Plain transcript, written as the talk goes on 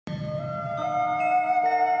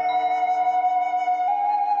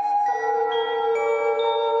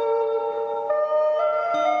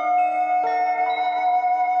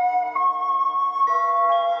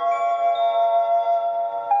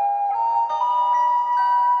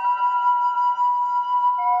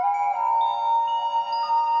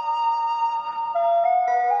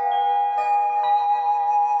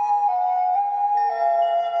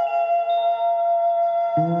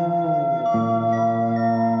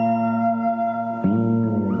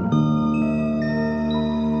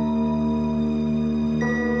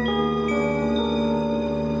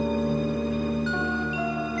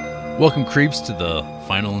Welcome, creeps, to the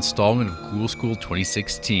final installment of Ghoul School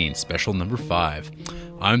 2016, special number 5.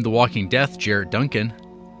 I'm the Walking Death, Jarrett Duncan.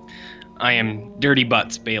 I am Dirty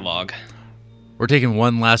Butts, Baylog. We're taking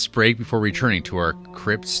one last break before returning to our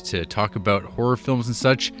crypts to talk about horror films and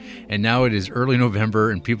such, and now it is early November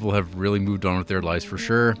and people have really moved on with their lives for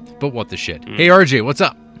sure, but what the shit. Hey RJ, what's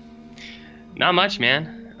up? Not much,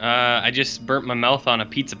 man. I just burnt my mouth on a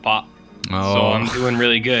pizza pot, so Oh, I'm doing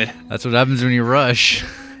really good. that's what happens when you rush.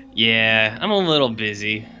 Yeah, I'm a little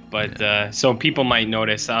busy, but so people might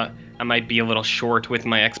notice I might be a little short with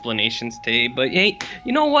my explanations today, but hey,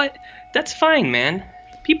 you know what? That's fine, man.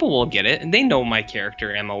 People will get it, and they know my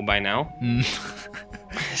character MO by now.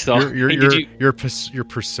 So, Your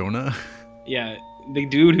persona? yeah, the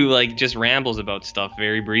dude who like just rambles about stuff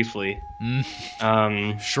very briefly.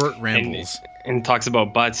 Short rambles. And talks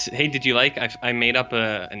about butts. Hey, did you like? I made up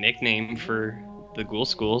a nickname for the Ghoul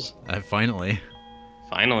Schools. Finally.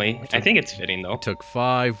 I think it's fitting though. It took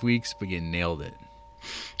 5 weeks, but you nailed it.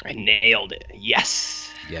 I nailed it.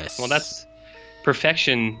 Yes. Yes. Well, that's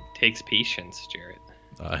perfection takes patience, Jarrett.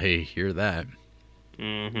 Hey, hear that.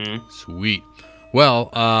 Mm-hmm. Sweet. Well,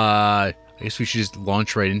 I guess we should just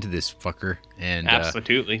launch right into this fucker and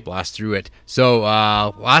Absolutely. blast through it. So,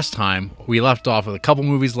 last time we left off with a couple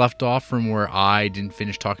movies left off from where I didn't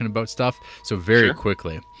finish talking about stuff. So very Sure.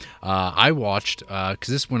 quickly, I watched, because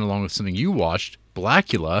this went along with something you watched,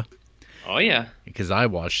 Blackula. Oh yeah. Because I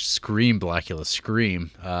watched Scream, Blackula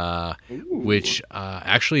Scream, which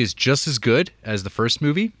actually is just as good as the first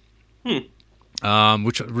movie.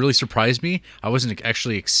 Which really surprised me. I wasn't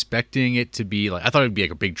actually expecting it to be like, I thought it'd be like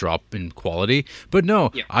a big drop in quality, but no,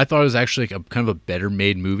 Yeah. I thought it was actually like a kind of a better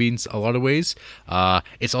made movie in a lot of ways.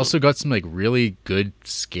 It's also got some like really good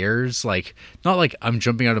scares, like not like I'm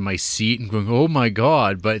jumping out of my seat and going, oh my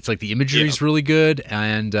God, but it's like the imagery is really good.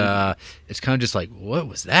 And it's kind of just like, what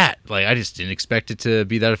was that? Like, I just didn't expect it to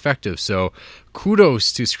be that effective. So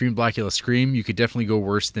kudos to Scream, Blackula Scream. You could definitely go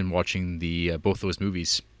worse than watching the both those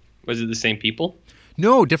movies. Was it the same people?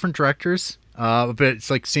 No, different directors. But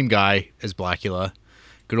it's like same guy as Blackula.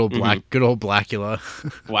 Good old Blackula.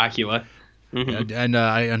 Blackula. Mm-hmm. And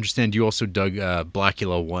I understand you also dug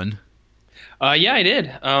Blackula 1. Yeah, I did.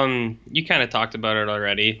 You kind of talked about it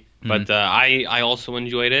already, but I also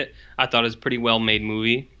enjoyed it. I thought it was a pretty well made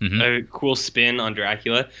movie. A cool spin on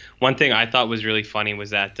Dracula. One thing I thought was really funny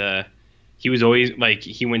was that he was always like,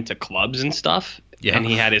 he went to clubs and stuff, Yeah. and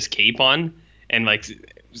he had his cape on, and like,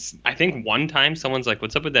 I think one time someone's like,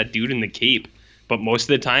 what's up with that dude in the cape? But most of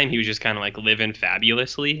the time he was just kind of like living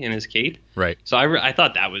fabulously in his cape. Right. So I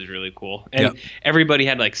thought that was really cool. And everybody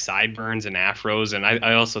had like sideburns and afros, and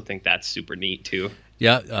I also think that's super neat too.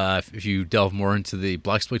 Yeah, if you delve more into the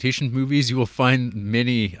blaxploitation movies, you will find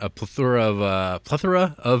a plethora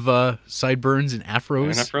of sideburns and afros.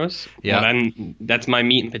 And afros? Yeah. Well, that's my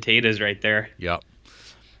meat and potatoes right there. Yeah.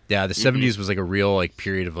 Yeah, the 70s was like a real like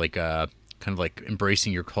period of like kind of like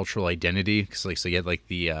embracing your cultural identity, because like, so you had like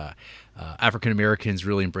the African Americans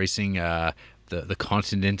really embracing the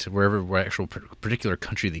continent, wherever actual particular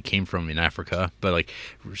country they came from in Africa, but like,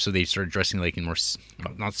 so they started dressing like in more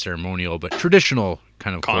not ceremonial but traditional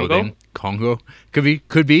kind of clothing. Congo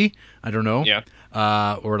could be I don't know. Yeah.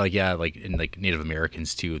 Or like, yeah, like in like Native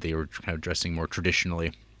Americans too, they were kind of dressing more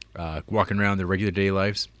traditionally, walking around their regular day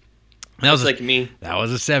lives. That was like me. That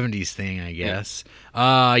was a 70s thing, I guess.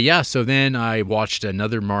 Yeah. So then I watched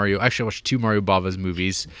another Mario. Actually, I watched 2 Mario Bava's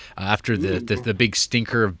movies after the big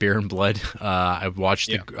stinker of Bear and Blood. I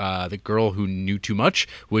watched the Girl Who Knew Too Much,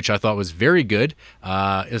 which I thought was very good.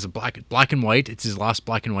 It was a black and white. It's his last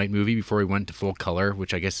black and white movie before he went to full color,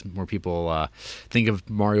 which I guess more people think of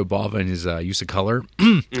Mario Bava and his use of color.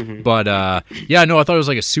 But yeah, no, I thought it was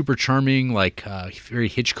like a super charming, like very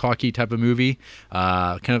Hitchcocky type of movie.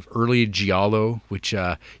 Kind of early Giallo, which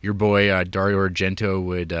your boy Dario Argento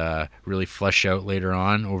would really flesh out later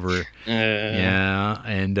on over. Yeah,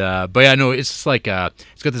 and but yeah, no, it's just like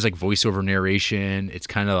it's got this like voiceover narration. It's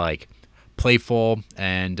kind of like playful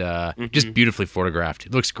and just beautifully photographed.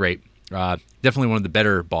 It looks great. Definitely one of the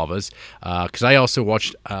better Bavas. Because I also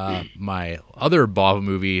watched my other Bava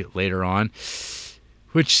movie later on,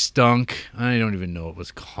 which stunk. I don't even know what it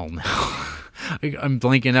was called now. I'm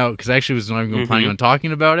blanking out because I actually was not even planning on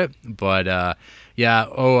talking about it. But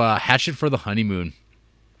yeah, Hatchet for the Honeymoon.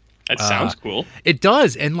 That sounds cool. It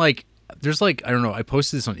does, and like there's like, I don't know, I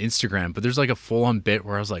posted this on Instagram, but there's like a full on bit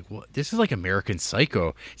where I was like, well, this is like American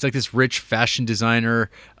Psycho. It's like this rich fashion designer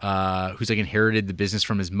who's like inherited the business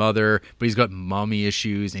from his mother, but he's got mommy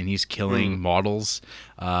issues and he's killing models.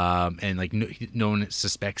 And like no one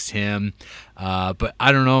suspects him. But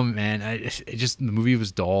I don't know, man. The movie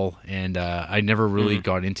was dull, and I never really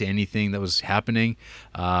got into anything that was happening.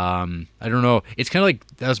 I don't know. It's kind of like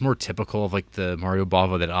that was more typical of like the Mario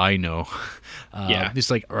Bava that I know.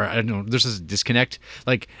 It's like, or I don't know. There's this disconnect.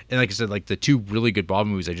 Like, and like I said, like the two really good Bava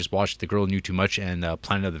movies I just watched, The Girl Who Knew Too Much and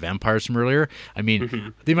Planet of the Vampires from earlier. I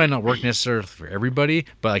mean, they might not work necessarily for everybody,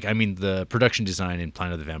 but like, I mean, the production design in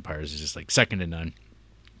Planet of the Vampires is just like second to none.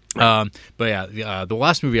 But yeah, the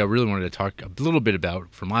last movie I really wanted to talk a little bit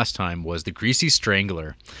about from last time was The Greasy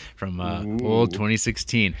Strangler from old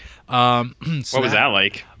 2016. What was that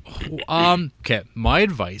like? Okay, my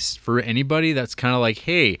advice for anybody that's kind of like,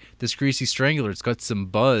 hey, this Greasy Strangler, it's got some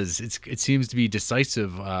buzz. It seems to be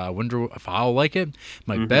decisive. Wonder if I'll like it.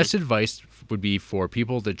 My best advice would be for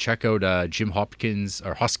people to check out Jim Hoskins.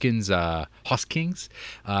 Check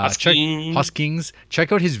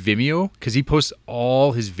out his Vimeo because he posts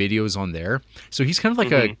all his videos on there. So he's kind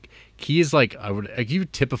of like he is like, I would like, you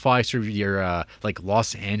typify sort of your like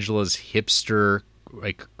Los Angeles hipster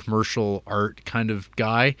like commercial art kind of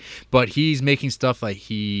guy, but he's making stuff like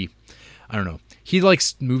I don't know, he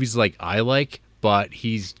likes movies like I like, but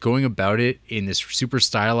he's going about it in this super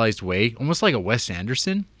stylized way, almost like a Wes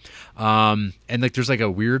Anderson. And like there's like a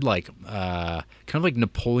weird like kind of like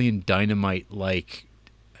Napoleon Dynamite like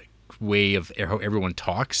way of how everyone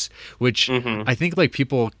talks, which I think like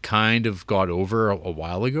people kind of got over a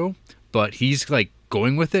while ago, but he's like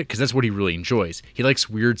going with it because that's what he really enjoys. He likes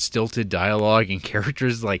weird stilted dialogue and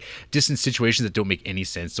characters like distant situations that don't make any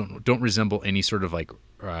sense, don't resemble any sort of like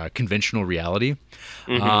conventional reality.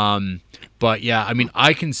 But yeah, I mean,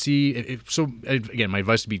 I can see so again, my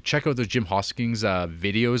advice would be check out those Jim Hoskins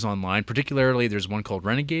videos online. Particularly there's one called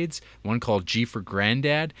Renegades, one called G for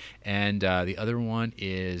Granddad, and the other one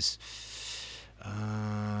is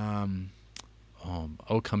come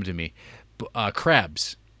to me,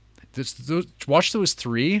 Crabs. Watch those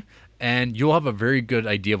three, and you'll have a very good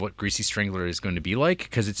idea of what Greasy Strangler is going to be like,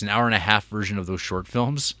 because it's an hour and a half version of those short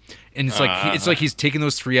films, and it's like he's taken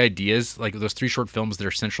those three ideas, like those three short films that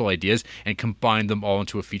are central ideas, and combined them all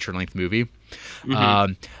into a feature length movie.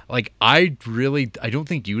 Like I don't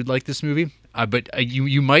think you would like this movie, but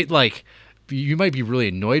you might be really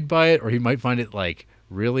annoyed by it, or you might find it like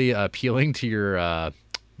really appealing to your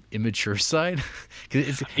immature side.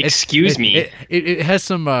 Excuse me. It has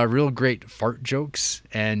some real great fart jokes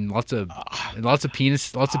and lots of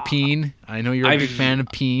penis, lots of peen. I know you're a big fan of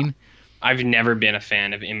peen. I've never been a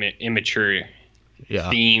fan of immature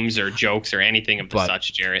themes or jokes or anything of the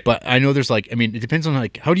such, Jarrett. But I know there's like, I mean, it depends on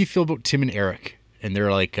like, how do you feel about Tim and Eric and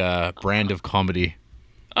their like brand of comedy?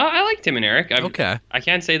 I like Tim and Eric. Okay. I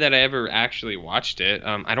can't say that I ever actually watched it.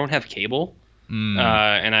 I don't have cable. And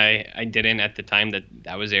I didn't at the time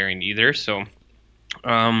that was airing either. So,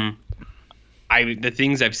 the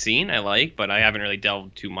things I've seen I like, but I haven't really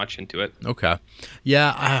delved too much into it. Okay,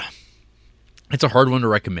 yeah, it's a hard one to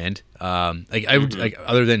recommend. I would like,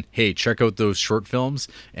 other than, hey, check out those short films,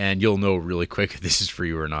 and you'll know really quick if this is for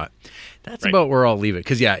you or not. That's about where I'll leave it.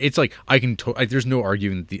 Because yeah, it's like I can. There's no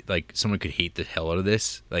arguing that like someone could hate the hell out of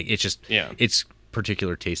this. Like it's just it's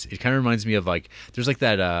particular taste. It kind of reminds me of like there's like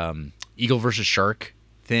that Eagle versus Shark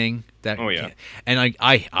thing that and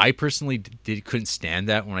I personally couldn't stand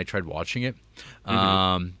that when I tried watching it,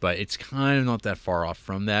 but it's kind of not that far off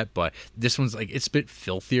from that. But this one's like, it's a bit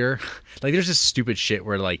filthier. Like there's this stupid shit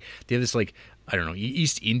where like they have this like, I don't know,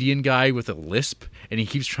 East Indian guy with a lisp, and he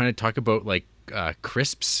keeps trying to talk about like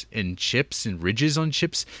crisps and chips and ridges on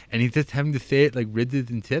chips, and he's just having to say it like ridges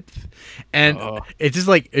and tips, and it's just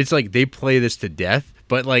like, it's like they play this to death,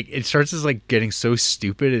 but like it starts as like getting so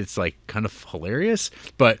stupid it's like kind of hilarious.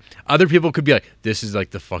 But other people could be like, this is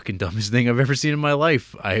like the fucking dumbest thing I've ever seen in my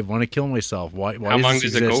life, I want to kill myself. Why how long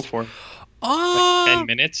does it go for? Like 10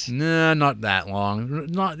 minutes? Nah, not that long.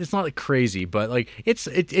 It's not like crazy, but like it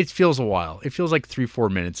feels a while. It feels like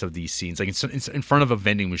 3-4 minutes of these scenes, like it's in front of a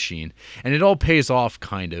vending machine, and it all pays off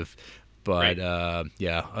kind of. But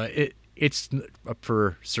it's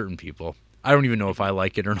for certain people. I don't even know if I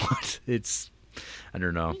like it or not. I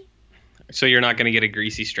don't know. So you're not gonna get a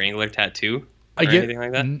Greasy Strangler tattoo or anything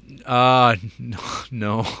like that?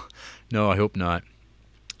 No. I hope not.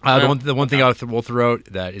 The one thing I will throw out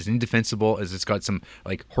that is indefensible is it's got some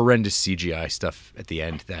like horrendous CGI stuff at the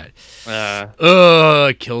end that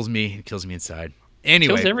it kills me. It kills me inside.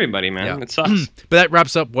 Anyway, kills everybody, man. It sucks. But that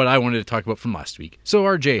wraps up what I wanted to talk about from last week. So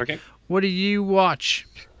RJ, what did you watch?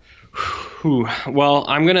 Well,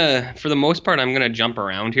 for the most part, I'm gonna jump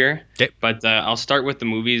around here. Okay. But I'll start with the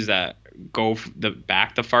movies that go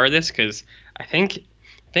the farthest, because I think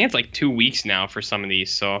it's like 2 weeks now for some of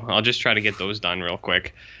these, so I'll just try to get those done real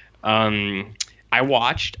quick. I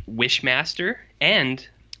watched Wishmaster, and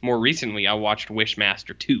more recently, I watched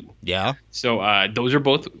Wishmaster 2. Yeah. So those are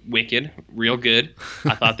both wicked, real good.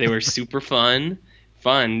 I thought they were super fun.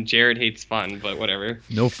 Fun. Jared hates fun, but whatever.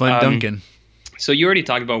 No fun, Duncan. So you already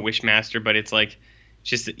talked about Wishmaster, but it's like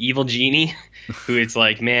just an evil genie who it's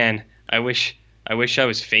like, man, I wish I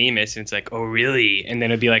was famous. And it's like, oh really? And then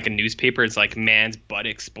it'd be like a newspaper. It's like, man's butt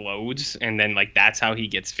explodes, and then like that's how he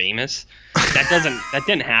gets famous. That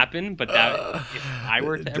didn't happen. But that if I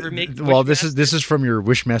were to ever make this is from your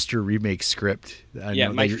Wishmaster remake script. I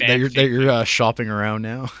know that you're shopping around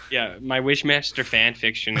now. Yeah, my Wishmaster fan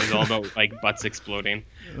fiction is all about like butts exploding.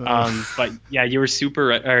 But yeah, you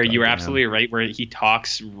were absolutely right. Where he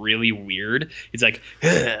talks really weird. He's like,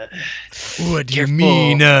 what do you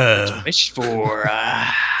mean? Wish for?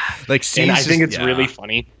 Like, and I think it's really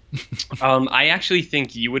funny. I actually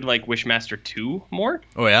think you would like Wishmaster 2 more.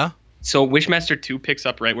 Oh yeah. So Wishmaster 2 picks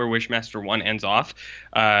up right where Wishmaster 1 ends off.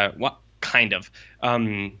 What kind of?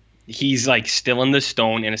 He's like still in the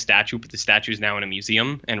stone in a statue, but the statue is now in a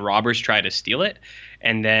museum, and robbers try to steal it.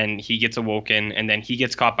 And then he gets awoken, and then he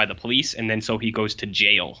gets caught by the police, and then so he goes to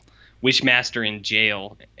jail. Wishmaster in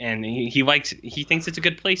jail, and he thinks it's a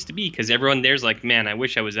good place to be because everyone there's like, man, I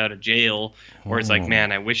wish I was out of jail, or it's like,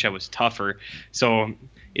 man, I wish I was tougher. So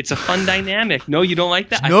it's a fun dynamic. No, you don't like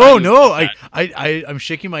that? No. I'm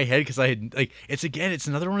shaking my head because I had like it's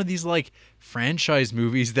another one of these like franchise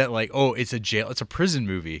movies that like, oh, it's a prison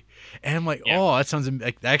movie, and I'm like, oh, that sounds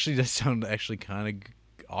like that actually does sound actually kind of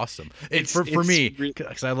awesome. For me,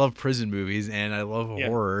 because I love prison movies and I love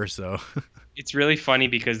horror, so. It's really funny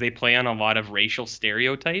because they play on a lot of racial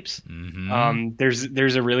stereotypes. Mm-hmm.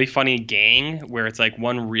 There's a really funny gang where it's like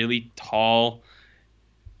one really tall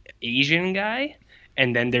Asian guy,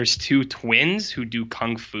 and then there's two twins who do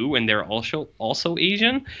kung fu, and they're also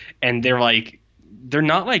Asian, and they're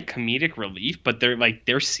not like comedic relief, but they're like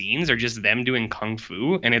their scenes are just them doing kung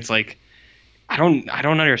fu, and it's like I don't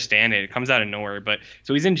understand it. It comes out of nowhere. But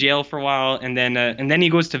so he's in jail for a while, and then he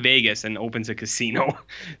goes to Vegas and opens a casino.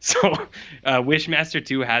 So Wishmaster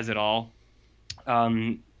 2 has it all.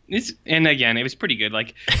 And again, it was pretty good.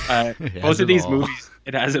 Like both of these movies,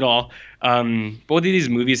 it has it all. Both of these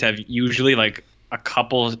movies have usually like a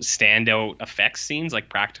couple standout effects scenes, like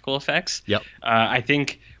practical effects. Yep. I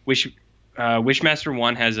think Wishmaster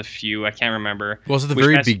 1 has a few. I can't remember. Well, it's at the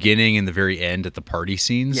very beginning and the very end at the party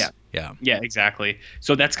scenes. Yeah, exactly.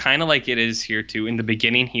 So that's kind of like it is here too. In the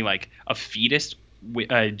beginning, he like a fetus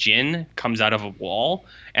Jin comes out of a wall,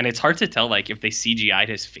 and it's hard to tell like if they CGI'd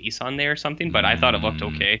his face on there or something, but I thought it looked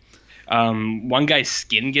okay. One guy's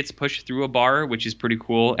skin gets pushed through a bar, which is pretty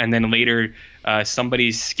cool, and then later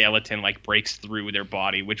somebody's skeleton like breaks through their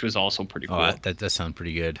body, which was also pretty cool. Oh, that does sound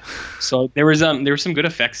pretty good. So there were some good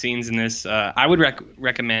effect scenes in this. I would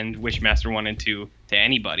recommend Wishmaster 1 and 2 to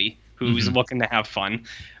anybody who's looking to have fun.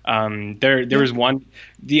 There was one.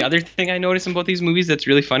 The other thing I noticed in both these movies that's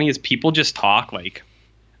really funny is people just talk like,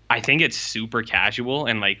 I think it's super casual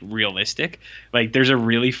and like realistic. Like there's a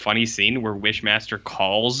really funny scene where Wishmaster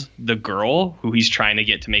calls the girl who he's trying to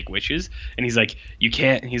get to make wishes, and he's like, you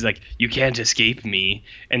can't escape me.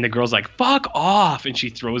 And the girl's like, fuck off, and she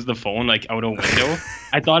throws the phone like out a window.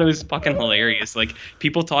 I thought it was fucking hilarious. Like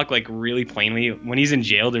people talk like really plainly. When he's in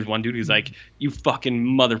jail, there's one dude who's like, you fucking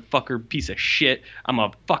motherfucker piece of shit, I'm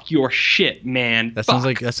a fuck your shit, man. That sounds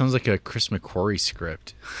like a Chris McQuarrie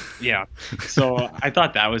script. Yeah. So I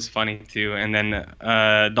thought that was funny too. And then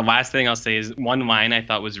the last thing I'll say is one line I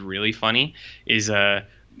thought was really funny is the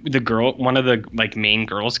girl, one of the like main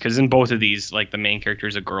girls, because in both of these like the main character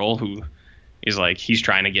is a girl who is like he's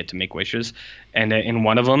trying to get to make wishes, and in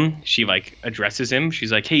one of them she like addresses him.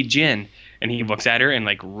 She's like, hey Jin, and he looks at her and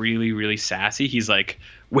like really really sassy. He's like,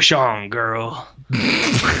 wish on girl.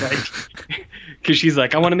 Like, because she's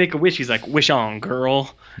like, I want to make a wish. He's like, wish on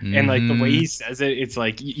girl. And like the way he says it, it's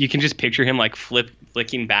like you can just picture him like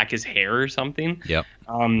flicking back his hair or something. Yep.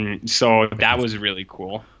 So that was really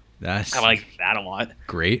cool. I like that a lot.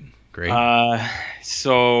 Great.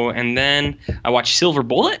 So and then I watched Silver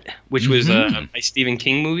Bullet, which was a Stephen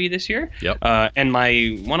King movie this year. Yep. And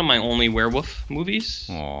one of my only werewolf movies.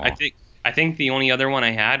 Aww. I think the only other one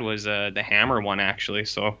I had was the Hammer one actually.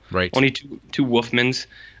 So right. Only two Wolfmans.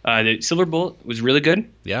 The Silver Bullet was really good.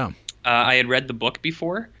 Yeah. I had read the book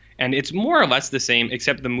before, and it's more or less the same,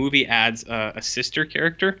 except the movie adds a sister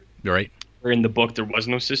character. Right. Where in the book there was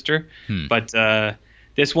no sister. But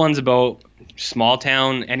This one's about small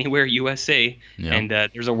town anywhere USA, Yeah. and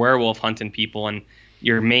there's a werewolf hunting people, and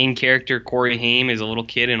your main character Corey Haim is a little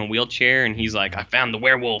kid in a wheelchair, and he's like, I found the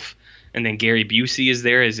werewolf. And then Gary Busey is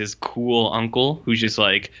there as his cool uncle, who's just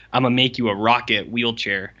like, I'm gonna make you a rocket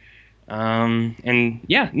wheelchair. And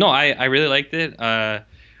yeah, no, I really liked it.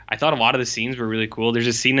 I thought a lot of the scenes were really cool. There's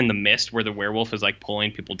a scene in the mist where the werewolf is like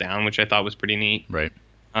pulling people down, which I thought was pretty neat. Right.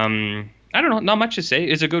 I don't know, not much to say.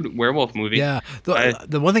 It's a good werewolf movie. Yeah.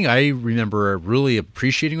 The one thing I remember really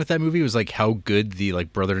appreciating with that movie was like how good the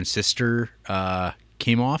like brother and sister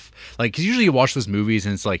came off. Like, because usually you watch those movies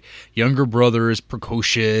and it's like younger brother is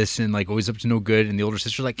precocious and like always up to no good, and the older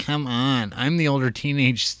sister's like, come on, I'm the older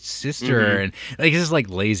teenage sister, and like it's just like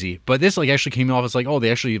lazy. But this like actually came off as like, oh, they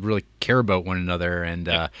actually really care about one another, and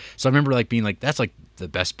so I remember like being like, that's like the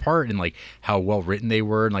best part, and like how well written they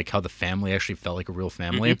were, and like how the family actually felt like a real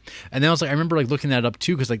family. And then I was like, I remember like looking that up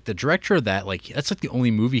too, because like the director of that, like that's like the only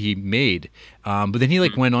movie he made, but then he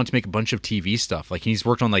like went on to make a bunch of TV stuff. Like he's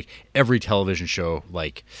worked on like every television show,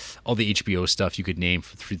 like all the HBO stuff you could name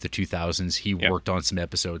through the 2000s. He worked on some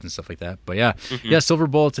episodes and stuff like that. But yeah, Silver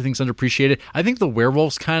Bullets I think is underappreciated. I think the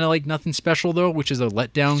werewolf's kind of like nothing special though, which is a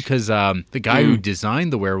letdown, because the guy who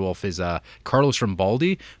designed the werewolf is Carlos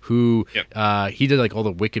Rambaldi, who he did like all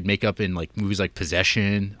the wicked makeup in like movies like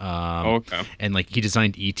Possession, and like he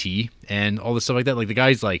designed E.T. and all this stuff like that. Like the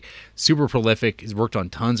guy's like super prolific. He's worked on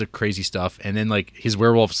tons of crazy stuff, and then like his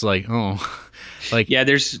werewolf's like, oh, like yeah,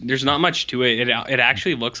 there's not much to it. It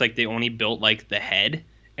actually looks like they only built like the head,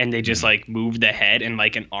 and they just like moved the head and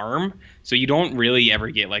like an arm. So you don't really ever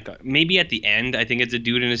get like maybe at the end I think it's a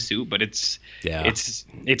dude in a suit, but it's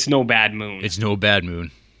no Bad Moon. It's no Bad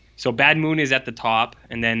Moon. So Bad Moon is at the top,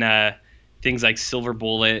 and then things like Silver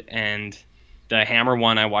Bullet and the Hammer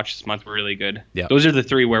one I watched this month were really good. Yeah. Those are the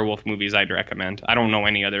 3 werewolf movies I'd recommend. I don't know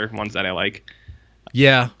any other ones that I like.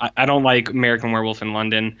 Yeah. I don't like American Werewolf in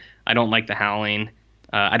London. I don't like The Howling.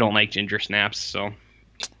 I don't like Ginger Snaps. So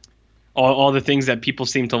all the things that people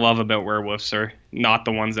seem to love about werewolves are not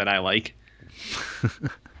the ones that I like.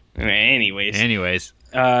 Anyways.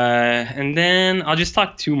 And then I'll just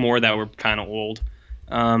talk 2 more that were kind of old.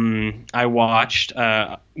 I watched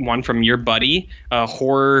one from your buddy, a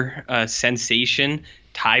horror sensation,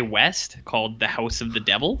 Ty West, called The House of the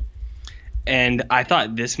Devil. And I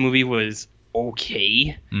thought this movie was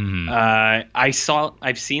okay.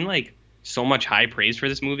 I've seen like so much high praise for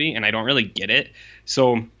this movie, and I don't really get it.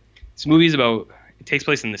 So this movie's it takes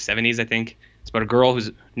place in the 70s, I think. It's about a girl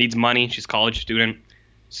who needs money. She's a college student.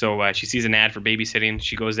 So she sees an ad for babysitting.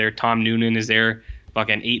 She goes there. Tom Noonan is there,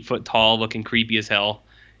 fucking 8 foot tall, looking creepy as hell.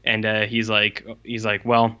 And he's like,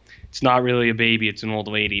 well, it's not really a baby, it's an old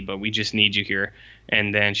lady, but we just need you here.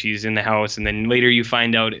 And then she's in the house, and then later you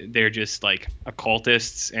find out they're just like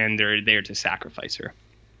occultists, and they're there to sacrifice her.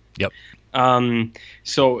 Yep.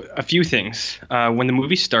 So a few things. When the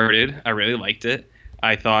movie started, I really liked it.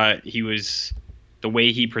 I thought the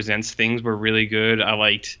way he presents things were really good. I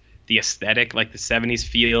liked the aesthetic, like the 70s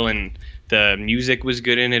feel, and the music was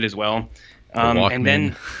good in it as well. And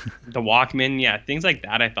then the Walkman, yeah, things like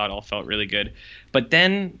that I thought all felt really good. But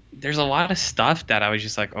then there's a lot of stuff that I was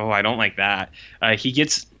just like, oh, I don't like that. He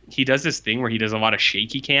does this thing where he does a lot of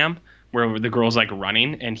shaky cam, where the girl's like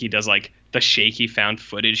running, and he does like the shaky found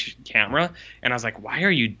footage camera. And I was like, why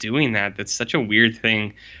are you doing that? That's such a weird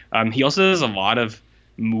thing. He also does a lot of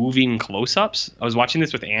moving close-ups. I was watching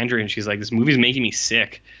this with Andrew, and she's like, this movie's making me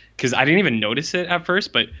sick, because I didn't even notice it at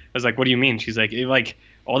first, but I was like, what do you mean? She's like,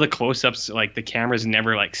 all the close-ups, like the camera's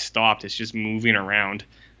never like stopped. It's just moving around.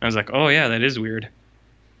 And I was like, oh yeah, that is weird.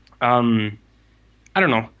 I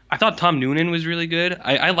don't know. I thought Tom Noonan was really good.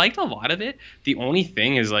 I liked a lot of it. The only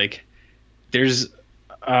thing is like, there's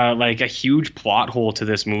like a huge plot hole to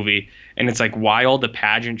this movie, and it's like, why all the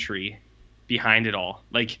pageantry behind it all?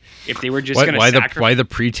 Like, if they were just why the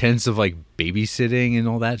pretense of like babysitting and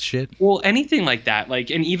all that shit? Well, anything like that, like,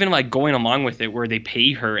 and even like going along with it, where they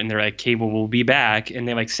pay her and they're like, okay, well, we'll be back, and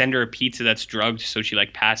they like send her a pizza that's drugged so she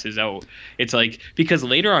like passes out. It's like, because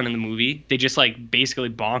later on in the movie they just like basically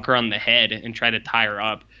bonk her on the head and try to tie her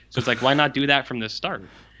up. So it's like, why not do that from the start?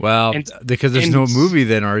 Well, because there's no movie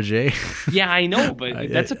then, RJ. Yeah, I know, but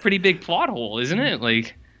that's a pretty big plot hole, isn't it?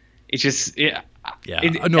 Like, it's just that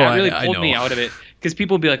really pulled me out of it, because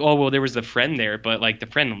people would be like, oh, well, there was the friend there, but like the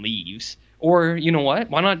friend leaves. Or, you know what?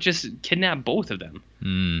 Why not just kidnap both of them?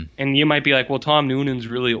 And you might be like, well, Tom Noonan's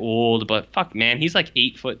really old, but fuck, man, he's like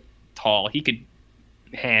 8 foot tall. He could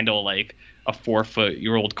handle like a 4 foot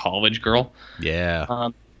year old college girl. Yeah.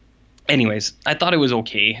 anyways, I thought it was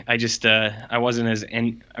okay. I just I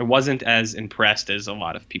wasn't as impressed as a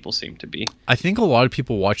lot of people seem to be. I think a lot of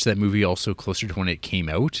people watched that movie also closer to when it came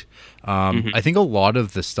out. Mm-hmm. I think a lot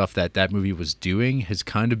of the stuff that movie was doing has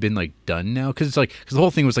kind of been like done now, because the whole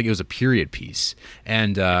thing was like it was a period piece,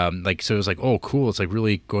 and like so it was like, oh cool, it's like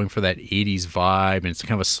really going for that 80s vibe, and it's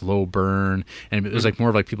kind of a slow burn, and it was like more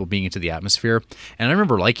of like people being into the atmosphere. And I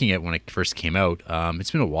remember liking it when it first came out. It's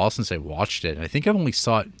been a while since I watched it, and I think I've only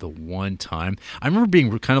saw it the one time. I remember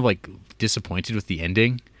being kind of like disappointed with the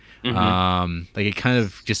ending. Like it kind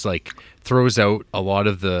of just like throws out a lot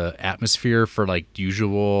of the atmosphere for like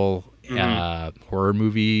usual horror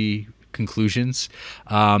movie conclusions.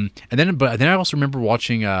 But then I also remember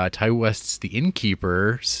watching Ty West's The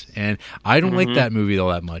Innkeepers, and I don't like that movie all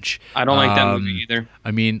that much. I don't like that movie either.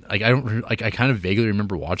 I mean, like I kind of vaguely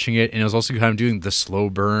remember watching it, and it was also kind of doing the slow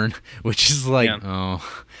burn, which is like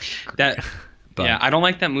that. But, yeah, I don't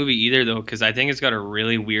like that movie either, though, because I think it's got a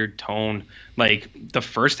really weird tone. Like, the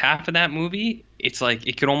first half of that movie, it's like,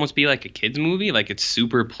 it could almost be like a kid's movie. Like, it's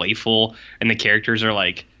super playful, and the characters are,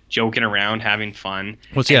 like, joking around, having fun.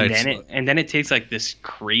 Well, and then it takes, like, this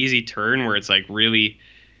crazy turn where it's, like, really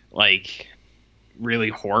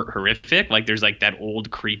horrific. Like, there's, like, that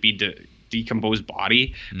old, creepy, decomposed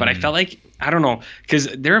body. But I felt like, I don't know, because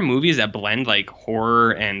there are movies that blend like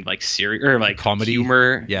horror and like serious or like comedy,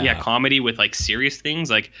 humor, comedy with like serious things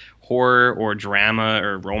like horror or drama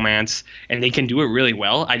or romance, and they can do it really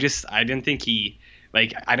well. I didn't think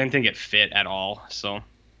it fit at all. So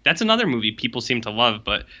that's another movie people seem to love,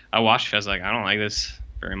 but I watched it, I was like, I don't like this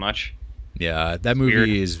very much. Yeah, that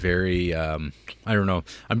movie is very I don't know.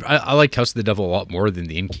 I like House of the Devil a lot more than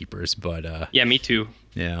The Innkeepers, but yeah, me too.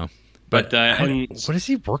 Yeah. But what has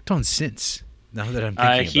he worked on since? Now that I'm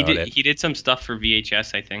thinking about it, he did some stuff for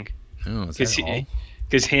VHS, I think. Oh, is that all?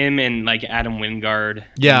 Because him and like Adam Wingard.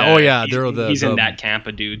 Yeah. And, he's in that camp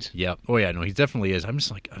of dudes. Yeah. Oh yeah. No, he definitely is. I'm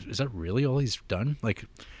just like, is that really all he's done? Like, it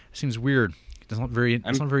seems weird. It's not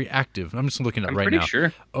very active. I'm just looking at right now. I'm pretty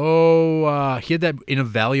sure. Oh, he had that in A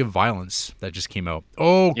Valley of Violence that just came out.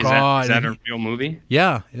 Oh God, is that a real movie?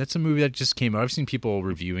 Yeah, that's a movie that just came out. I've seen people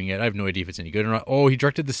reviewing it. I have no idea if it's any good or not. Oh, he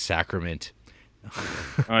directed The Sacrament.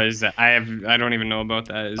 Is that? I don't even know about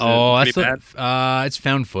that. It's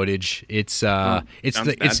found footage.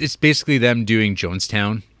 It's basically them doing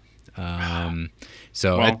Jonestown.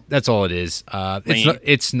 That's all it is.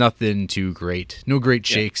 It's nothing too great. No great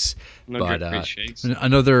shakes. Great shakes.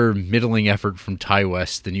 Another middling effort from Ty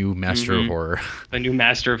West, the new master of horror. The new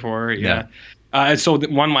master of horror. Yeah.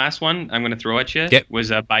 One last one I'm going to throw at you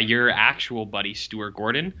was by your actual buddy Stuart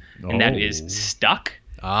Gordon, and that is Stuck.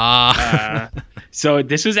 So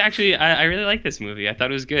this was actually I really like this movie. I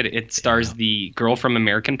thought it was good. It stars the girl from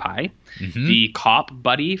American Pie, the cop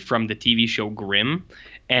buddy from the TV show Grimm,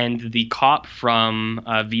 and the cop from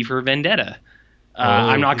V for Vendetta.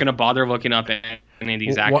 I'm not going to bother looking up any of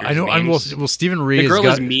these actors. I know. Names. Well, Stephen Rhee. The girl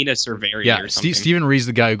is Mina Cerveri. Yeah, or something. Stephen Rhee's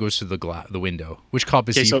the guy who goes through the window. Which cop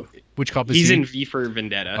is he? So which cop is he? He's in V for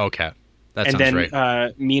Vendetta. Okay. That sounds right. And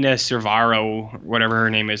then Mina Cervaro, whatever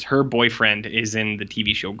her name is, her boyfriend is in the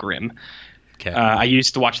TV show Grimm. Okay. I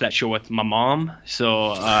used to watch that show with my mom,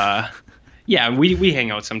 so yeah, we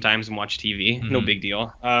hang out sometimes and watch TV. No big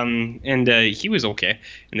deal. And he was okay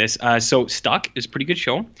in this. So Stuck is a pretty good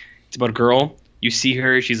show. It's about a girl. You see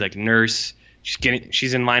her. She's like a nurse.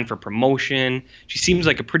 She's in line for promotion. She seems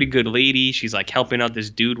like a pretty good lady. She's like helping out this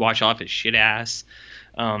dude wash off his shit ass.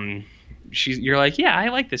 You're like, yeah, I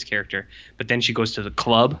like this character. But then she goes to the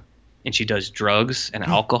club and she does drugs and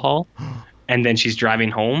alcohol, and then she's driving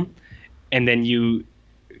home, and then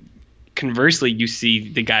conversely you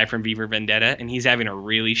see the guy from V for Vendetta, and he's having a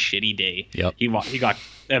really shitty day. Yep. He got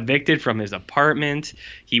evicted from his apartment.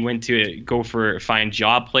 He went to find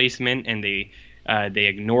job placement, and they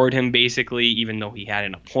ignored him basically, even though he had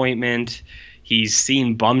an appointment. He's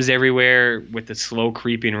seeing bums everywhere with the slow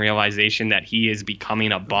creeping realization that he is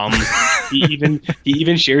becoming a bum. he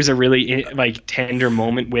even shares a really like tender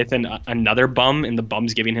moment with another bum, and the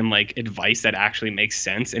bum's giving him like advice that actually makes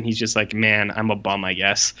sense, and he's just like, man, I'm a bum, I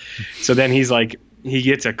guess. So then he's like, he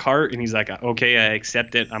gets a cart and he's like, okay, I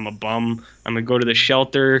accept it. I'm a bum. I'm gonna go to the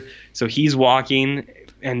shelter. So he's walking,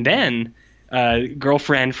 and then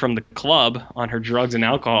girlfriend from the club on her drugs and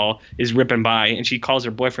alcohol is ripping by, and she calls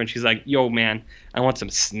her boyfriend. She's like, yo man, I want some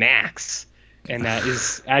snacks. And that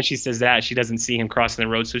is, as she says that, she doesn't see him crossing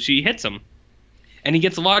the road, so she hits him, and he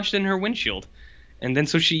gets lodged in her windshield. And then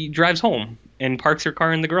so she drives home and parks her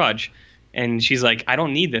car in the garage, and she's like, I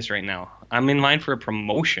don't need this right now, I'm in line for a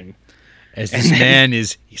promotion. As this man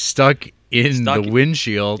is stuck in the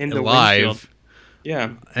windshield alive.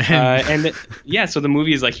 Yeah. And Yeah, so the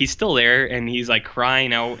movie is like he's still there and he's like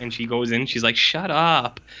crying out and she goes in, she's like, "Shut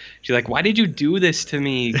up." She's like, "Why did you do this to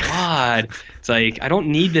me? God." It's like, "I don't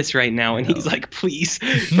need this right now." And he's like, "Please,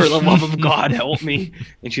 for the love of God, help me."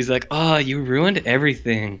 And she's like, "Oh, you ruined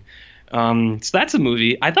everything." So that's a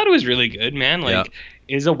movie. I thought it was really good, man. yeah. Like,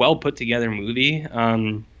 it is a well put together movie.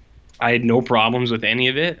 I had no problems with any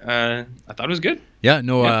of it. I thought it was good. Yeah,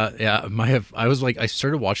 no, Yeah. I was like, I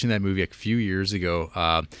started watching that movie like a few years ago,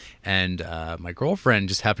 and my girlfriend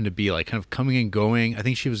just happened to be like kind of coming and going. I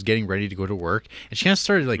think she was getting ready to go to work, and she kind of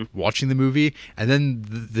started like watching the movie, and then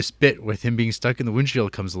this bit with him being stuck in the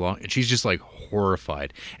windshield comes along, and she's just like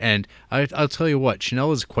horrified. And I'll tell you what,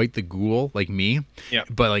 Chanel is quite the ghoul, like me, Yeah.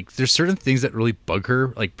 but like there's certain things that really bug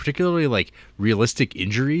her, like particularly like realistic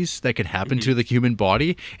injuries that could happen to the human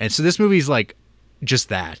body, and so this movie's like just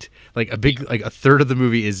that, like a big, like a third of the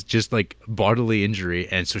movie is just like bodily injury,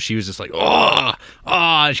 and so she was just like,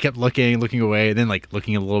 she kept looking away, and then like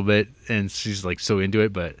looking a little bit, and she's like so into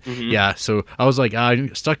it. But yeah, so I was like,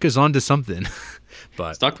 Stuck is on to something.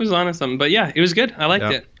 But Stuck was on to something, but yeah, it was good. I liked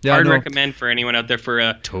yeah, it. yeah, Hard no, recommend for anyone out there for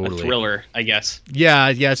a totally. thriller, I guess. Yeah,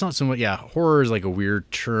 it's not so much. Yeah, horror is like a weird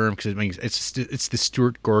term because it's the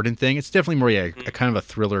Stuart Gordon thing. It's definitely more a kind of a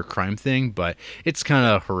thriller crime thing, but it's kind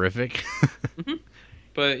of horrific.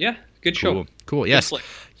 But yeah, good show. Cool. Good Yes. flick.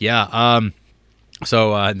 Yeah.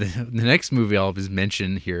 So the next movie I'll just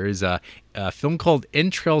mention here is a film called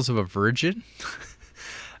Entrails of a Virgin.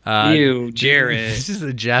 You, Jared. This is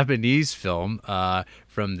a Japanese film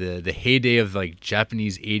from the heyday of like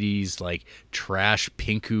Japanese 80s like trash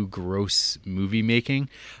pinku gross movie making,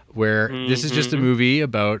 where this is just a movie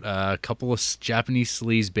about a couple of Japanese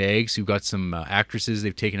sleaze bags who got some actresses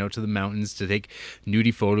they've taken out to the mountains to take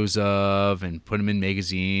nudie photos of and put them in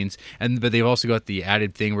magazines, but they've also got the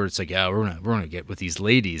added thing where it's like, yeah, we're gonna get with these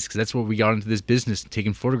ladies because that's what we got into this business,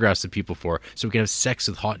 taking photographs of people for, so we can have sex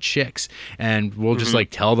with hot chicks, and we'll just like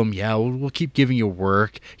tell them, yeah, we'll keep giving you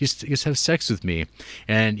work, just have sex with me,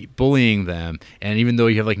 and bullying them. And even though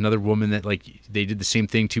you have like another woman that like they did the same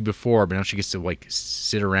thing to before, but now she gets to like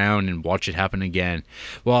sit around and watch it happen again.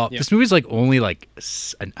 Well, this movie's like only like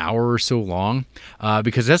an hour or so long,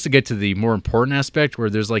 because it has to get to the more important aspect where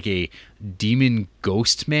there's like a demon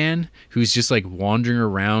ghost man who's just like wandering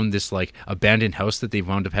around this like abandoned house that they've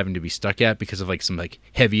wound up having to be stuck at because of like some like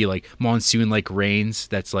heavy like monsoon like rains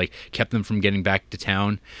that's like kept them from getting back to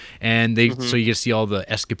town. And they so you get to see all the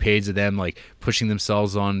escapades of them like pushing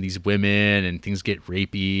themselves on these women, and things get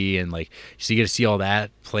rapey, and like so you get to see all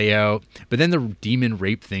that play out. But then the demon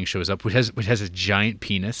rape thing shows up, which has a giant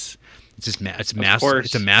penis. It's just it's massive.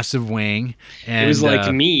 It's a massive wang. And It was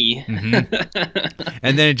like me.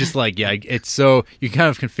 and then it just like, yeah, it's so you kind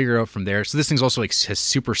of can figure out from there. So this thing's also like has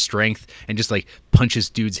super strength and just like punches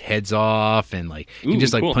dudes' heads off, and like he can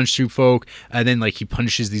just like punch through folk. And then like he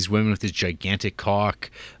punishes these women with his gigantic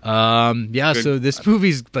cock. Yeah. Good. So this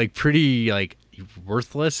movie's like pretty like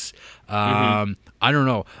worthless. I don't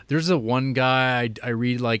know. There's a one guy I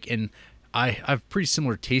read like in. I have pretty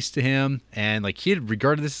similar taste to him, and like he had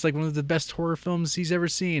regarded this as like one of the best horror films he's ever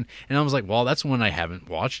seen, and I was like, well, that's one I haven't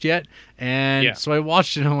watched yet, and so I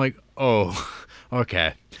watched it and I'm like, oh,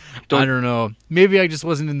 okay. I don't know, maybe I just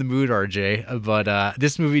wasn't in the mood, RJ, but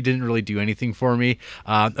this movie didn't really do anything for me.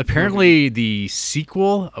 Apparently the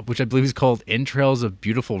sequel, which I believe is called Entrails of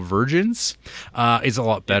Beautiful Virgins, is a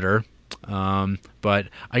lot better. But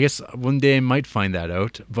I guess one day I might find that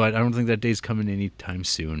out, but I don't think that day's coming anytime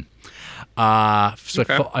soon. So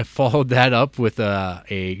okay. I followed that up with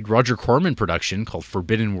a Roger Corman production called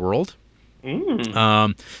Forbidden World.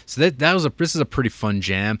 So this is a pretty fun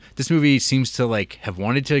jam. This movie seems to like have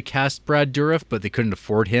wanted to cast Brad Dourif, but they couldn't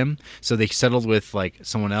afford him, so they settled with like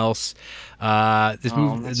someone else. That's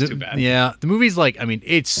too bad. Yeah, the movie's like, I mean,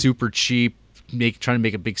 it's super cheap. Trying to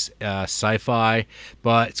make a big sci-fi,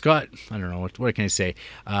 but it's got, I don't know, what can I say?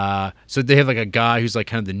 So they have like a guy who's like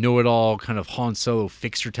kind of the know-it-all kind of Han Solo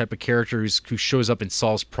fixer type of character who shows up and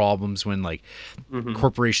solves problems when like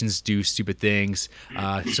corporations do stupid things.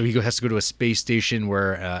 So he has to go to a space station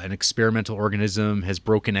where an experimental organism has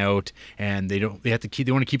broken out, and they want to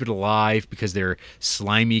keep it alive because they're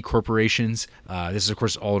slimy corporations. This is of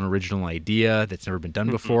course all an original idea that's never been done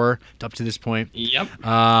before up to this point. Yep.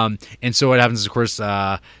 And so what happens, of course,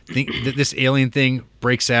 this alien thing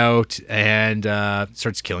breaks out and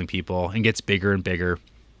starts killing people and gets bigger and bigger.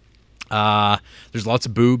 There's lots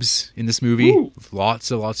of boobs in this movie. Ooh.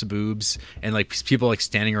 Lots of boobs, and like people like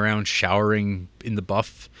standing around showering in the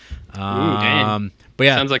buff. Dang. But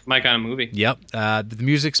yeah, sounds like my kind of movie. Yep. The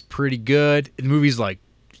music's pretty good. The movie's like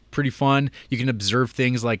pretty fun. You can observe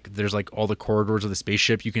things like there's like all the corridors of the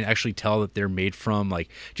spaceship. You can actually tell that they're made from like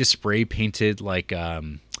just spray painted like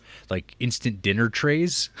instant dinner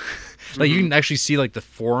trays. Like you can actually see like the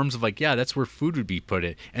forms of like, yeah, that's where food would be put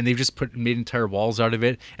in. And they've just made entire walls out of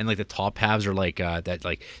it. And like the top halves are like that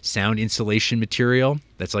like sound insulation material.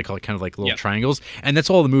 That's like kind of like little triangles. And that's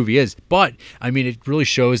all the movie is. But I mean, it really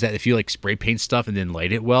shows that if you like spray paint stuff and then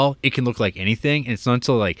light it well, it can look like anything. And it's not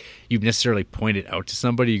until like you necessarily point it out to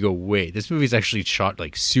somebody, you go, wait, this movie's actually shot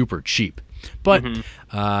like super cheap. But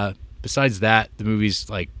besides that, the movie's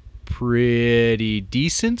like pretty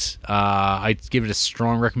decent. I'd give it a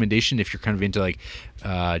strong recommendation if you're kind of into like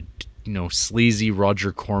sleazy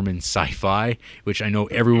Roger Corman sci-fi, which I know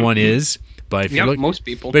everyone is. But if you look, most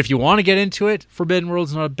people. But if you want to get into it, Forbidden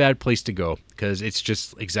World's not a bad place to go because it's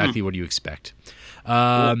just exactly what you expect.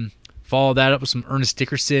 Follow that up with some Ernest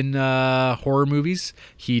Dickerson horror movies.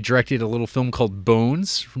 He directed a little film called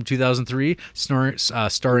Bones from 2003,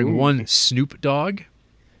 starring one Snoop Dogg.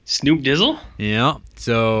 Snoop Dizzle? Yeah.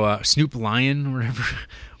 So Snoop Lion or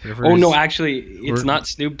whatever. Oh, no, actually, it's not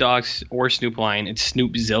Snoop Dogg or Snoop Lion. It's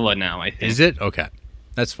Snoopzilla now, I think. Is it? Okay.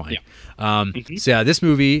 That's fine. Yeah. So yeah, this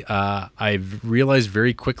movie, I've realized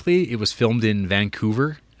very quickly it was filmed in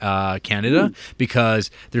Vancouver, Canada,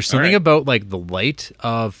 because there's something about like the light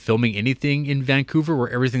of filming anything in Vancouver where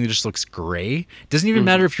everything just looks gray. It doesn't even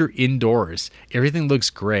matter if you're indoors. Everything looks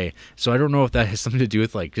gray. So I don't know if that has something to do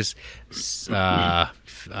with like just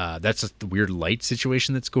that's just the weird light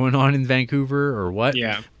situation that's going on in Vancouver or what.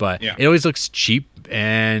 Yeah. But it always looks cheap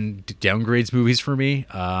and downgrades movies for me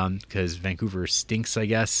because Vancouver stinks, I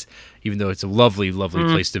guess, even though it's a lovely, lovely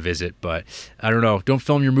place to visit. But I don't know. Don't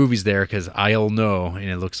film your movies there because I'll know and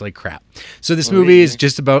it looks like crap. So this movie is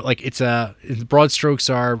just about like the broad strokes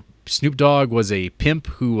are Snoop Dogg was a pimp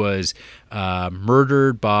who was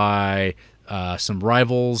murdered by some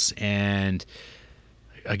rivals, and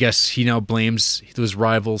I guess he now blames those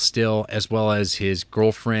rivals still, as well as his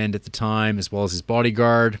girlfriend at the time, as well as his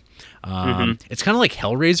bodyguard. It's kind of like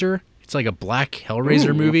Hellraiser. It's like a black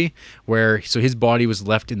Hellraiser movie where his body was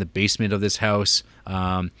left in the basement of this house.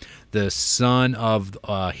 The son of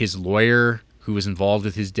his lawyer who was involved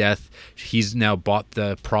with his death, he's now bought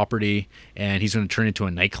the property and he's going to turn it into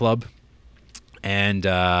a nightclub. And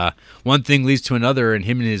one thing leads to another, and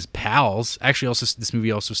him and his pals. Actually, also this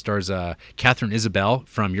movie also stars Catherine Isabelle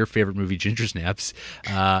from your favorite movie, Ginger Snaps,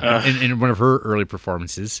 in one of her early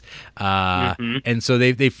performances. And so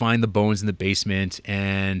they find the bones in the basement,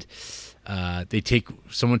 and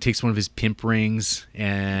someone takes one of his pimp rings,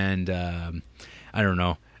 and I don't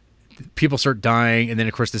know. People start dying, and then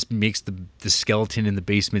of course this makes the skeleton in the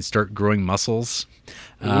basement start growing muscles,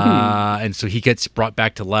 and so he gets brought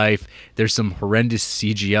back to life. There's some horrendous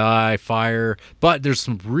CGI fire, but there's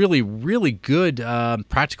some really, really good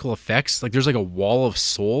practical effects. Like there's like a wall of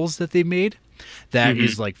souls that they made that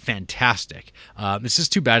is like fantastic. It's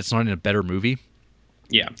just too bad it's not in a better movie.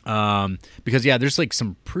 Yeah. Because there's like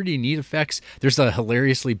some pretty neat effects. There's a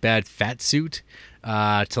hilariously bad fat suit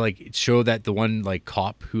to like show that the one like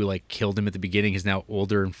cop who like killed him at the beginning is now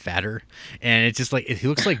older and fatter, and it's just like he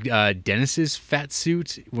looks like Dennis's fat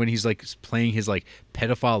suit when he's like playing his like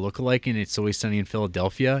pedophile lookalike in It's Always Sunny in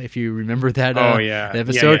Philadelphia. If you remember that, that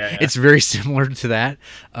episode, it's very similar to that.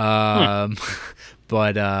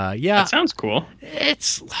 But that sounds cool.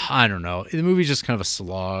 It's, I don't know, the movie's just kind of a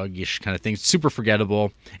sloggish kind of thing. It's super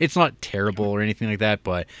forgettable. It's not terrible or anything like that,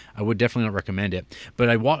 but I would definitely not recommend it. But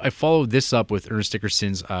I followed this up with Ernest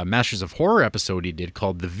Dickerson's Masters of Horror episode he did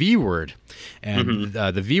called The V Word, and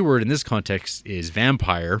the V word in this context is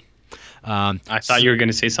vampire. I thought you were going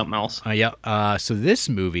to say something else. So this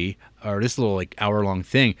movie, or this little like hour-long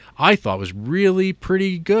thing, I thought was really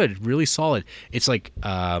pretty good, really solid. It's like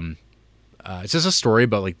it's just a story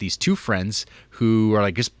about like these two friends who are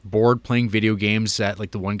like just bored playing video games at like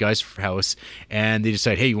the one guy's house, and they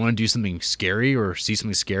decide, hey, you want to do something scary or see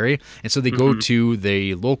something scary? And so they go to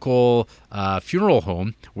the local funeral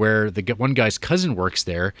home where the one guy's cousin works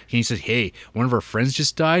there, and he says, hey, one of our friends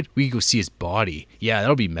just died, we can go see his body. Yeah,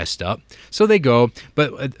 that'll be messed up. So they go,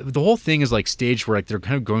 but the whole thing is like staged where like they're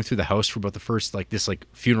kind of going through the house for about the first like this like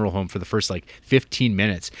funeral home for the first like 15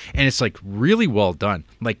 minutes, and it's like really well done.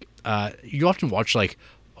 Like you often watch like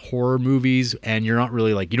horror movies and you're not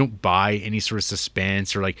really like, you don't buy any sort of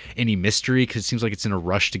suspense or like any mystery because it seems like it's in a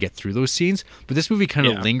rush to get through those scenes, but this movie kind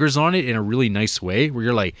of lingers on it in a really nice way where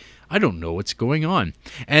you're like, I don't know what's going on.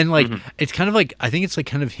 And like it's kind of like I think it's like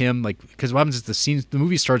kind of him like because what happens is the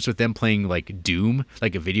movie starts with them playing like Doom,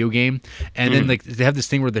 like a video game, and then like they have this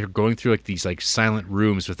thing where they're going through like these like silent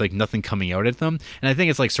rooms with like nothing coming out at them. And I think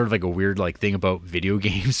it's like sort of like a weird like thing about video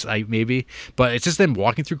games, maybe. But it's just them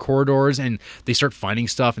walking through corridors and they start finding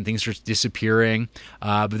stuff and things start disappearing.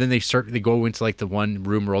 But then they go into like the one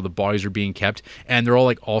room where all the bodies are being kept, and they're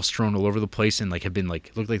all strewn all over the place and like have been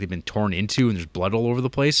like look like they've been torn into, and there's blood all over the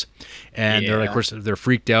place. And they're like, of course, they're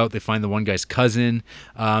freaked out. They find the one guy's cousin,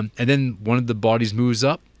 and then one of the bodies moves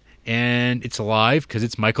up, and it's alive because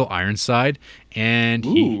it's Michael Ironside, and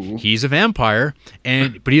he's a vampire,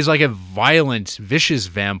 but he's like a violent, vicious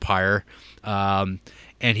vampire.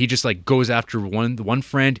 And he just like goes after one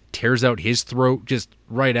friend, tears out his throat just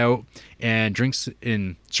right out, and drinks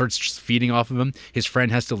and starts feeding off of him. His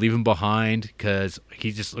friend has to leave him behind because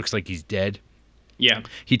he just looks like he's dead. Yeah.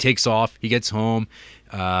 He takes off. He gets home.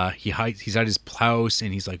 He's at his house,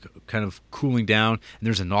 and he's like kind of cooling down. And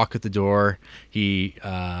there's a knock at the door. He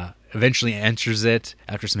eventually answers it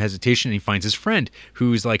after some hesitation, and he finds his friend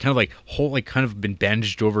who's like kind of been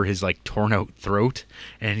bandaged over his like torn out throat.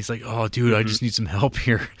 And he's like, "Oh, dude, I just need some help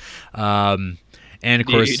here." And of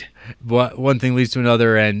course, one thing leads to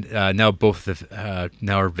another, and now both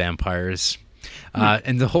now are vampires.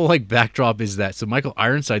 And the whole like backdrop is that so Michael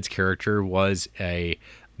Ironside's character was a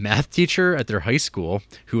math teacher at their high school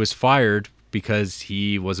who was fired because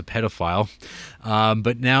he was a pedophile,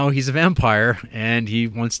 but now he's a vampire and he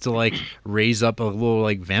wants to like raise up a little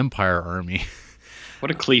like vampire army. What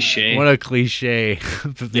a cliche. What a cliche.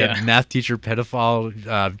 Yeah, math teacher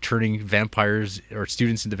pedophile turning vampires or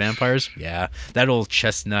students into vampires. Yeah, that old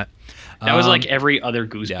chestnut. That was like every other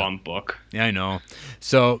Goosebump book. Yeah, I know.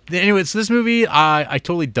 So anyway, so this movie, I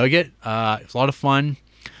totally dug it. It's a lot of fun.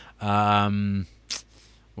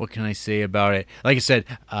 What can I say about it? Like I said,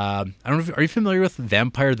 I don't know. Are you familiar with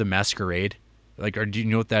Vampire the Masquerade? Like, or do you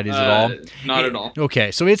know what that is at all? Not at all. Okay,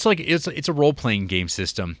 so it's like it's a role playing game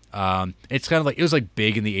system. It's kind of like it was like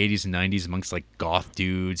big in the 80s and 90s amongst like goth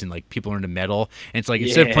dudes and like people into metal. And it's like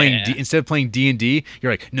instead of playing D&D,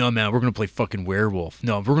 you're like, no man, we're gonna play fucking werewolf.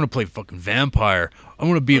 No, we're gonna play fucking vampire. I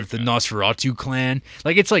want to be with the Nosferatu clan.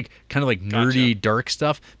 Like it's like kind of like nerdy, dark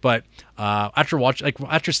stuff. But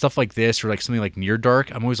after stuff like this or like something like Near Dark,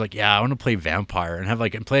 I'm always like, yeah, I want to play vampire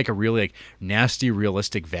and play like a really like nasty,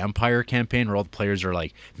 realistic vampire campaign where all the players are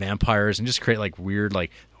like vampires and just create like weird, like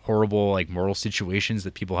horrible, like mortal situations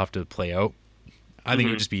that people have to play out. I think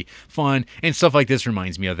it would just be fun, and stuff like this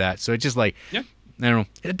reminds me of that. So it's just like, I don't know,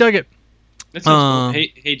 I dug it. That sounds cool.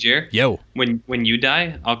 Hey, Jer. Yo. When you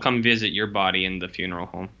die, I'll come visit your body in the funeral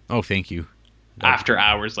home. Oh, thank you. After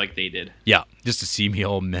hours, like they did. Yeah, just to see me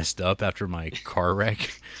all messed up after my car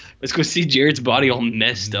wreck. Let's go see Jared's body all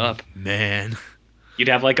messed up. Man. You'd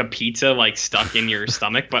have like a pizza like stuck in your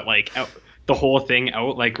stomach, but like the whole thing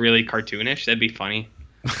out like really cartoonish. That'd be funny.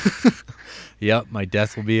 Yep, my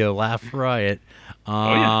death will be a laugh riot.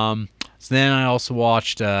 So then I also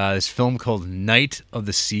watched this film called Night of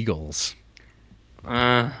the Seagulls.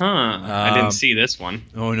 I didn't see this one.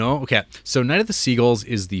 Oh, no? Okay. So Night of the Seagulls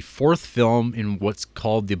is the fourth film in what's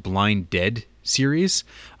called the Blind Dead series.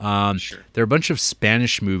 Sure. There are a bunch of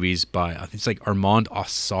Spanish movies by, I think it's like Armand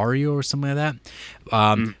Osario or something like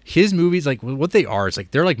that. His movies, like what they are, it's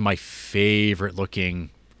like they're like my favorite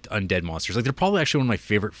looking undead monsters. Like they're probably actually one of my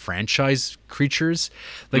favorite franchise creatures.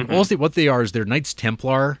 Like mostly what they are is they're Knights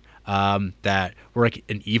Templar. That were like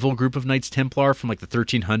an evil group of Knights Templar from like the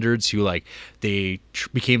 1300s who like they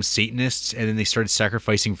became Satanists and then they started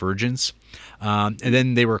sacrificing virgins. And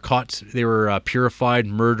then they were caught, they were purified,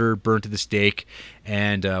 murdered, burnt at the stake.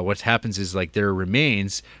 And what happens is like their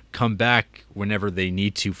remains come back whenever they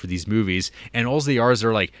need to for these movies. And all they are is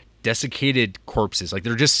they're like desiccated corpses. Like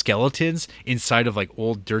they're just skeletons inside of like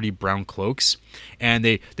old dirty brown cloaks, and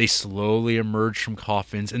they slowly emerge from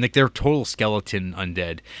coffins, and like they're total skeleton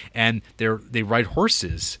undead, and they ride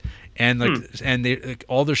horses, and like and they like,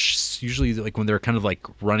 all their usually like when they're kind of like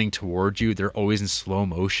running towards you, they're always in slow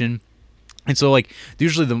motion. And so, like,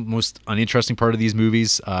 usually the most uninteresting part of these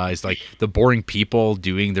movies is, like, the boring people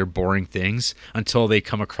doing their boring things until they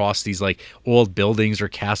come across these, like, old buildings or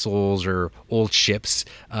castles or old ships.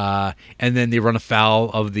 And then they run afoul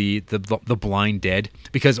of the Blind Dead.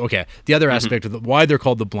 Because, okay, the other aspect of why they're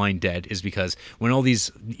called the Blind Dead is because when all these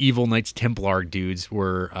evil Knights Templar dudes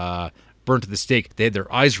were burnt to the stake, they had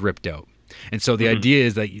their eyes ripped out. And so the idea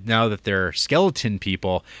is that now that they're skeleton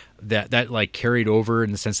people, that like carried over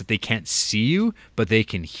in the sense that they can't see you, but they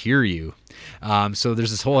can hear you. So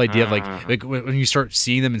there's this whole idea of like when you start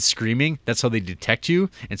seeing them and screaming, that's how they detect you.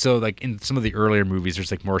 And so like in some of the earlier movies,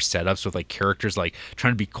 there's like more setups with like characters like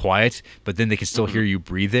trying to be quiet, but then they can still hear you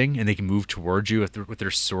breathing, and they can move towards you with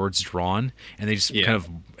their swords drawn, and they just kind of,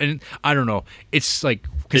 and I don't know, it's like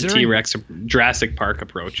the T-Rex Jurassic Park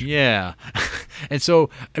approach. Yeah. And so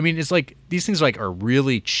I mean, it's like these things like are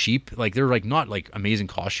really cheap, like they're like not like amazing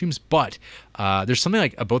costumes, but there's something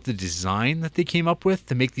like about the design that they came up with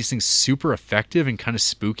to make these things super effective and kind of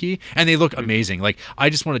spooky, and they look amazing. Like I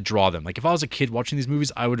just want to draw them. Like if I was a kid watching these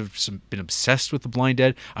movies, I would have been obsessed with the Blind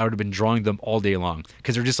Dead. I would have been drawing them all day long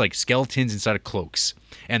because they're just like skeletons inside of cloaks,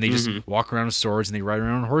 and they just walk around with swords, and they ride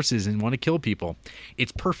around on horses and want to kill people.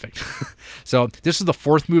 It's perfect. So this is the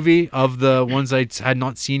fourth movie of the ones I had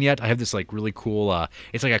not seen yet. I have this like really cool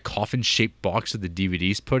it's like a coffin shaped box with the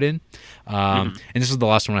DVDs put in, and this is the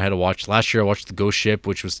last one I had to watch. Last year I watched The Ghost Ship,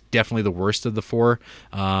 which was definitely the worst of the four,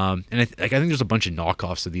 and I think there's a bunch of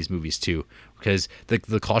knockoffs of these movies too, because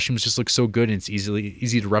the costumes just look so good and it's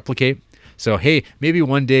easy to replicate. So hey, maybe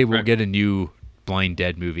one day we'll get a new Blind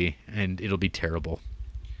Dead movie and it'll be terrible.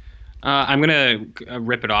 I'm gonna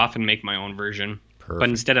rip it off and make my own version. Perfect. But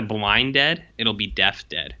instead of Blind Dead, it'll be Deaf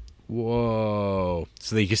Dead. Whoa!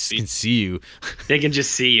 So they just can see you. They can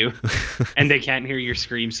just see you, and they can't hear your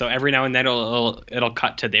screams. So every now and then it'll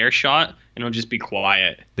cut to their shot, and it'll just be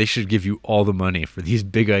quiet. They should give you all the money for these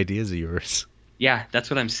big ideas of yours. Yeah, that's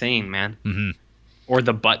what I'm saying, man. Mm-hmm. Or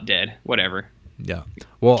the Butt Dead, whatever. Yeah.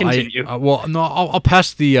 Well, continue. I'll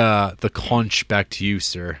pass the conch back to you,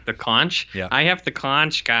 sir. The conch? Yeah. I have the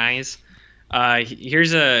conch, guys.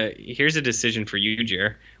 Here's a decision for you,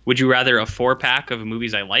 Jer. Would you rather a 4-pack of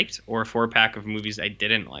movies I liked or a 4-pack of movies I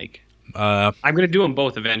didn't like? I'm gonna do them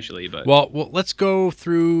both eventually, but well, let's go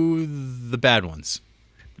through the bad ones.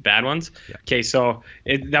 The bad ones? Yeah. Okay, so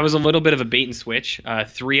that was a little bit of a bait and switch.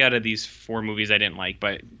 3 out of these 4 movies I didn't like,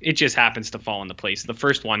 but it just happens to fall into place. The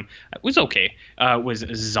first one was okay. Was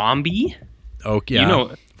Zombie. Oh yeah. You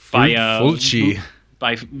know, by Fulci.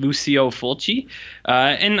 By Lucio Fulci,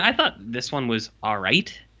 and I thought this one was all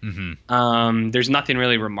right. Mm-hmm. There's nothing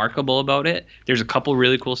really remarkable about it. There's a couple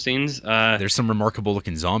really cool scenes. There's some remarkable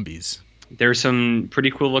looking zombies. There's some pretty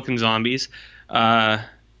cool looking zombies. I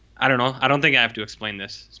don't know. I don't think I have to explain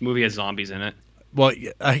this. This movie has zombies in it. Well,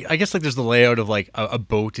 I guess like there's the layout of like a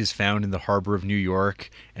boat is found in the harbor of New York,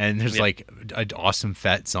 and there's like an awesome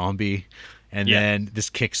fat zombie. And then this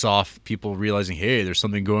kicks off people realizing, hey, there's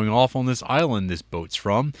something going off on this island this boat's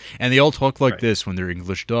from. And they all talk like this when they're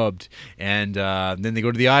English dubbed. And then they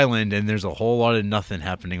go to the island, and there's a whole lot of nothing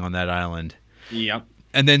happening on that island. Yep.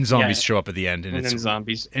 And then zombies show up at the end. And then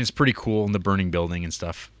zombies. And it's pretty cool in the burning building and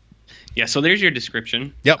stuff. Yeah, so there's your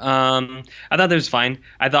description. Yep. I thought that was fine.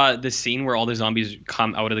 I thought the scene where all the zombies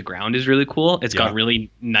come out of the ground is really cool. It's got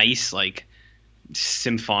really nice, like,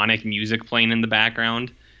 symphonic music playing in the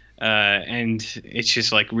background. And it's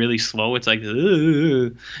just like really slow. It's like,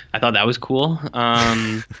 ugh. I thought that was cool.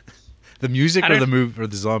 The music or the move or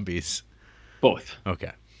the zombies? Both.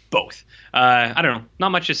 Okay. Both. I don't know. Not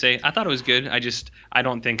much to say. I thought it was good. I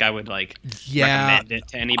don't think I would like recommend it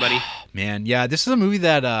to anybody. Man, yeah, this is a movie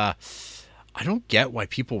that I don't get why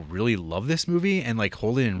people really love this movie and like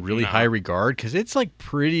hold it in really high regard, because it's like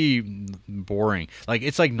pretty boring. Like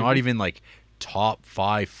it's like not even like top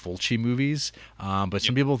 5 Fulci movies, but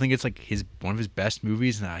some people think it's like one of his best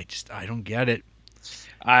movies, and I don't get it.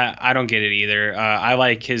 I don't get it either. I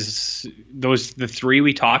like the 3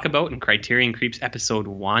 we talk about in Criterion Creeps episode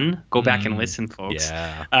 1. Go back and listen, folks.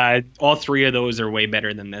 Yeah. All 3 of those are way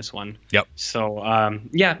better than this one. Yep. So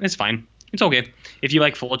yeah, it's fine. It's okay. If you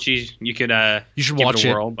like Fulci, you could you should give watch it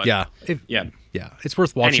a whirl. But yeah. Yeah, it's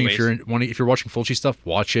worth watching. Anyways. If you're watching Fulci stuff,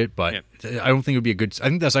 watch it. But I don't think it would be a good. I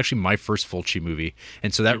think that's actually my first Fulci movie,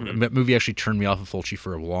 and so that movie actually turned me off of Fulci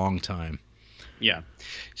for a long time. Yeah.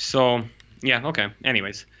 So yeah, okay.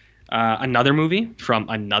 Anyways, another movie from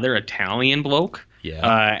another Italian bloke.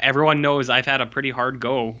 Yeah. Everyone knows I've had a pretty hard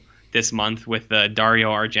go this month with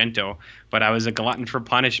Dario Argento, but I was a glutton for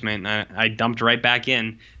punishment. I dumped right back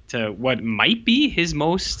in to what might be his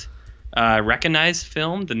most recognized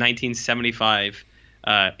film, the 1975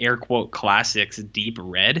 air quote classics Deep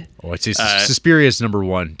Red. Oh, it's Suspiria's number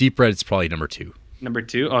 1. Deep Red's probably number 2. Number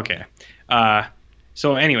 2? Okay.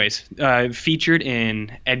 So anyways, featured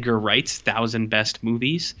in Edgar Wright's 1,000 Best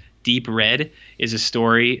Movies, Deep Red is a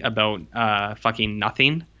story about fucking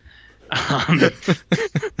nothing.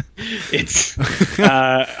 It's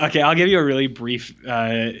okay. I'll give you a really brief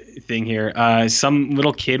thing here. Some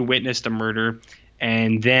little kid witnessed a murder,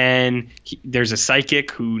 and then there's a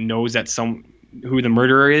psychic who knows that who the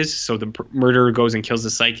murderer is. So the murderer goes and kills the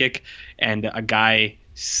psychic, and a guy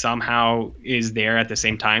somehow is there at the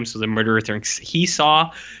same time. So the murderer thinks he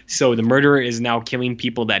saw. So the murderer is now killing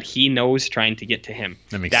people that he knows, trying to get to him.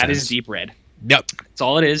 That makes sense. That is Deep Red. Yep. That's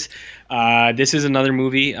all it is. This is another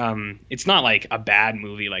movie. It's not like a bad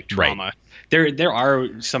movie like Trauma. Right. There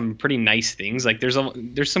are some pretty nice things. Like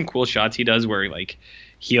there's some cool shots he does where like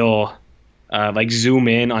he'll like zoom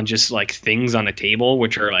in on just like things on a table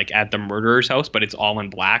which are like at the murderer's house, but it's all in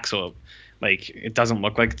black, so like it doesn't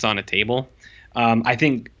look like it's on a table. I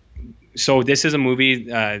think so. This is a movie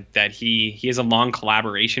that he has a long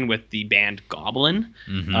collaboration with the band Goblin.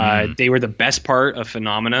 Mm-hmm. They were the best part of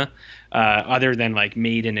Phenomena, other than like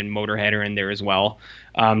Maiden and Motorhead are in there as well.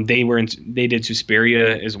 They did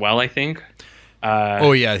Suspiria as well, I think.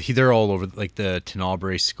 Oh yeah, they're all over, like the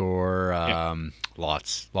Tenebrae score.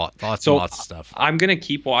 Lots of stuff. I'm gonna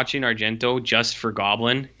keep watching Argento just for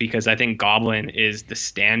Goblin because I think Goblin is the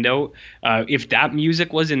standout. If that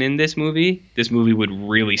music wasn't in this movie would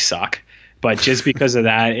really suck. But just because of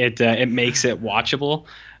that, it makes it watchable.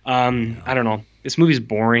 I don't know. This movie's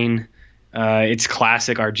boring. It's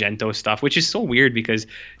classic Argento stuff, which is so weird because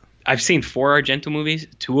I've seen 4 Argento movies.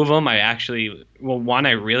 2 of them one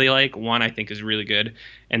I really like, one I think is really good,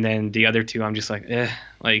 and then the other 2 I'm just like,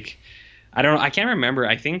 like I don't know. I can't remember.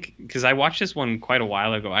 I think because I watched this one quite a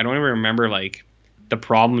while ago. I don't even remember like the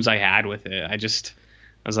problems I had with it. I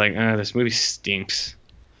was like, this movie stinks.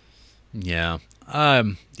 Yeah.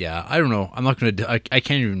 Yeah. I don't know. I'm not gonna. I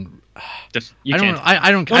can't even. You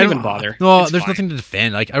I don't even bother. No, it's there's fine. nothing to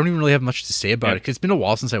defend. Like I don't even really have much to say about it because it's been a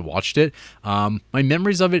while since I watched it. My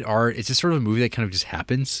memories of it it's just sort of a movie that kind of just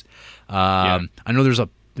happens. I know there's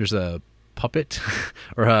a puppet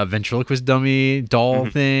or a ventriloquist dummy doll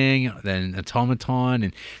thing, then automaton,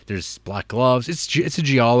 and there's black gloves. It's a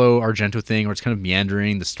Giallo Argento thing where it's kind of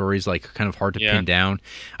meandering. The story's like kind of hard to pin down.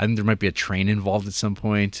 I think there might be a train involved at some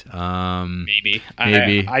point. Maybe.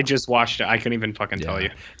 I just watched it. I couldn't even fucking tell you.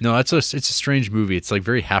 No, it's a strange movie. It's like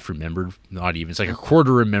very half remembered, not even. It's like a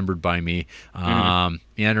quarter remembered by me. Yeah,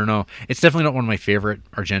 I don't know. It's definitely not one of my favorite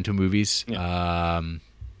Argento movies.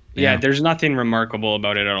 There's nothing remarkable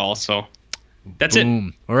about it at all. So that's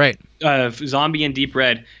Boom. All right. Zombie and Deep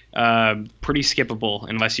Red, pretty skippable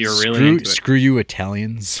unless you're really into it. Screw you,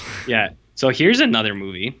 Italians. Yeah. So here's another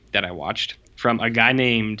movie that I watched from a guy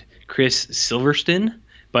named Chris Silverstein,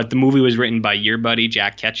 but the movie was written by your buddy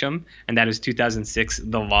Jack Ketchum, and that is 2006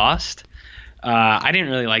 The Lost. I didn't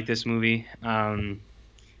really like this movie.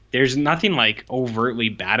 There's nothing like overtly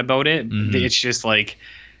bad about it. It's just like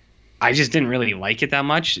I just didn't really like it that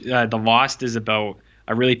much. The Lost is about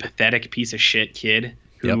a really pathetic piece of shit kid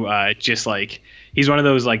who just like he's one of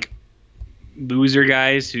those like loser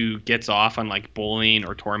guys who gets off on like bullying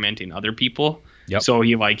or tormenting other people. So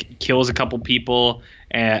he like kills a couple people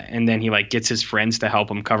and then he like gets his friends to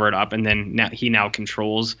help him cover it up, and then he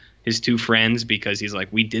controls his 2 friends because he's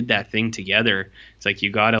like, we did that thing together. It's like, you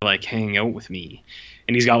gotta like hang out with me.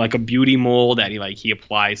 And he's got like a beauty mole that he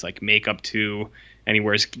applies like makeup to, and he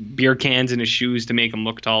wears beer cans in his shoes to make him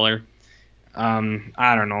look taller.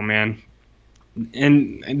 I don't know, man.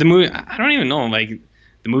 And the movie, I don't even know. Like,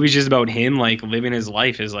 the movie's just about him like living his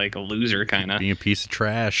life as like a loser, kind of being a piece of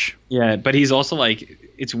trash. Yeah, but he's also like,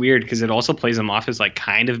 it's weird because it also plays him off as like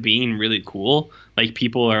kind of being really cool. Like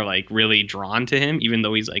people are like really drawn to him, even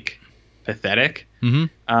though he's like pathetic. I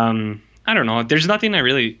don't know. There's not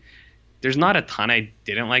a ton I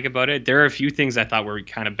didn't like about it. There are a few things I thought were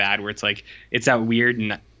kind of bad, where it's like it's that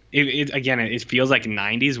weird. It feels like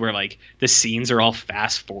 90s where like the scenes are all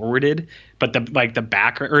fast forwarded, but the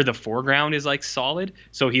background or the foreground is like solid.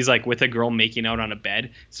 So he's like with a girl making out on a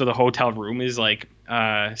bed. So the hotel room is like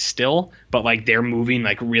still, but like they're moving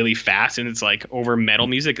like really fast, and it's like over metal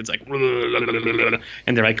music. It's like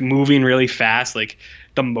and they're like moving really fast. Like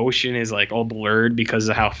the motion is like all blurred because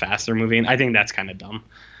of how fast they're moving. I think that's kind of dumb.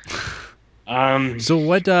 So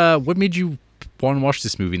what made you want to watch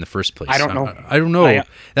this movie in the first place? I don't know. I don't know.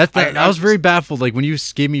 I was very baffled. Like when you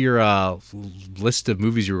gave me your list of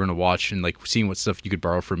movies you were going to watch and like seeing what stuff you could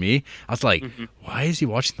borrow from me, I was like, why is he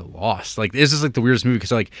watching The Lost? Like this is like the weirdest movie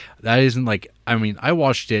because like that isn't like, I mean, I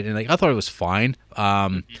watched it and like I thought it was fine.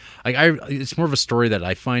 It's more of a story that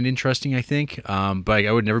I find interesting, I think. But like,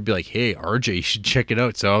 I would never be like, hey, RJ, you should check it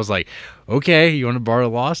out. So I was like, okay, you want to borrow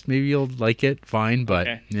Lost? Maybe you'll like it. Fine, but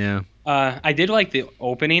yeah. I did like the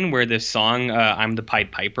opening where the song "I'm the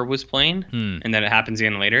Pied Piper" was playing, and then it happens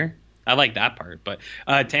again later. I like that part. But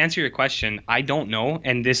to answer your question, I don't know,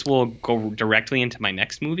 and this will go directly into my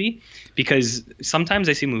next movie, because sometimes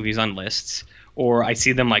I see movies on lists or I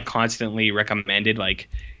see them like constantly recommended, like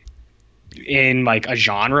in like a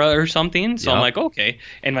genre or something. So I'm Yep. like, okay.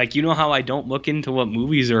 And like, you know how I don't look into what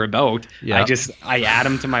movies are about. Yep. I add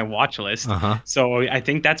them to my watch list. Uh-huh. So I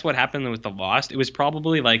think that's what happened with The Lost. It was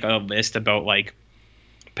probably like a list about like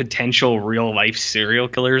potential real life serial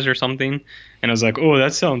killers or something. And I was like, oh,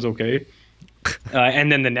 that sounds okay.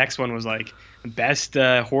 And then the next one was like best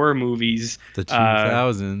horror movies The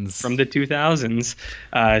 2000s. from the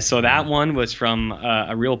 2000s. So that one was from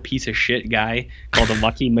a real piece of shit guy called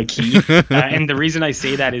Lucky McKee. And the reason I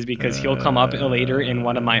say that is because he'll come up later in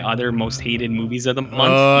one of my other most hated movies of the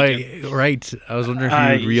month. Right. I was wondering if you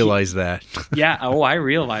would he- realize that. Yeah. Oh, I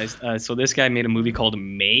realized. So this guy made a movie called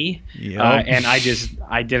May, Yep. and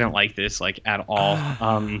I didn't like this like at all.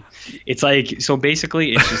 It's like so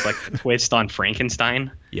basically it's just like a twist on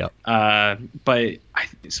Frankenstein. Yep.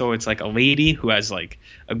 So it's like a lady who has like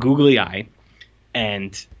a googly eye,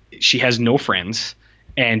 and she has no friends,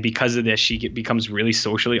 and because of this, becomes really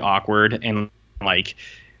socially awkward and like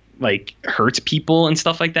hurts people and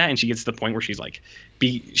stuff like that. And she gets to the point where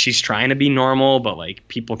she's trying to be normal, but like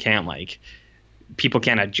people can't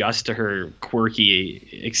adjust to her quirky,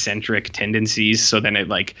 eccentric tendencies. So then it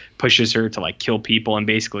like pushes her to like kill people, and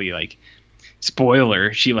basically like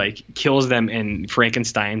spoiler, she like kills them, and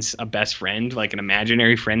Frankenstein's a best friend, like an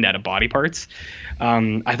imaginary friend out of body parts.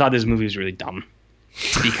 I thought this movie was really dumb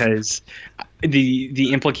because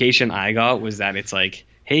the implication I got was that it's like,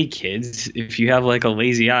 hey kids, if you have like a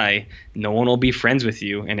lazy eye, no one will be friends with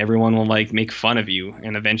you, and everyone will like make fun of you,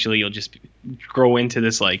 and eventually you'll just grow into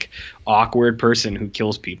this like awkward person who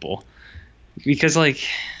kills people. Because like,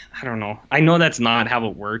 I don't know. I know that's not how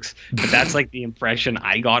it works, but that's like the impression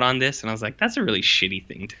I got on this, and I was like, that's a really shitty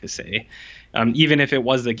thing to say. Even if it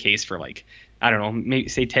was the case for like, I don't know, maybe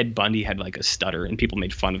say Ted Bundy had like a stutter and people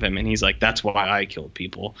made fun of him, and he's like, that's why I killed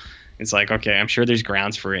people. It's like, okay, I'm sure there's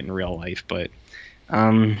grounds for it in real life, but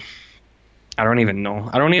I don't even know.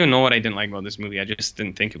 I don't even know what I didn't like about this movie. I just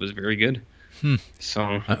didn't think it was very good.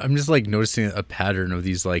 So I'm just like noticing a pattern of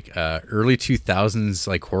these like early 2000s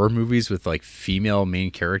like horror movies with like female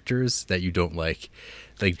main characters that you don't like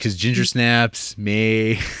because Ginger Snaps,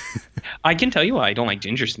 May, I can tell you why I don't like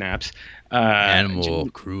Ginger Snaps.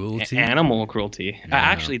 Animal Cruelty. Animal Cruelty.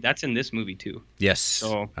 Actually, that's in this movie too. Yes.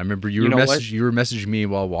 So I remember you know what? you were messaging me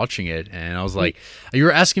while watching it, and I was like, you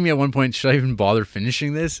were asking me at one point, should I even bother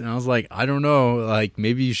finishing this? And I was like, I don't know, like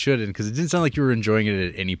maybe you shouldn't, because it didn't sound like you were enjoying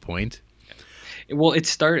it at any point. Well, it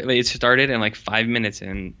started in like 5 minutes,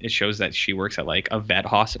 and it shows that she works at like a vet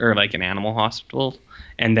hospital or like an animal hospital,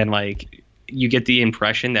 and then like you get the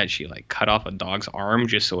impression that she like cut off a dog's arm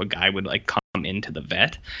just so a guy would like come into the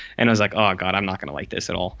vet. And I was like, oh god, I'm not gonna like this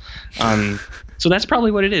at all. So that's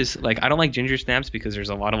probably what it is. Like, I don't like Ginger Snaps because there's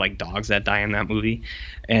a lot of like dogs that die in that movie,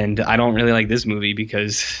 and I don't really like this movie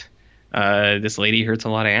because this lady hurts a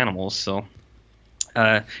lot of animals. So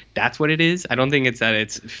that's what it is. I don't think it's that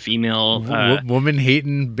it's female Woman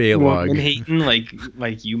hating Baylog. woman hating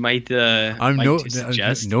like you might I'm like no to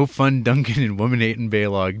suggest. no fun Duncan and woman hating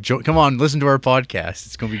Baylog. Come on, listen to our podcast.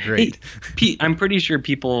 It's gonna be great. Hey, I'm pretty sure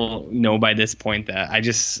people know by this point that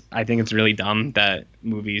I think it's really dumb that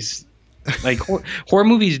movies like horror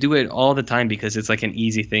movies do it all the time because it's like an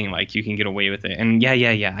easy thing, like you can get away with it. And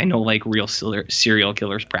yeah, I know like real serial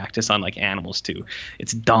killers practice on like animals too.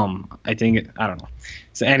 It's dumb. I don't know.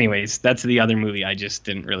 So anyways, that's the other movie I just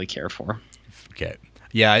didn't really care for. Okay.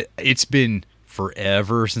 Yeah, it's been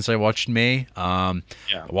forever since I watched May. I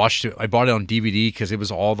watched it. I bought it on DVD because it was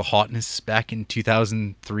all the hotness back in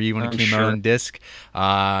 2003 when it came out on disc.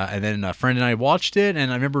 And then a friend and I watched it,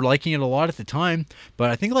 and I remember liking it a lot at the time.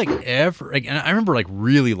 But I think and I remember like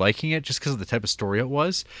really liking it just because of the type of story it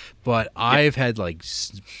was. But I've had like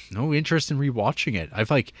no interest in rewatching it.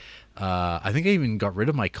 I've like. I think I even got rid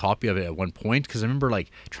of my copy of it at one point because I remember like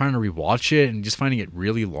trying to rewatch it and just finding it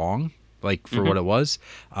really long. Like for what it was.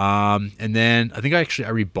 And then I think I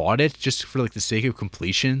rebought it just for like the sake of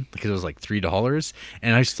completion because it was like $3,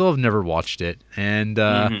 and I still have never watched it. And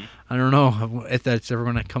I don't know if that's ever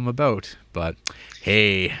going to come about, but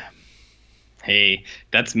hey,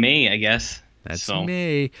 that's May, I guess. That's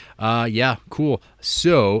May. Yeah, cool.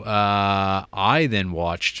 So I then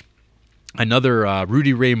watched another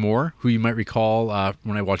Rudy Ray Moore, who you might recall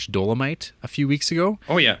when I watched Dolomite a few weeks ago.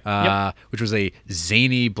 Oh yeah, which was a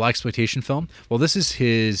zany blaxploitation film. Well, this is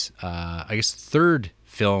his, I guess, third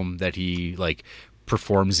film that he like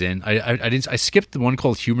performs in. I skipped the one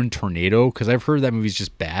called Human Tornado because I've heard that movie's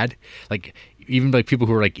just bad. Like even like people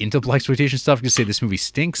who are like into blaxploitation stuff just say this movie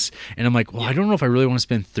stinks, and I'm like, well, I don't know if I really want to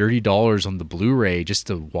spend $30 on the Blu-ray just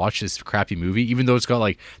to watch this crappy movie, even though it's got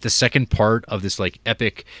like the second part of this like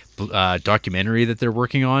epic documentary that they're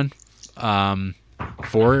working on.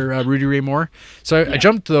 for Rudy Ray Moore. So I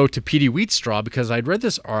jumped though to Petey Wheatstraw because I'd read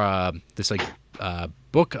this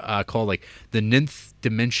book called like The Ninth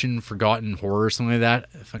Dimension Forgotten Horror, something like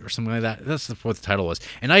that. That's what the title was.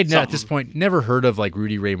 And I'd at this point never heard of like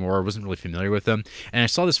Rudy Ray Moore. I wasn't really familiar with him. And I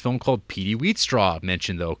saw this film called Petey Wheatstraw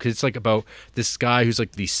mentioned though, because it's like about this guy who's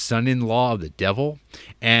like the son-in-law of the devil,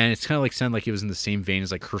 and it's kind of like sounded like it was in the same vein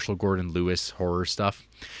as like Herschel Gordon Lewis horror stuff.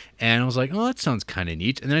 And I was like, oh, that sounds kind of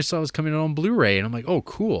neat. And then I saw it was coming out on Blu-ray, and I'm like, oh,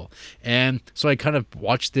 cool. And so I kind of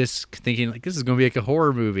watched this thinking, like, this is going to be like a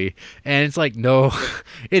horror movie. And it's like, no,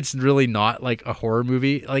 it's really not like a horror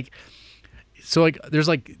movie. Like, so like, there's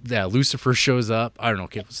like, yeah, Lucifer shows up. I don't know.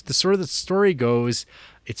 Okay, the story goes,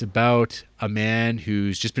 it's about a man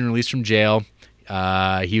who's just been released from jail.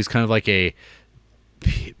 He was kind of like a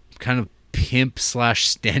kind of pimp /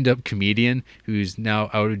 stand-up comedian who's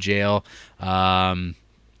now out of jail.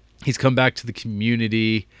 He's come back to the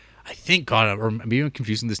community. I think, God, or maybe I'm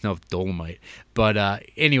confusing this now with Dolomite. But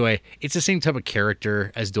anyway, it's the same type of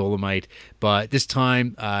character as Dolomite. But this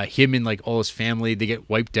time, him and like all his family, they get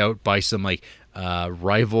wiped out by some like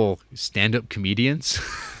rival stand-up comedians.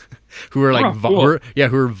 Who are like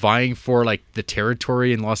who are vying for like the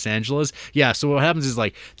territory in Los Angeles. Yeah, so what happens is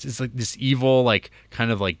like it's like this evil like kind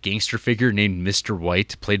of like gangster figure named Mr.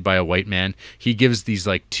 White, played by a white man. He gives these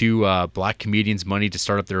like two black comedians money to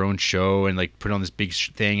start up their own show and like put on this big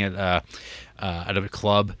thing at a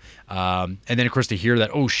club. And then of course they hear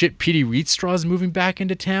that, oh shit, Petey Wheatstraw is moving back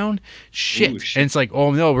into town. Shit. And it's like,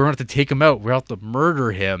 oh no, we're gonna have to take him out. We're gonna have to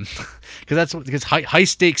murder him. because high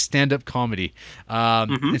stakes stand-up comedy.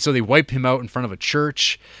 And so they wipe him out in front of a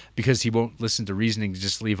church because he won't listen to reasoning,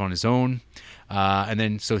 just leave on his own. And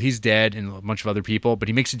then so he's dead and a bunch of other people, but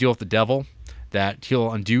he makes a deal with the devil that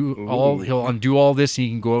he'll undo all this, and he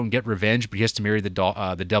can go out and get revenge, but he has to marry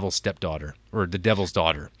the devil's stepdaughter, or the devil's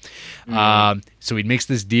daughter. So he makes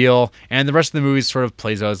this deal, and the rest of the movie sort of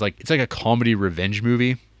plays out as like, it's like a comedy revenge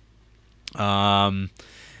movie. That's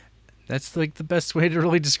like the best way to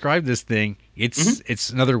really describe this thing. It's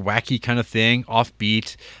another wacky kind of thing,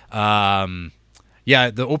 offbeat.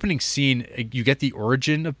 Yeah, the opening scene, you get the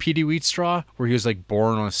origin of Petey Wheatstraw, where he was like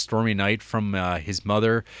born on a stormy night from his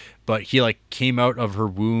mother, but he like came out of her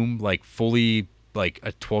womb like fully like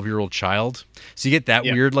a 12-year-old child. So you get that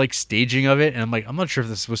weird like staging of it, and I'm like, I'm not sure if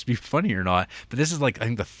this is supposed to be funny or not, but this is like, I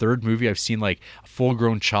think the third movie I've seen like a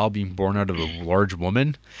full-grown child being born out of a large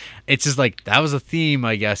woman. It's just like, that was a theme,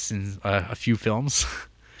 I guess, in a few films.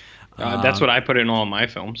 That's what I put in all my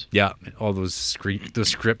films. Yeah, all those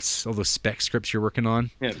scripts, all those spec scripts you're working on.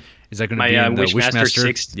 Yeah. Is that going to be in the Wishmaster?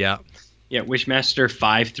 6? Yeah. Yeah, Wishmaster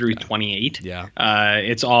 5 through 28. Yeah.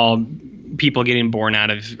 It's all people getting born out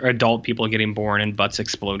of, adult people getting born and butts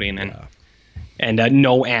exploding and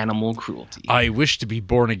no animal cruelty. I wish to be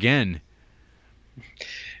born again.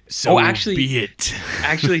 So actually, be it.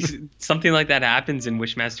 Actually, something like that happens in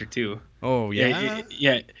Wishmaster 2. Oh yeah.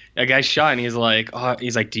 Yeah. A guy's shot, and he's like,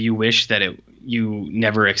 do you wish that you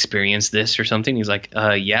never experienced this or something? He's like,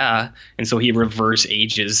 yeah. And so he reverse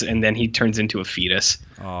ages, and then he turns into a fetus.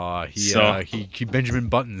 He Benjamin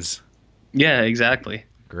Buttons. Yeah, exactly.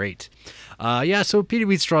 Great. So Petey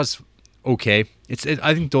Wheatstraw's okay.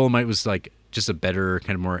 I think Dolomite was like just a better,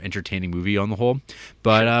 kind of more entertaining movie on the whole.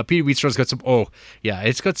 But Petey Wheatstraw's got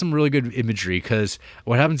it's got some really good imagery, because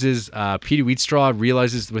what happens is Petey Wheatstraw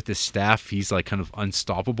realizes with his staff he's like kind of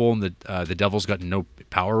unstoppable, and the devil's got no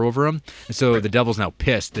power over him. And so the devil's now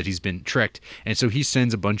pissed that he's been tricked, and so he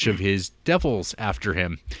sends a bunch of his devils after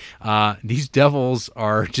him. These devils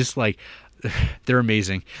are just like, they're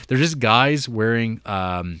amazing. They're just guys wearing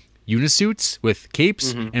unisuits with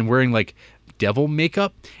capes and wearing like devil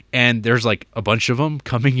makeup, and there's like a bunch of them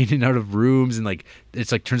coming in and out of rooms, and like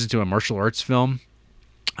it's like turns into a martial arts film.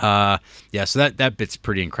 So that bit's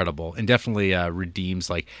pretty incredible, and definitely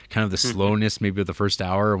redeems like kind of the slowness maybe of the first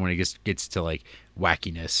hour when it gets to like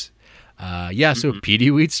wackiness. So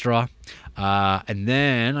Petey Wheatstraw. And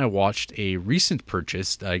then I watched a recent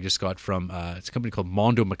purchase that I just got from it's a company called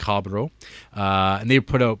Mondo Macabro, and they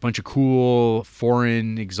put out a bunch of cool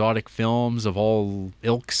foreign exotic films of all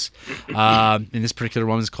ilks. And this particular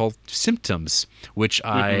one is called Symptoms, which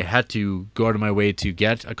I had to go out of my way to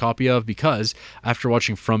get a copy of, because after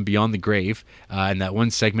watching From Beyond the Grave, in that one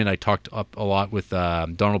segment I talked up a lot with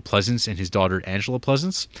Donald Pleasance and his daughter Angela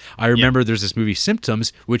Pleasance, I remember there's this movie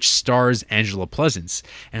Symptoms which stars Angela Pleasance,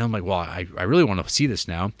 and I'm like, well, I really want to see this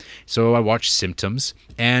now. So I watched Symptoms,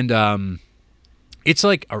 and it's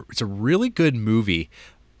like it's a really good movie,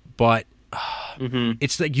 but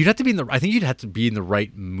it's like you'd have to be in the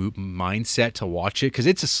right mindset to watch it, because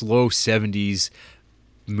it's a slow 70s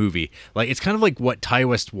movie. Like it's kind of like what Ty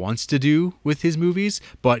West wants to do with his movies,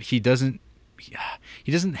 but he doesn't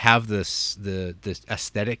have the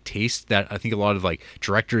aesthetic taste that I think a lot of like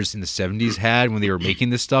directors in the 70s had when they were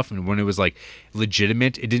making this stuff, and when it was like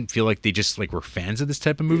legitimate, it didn't feel like they just like were fans of this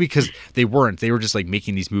type of movie, because they weren't. They were just like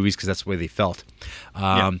making these movies because that's the way they felt.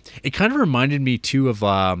 It kind of reminded me too of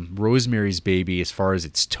Rosemary's Baby as far as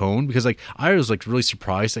its tone, because like I was like really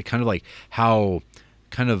surprised at kind of like how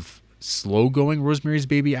kind of slow going Rosemary's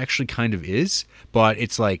Baby actually kind of is, but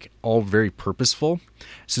it's like all very purposeful.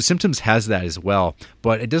 So Symptoms has that as well,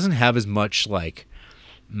 but it doesn't have as much like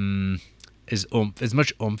as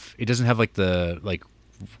much oomph. It doesn't have like the like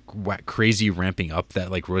crazy ramping up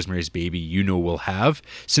that like Rosemary's Baby will have.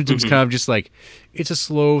 Symptoms kind of just like, it's a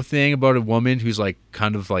slow thing about a woman who's like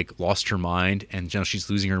kind of like lost her mind, and she's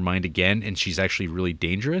losing her mind again, and she's actually really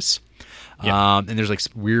dangerous. And there's like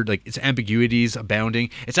weird, like it's ambiguities abounding.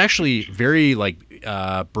 It's actually very like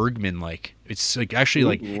Bergman like. It's like actually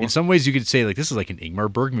like in some ways you could say like this is like an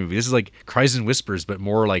Ingmar Bergman movie. This is like Cries and Whispers, but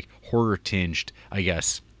more like horror tinged, I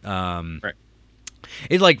guess. Right.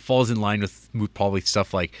 It like falls in line with probably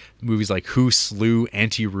stuff like movies like Who Slew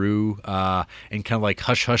Auntie Roo, and kind of like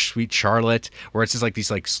Hush Hush Sweet Charlotte, where it's just like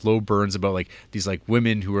these like slow burns about like these like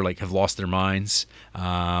women who are like have lost their minds,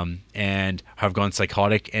 and have gone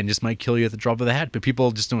psychotic and just might kill you at the drop of the hat. But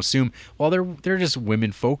people just don't assume, well, they're just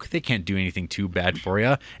women folk. They can't do anything too bad for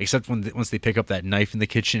you, except once they pick up that knife in the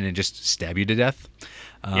kitchen and just stab you to death.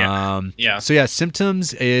 So yeah,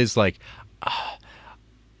 Symptoms is like.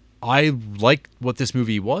 I like what this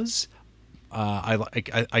movie was. I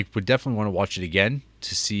would definitely want to watch it again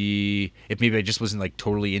to see if maybe I just wasn't like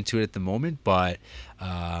totally into it at the moment. But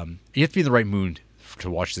you have to be in the right mood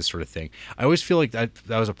to watch this sort of thing. I always feel like that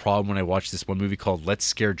was a problem when I watched this one movie called Let's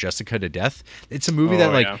Scare Jessica to Death. It's a movie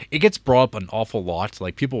that like it gets brought up an awful lot.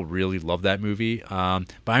 Like people really love that movie. But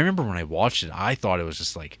I remember when I watched it, I thought it was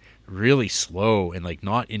just like really slow and like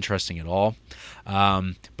not interesting at all.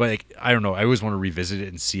 But like, I don't know, I always want to revisit it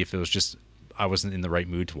and see if it was just I wasn't in the right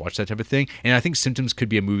mood to watch that type of thing. And I think Symptoms could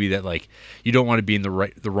be a movie that like you don't want to be in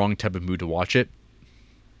the wrong type of mood to watch it.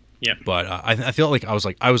 Yeah. But I felt like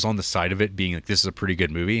I was on the side of it being like, this is a pretty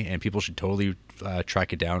good movie and people should totally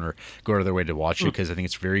track it down or go out of their way to watch it, because I think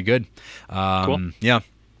it's very good. Cool. Yeah.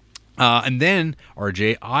 And then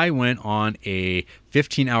RJ, I went on a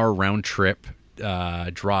 15-hour round trip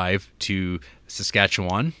drive to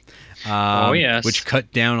Saskatchewan, which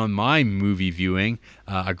cut down on my movie viewing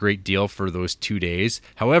a great deal for those 2 days.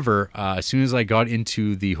 However, as soon as I got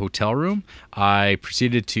into the hotel room, I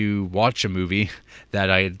proceeded to watch a movie that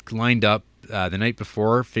I had lined up the night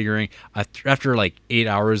before, figuring after like 8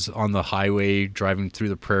 hours on the highway driving through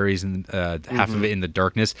the prairies and half of it in the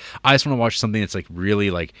darkness, I just want to watch something that's like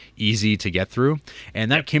really like easy to get through,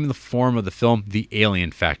 and that came in the form of the film The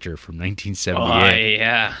Alien Factor from 1978.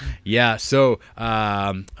 Yeah. So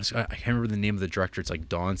I can't remember the name of the director. It's like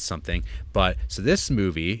Don something. But so this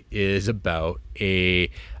movie is about a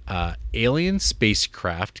alien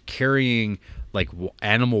spacecraft carrying like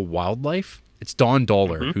animal wildlife. It's Don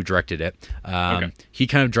Dollar who directed it. He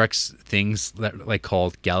kind of directs things that like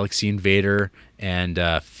called Galaxy Invader and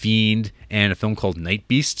Fiend, and a film called Night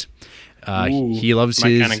Beast. He loves my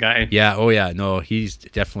his kind of guy. Yeah. Oh yeah. No, he's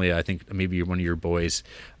definitely, I think maybe one of your boys,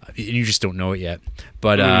 and you just don't know it yet.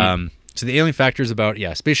 But so the Alien Factor is about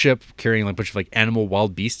a spaceship carrying like a bunch of like animal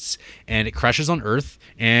wild beasts, and it crashes on Earth,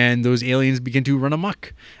 and those aliens begin to run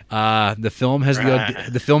amok. The film has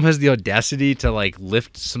the audacity to like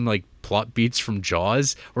lift some like plot beats from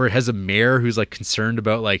Jaws, where it has a mayor who's like concerned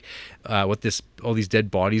about like what all these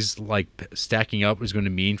dead bodies like stacking up is going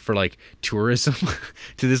to mean for like tourism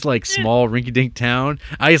to this like small rinky-dink town.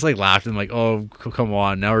 I just like laughed and like, oh come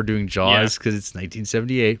on, now we're doing Jaws because it's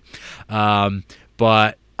 1978.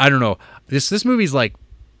 But I don't know, this movie's like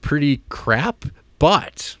pretty crap,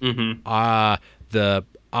 but the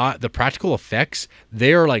practical effects,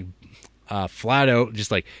 they are like flat out just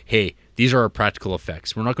like, hey, these are our practical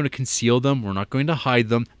effects. We're not going to conceal them. We're not going to hide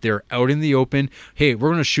them. They're out in the open. Hey, we're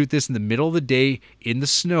going to shoot this in the middle of the day in the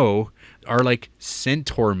snow. Our like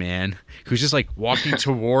centaur man who's just like walking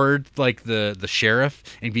toward like the sheriff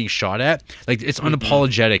and being shot at. Like it's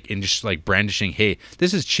unapologetic and just like brandishing, hey,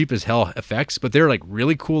 this is cheap as hell effects, but they're like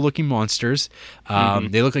really cool looking monsters.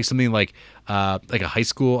 They look like something like a high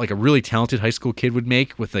school, like a really talented high school kid would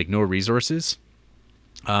make with like no resources.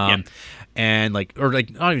 And like, or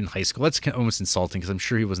like not even high school. That's almost insulting because I'm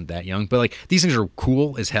sure he wasn't that young. But like these things are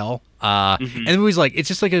cool as hell. And the movie's like, it's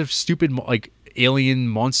just like a stupid like alien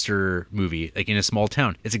monster movie, like in a small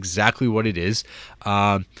town. It's exactly what it is.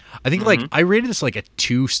 I think like I rated this like a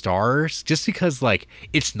 2 stars just because like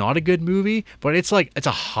it's not a good movie, but it's like it's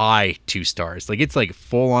a high 2 stars. Like it's like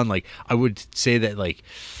full on, like I would say that like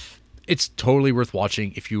it's totally worth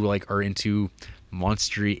watching if you like are into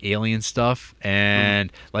monstery alien stuff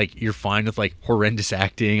and like you're fine with like horrendous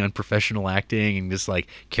acting, unprofessional acting, and just like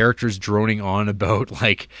characters droning on about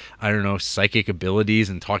like I don't know, psychic abilities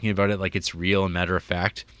and talking about it like it's real and matter of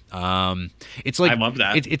fact. It's like I love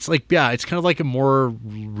that. It's like, yeah, it's kind of like a more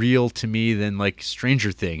real to me than like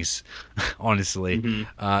Stranger Things, honestly.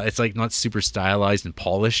 It's like not super stylized and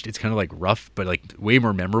polished. It's kind of like rough, but like way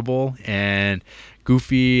more memorable and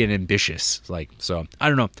goofy and ambitious. Like, so I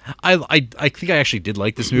don't know. I think I actually did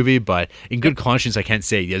like this movie, but in good conscience, I can't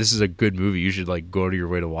say, yeah, this is a good movie. You should like go to your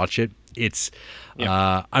way to watch it. It's,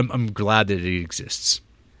 I'm glad that it exists.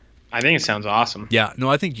 I think it sounds awesome. Yeah, no,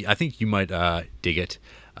 I think you might dig it.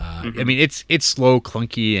 I mean, it's slow,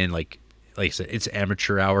 clunky, and like I said, it's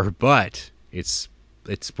amateur hour, but it's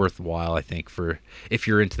worthwhile, I think, for if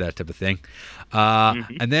you're into that type of thing.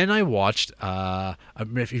 And then I watched,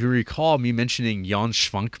 if you recall me mentioning Jan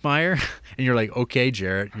Schwankmeyer, and you're like, okay,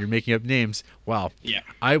 Jarrett, you're making up names. Wow. Yeah.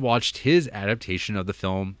 I watched his adaptation of the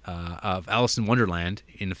film of Alice in Wonderland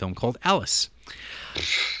in a film called Alice.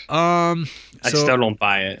 I still don't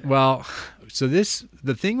buy it. Well, so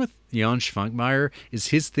the thing with Jan Schwankmeyer is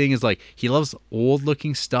his thing is like he loves old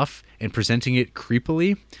looking stuff and presenting it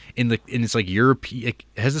creepily in it's like European. It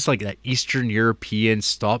has this like that Eastern European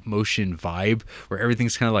stop motion vibe where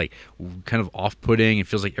everything's kind of off putting. It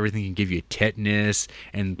feels like everything can give you tetanus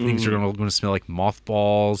and things are going to smell like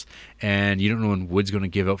mothballs, and you don't know when wood's going to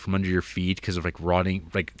give out from under your feet because of like rotting.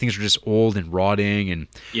 Like things are just old and rotting, and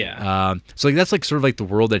so like that's like sort of like the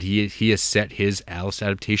world that he has set his Alice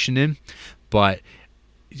adaptation in, but.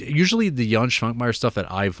 Usually the Jan Schwankmeyer stuff that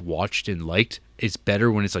I've watched and liked is better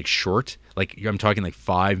when it's like short. Like I'm talking like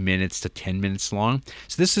 5 minutes to 10 minutes long.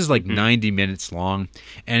 So this is like 90 minutes long,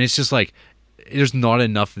 and it's just like there's not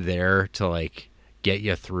enough there to like get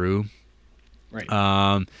you through. Right.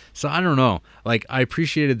 So I don't know. Like I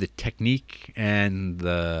appreciated the technique and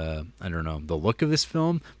the look of this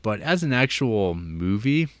film, but as an actual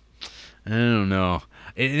movie, I don't know.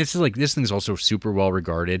 And it's like this thing's also super well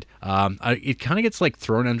regarded. It kind of gets like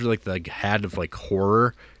thrown under like the hat of like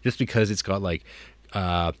horror just because it's got like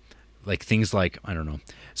things like I don't know.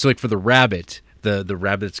 So like for the rabbit. The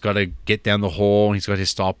rabbit's got to get down the hole, and he's got his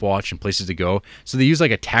stopwatch and places to go. So they use like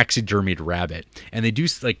a taxidermied rabbit, and they do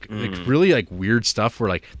like really like weird stuff where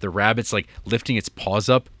like the rabbit's like lifting its paws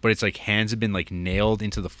up, but its like hands have been like nailed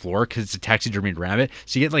into the floor because it's a taxidermied rabbit.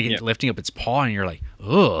 So you get like it lifting up its paw, and you're like,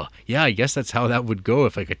 oh yeah, I guess that's how that would go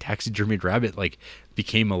if like a taxidermied rabbit like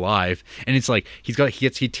became alive. And it's like he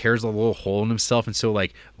tears a little hole in himself, and so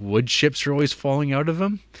like wood chips are always falling out of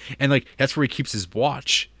him, and like that's where he keeps his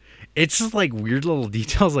watch. It's just like weird little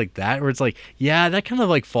details like that where it's like, yeah, that kind of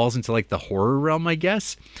like falls into like the horror realm, I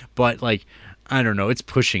guess. But like, I don't know, it's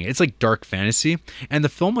pushing it. It's like dark fantasy, and the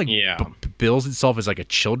film like bills itself as like a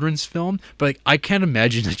children's film. But like, I can't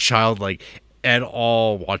imagine a child like at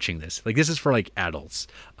all watching this. Like this is for like adults,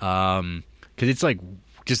 because it's like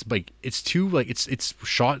just like it's too like it's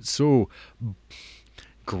shot so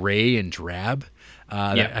gray and drab.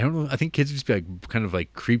 I don't know. I think kids would just be like kind of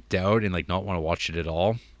like creeped out and like not want to watch it at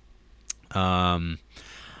all. Right.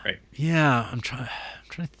 Yeah, I'm trying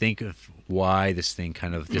to think of why this thing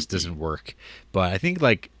kind of just doesn't work. But I think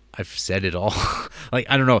like I've said it all. Like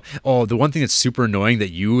I don't know. Oh, the one thing that's super annoying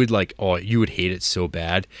that you would like. Oh, you would hate it so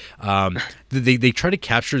bad. They try to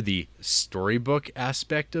capture the storybook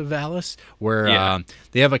aspect of Alice, where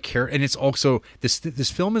they have a character, and it's also this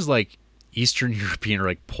film is like Eastern European or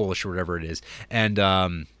like Polish or whatever it is, and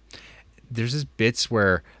there's this bits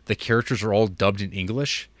where the characters are all dubbed in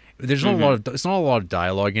English. There's not it's not a lot of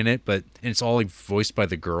dialogue in it, and it's all like voiced by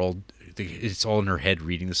the girl. It's all in her head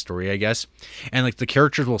reading the story, I guess. And like the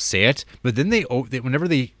characters will say it, but then they whenever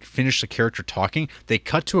they finish the character talking, they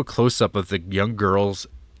cut to a close up of the young girl's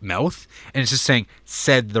mouth, and it's just saying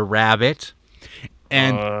 "said the rabbit,"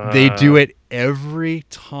 and they do it every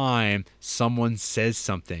time someone says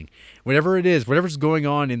something. Whatever it is, whatever's going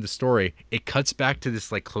on in the story, it cuts back to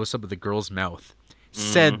this like close up of the girl's mouth.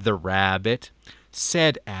 Said the rabbit.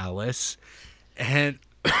 Said Alice, and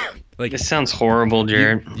like this sounds horrible,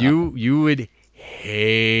 Jared. You would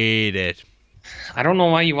hate it. I don't know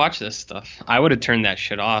why you watch this stuff. I would have turned that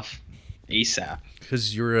shit off ASAP.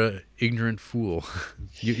 Because you're a ignorant fool.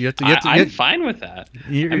 I'm fine with that.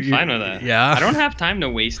 I'm fine with that. Yeah. I don't have time to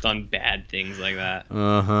waste on bad things like that.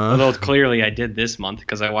 Uh-huh. Although clearly I did this month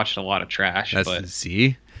because I watched a lot of trash.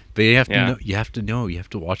 See, But you have to Yeah. know. You have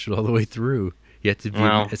to watch it all the way through. You have to be.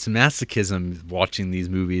 Well. It's masochism watching these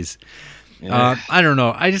movies. Yeah. I don't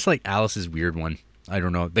know. I just like Alice's weird one. I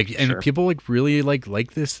don't know. Like, and Sure. people like really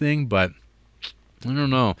like this thing, but I don't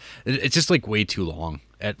know. It's just like way too long.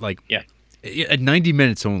 Yeah. At 90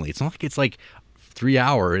 minutes only. It's not like it's like 3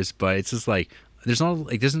 hours, but it's just like there's not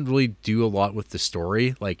like doesn't really do a lot with the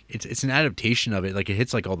story. Like it's an adaptation of it. Like it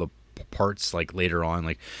hits like all the parts like later on,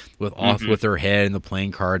 like with off with her head and the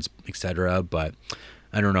playing cards, etc. But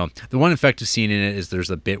I don't know. The one effective scene in it is there's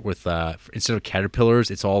a bit with instead of caterpillars,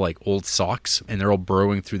 it's all like old socks, and they're all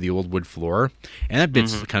burrowing through the old wood floor, and that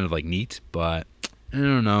bit's kind of like neat, but I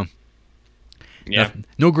don't know. Yeah.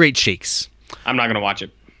 No great shakes. I'm not gonna watch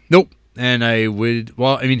it. Nope. And I would,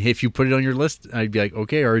 well, I mean, if you put it on your list, I'd be like,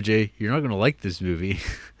 okay, RJ, you're not going to like this movie.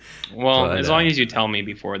 Well, But, as long as you tell me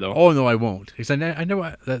before, though. Oh, no, I won't. Because I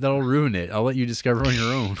know that'll ruin it. I'll let you discover on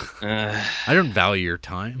your own. I don't value your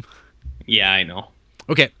time. Yeah, I know.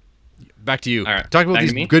 Okay, back to you. All right, Talk about back to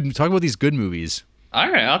these me? good movies.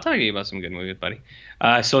 All right, I'll talk to you about some good movies, buddy.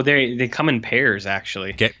 So they come in pairs,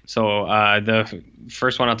 actually. Okay. So the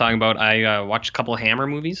first one I'll talk about, I watched a couple Hammer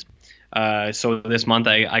movies. So this month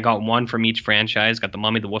I got one from each franchise. Got The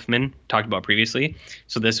Mummy, The Wolfman, talked about previously.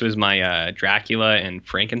 So this was my Dracula and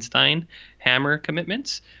Frankenstein Hammer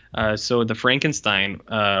commitments. So the Frankenstein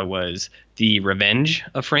was The Revenge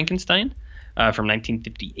of Frankenstein from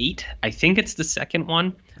 1958. I think it's the second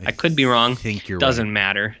one. I could be wrong. I think you're Doesn't right.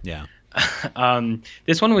 matter. Yeah.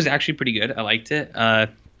 This one was actually pretty good. I liked it.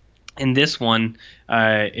 In this one,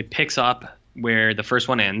 it picks up where the first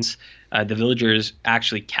one ends. The villagers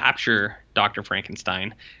actually capture Dr.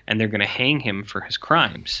 Frankenstein, and they're going to hang him for his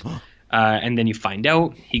crimes. And then you find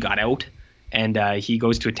out he got out, and he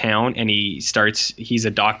goes to a town, and he's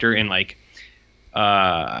a doctor in like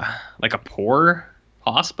a poor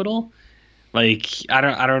hospital. Like I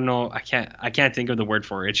don't know. I can't think of the word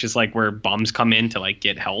for it. It's just like where bums come in to like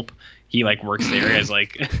get help. He like works there as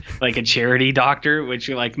like a charity doctor, which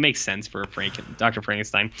like makes sense for Dr.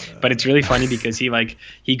 Frankenstein. But it's really funny because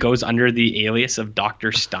he goes under the alias of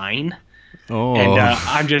Dr. Stein. Oh. And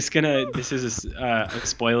I'm just gonna. This is a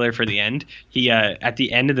spoiler for the end. He at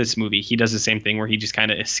the end of this movie, he does the same thing where he just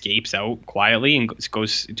kind of escapes out quietly and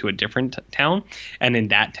goes to a different town. And in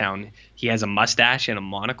that town, he has a mustache and a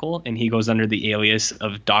monocle, and he goes under the alias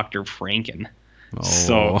of Dr. Franken.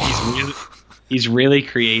 So he's really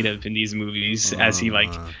creative in these movies as he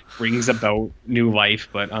like brings about new life.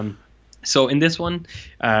 But so in this one,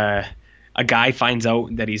 a guy finds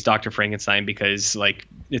out that he's Dr. Frankenstein because like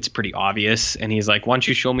it's pretty obvious, and he's like, "Why don't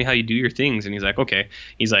you show me how you do your things?" And he's like, "Okay."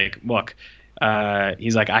 He's like, "Look."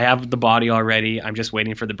 He's like, "I have the body already. I'm just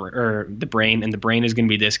waiting for the brain, and the brain is going to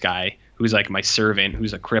be this guy who's like my servant,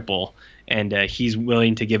 who's a cripple, and he's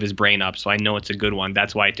willing to give his brain up. So I know it's a good one.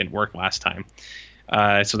 That's why it didn't work last time."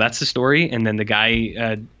 So that's the story, and then the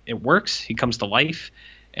guy, it works. He comes to life,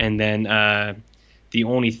 and then the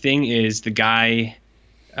only thing is the guy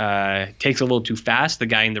takes a little too fast. The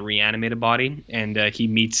guy in the reanimated body, and he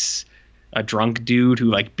meets a drunk dude who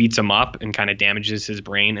like beats him up and kind of damages his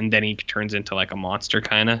brain, and then he turns into like a monster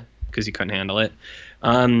kind of because he couldn't handle it.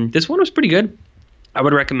 This one was pretty good. I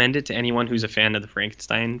would recommend it to anyone who's a fan of the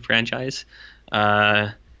Frankenstein franchise.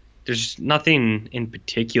 There's nothing in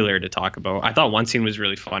particular to talk about. I thought one scene was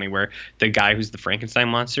really funny where the guy who's the Frankenstein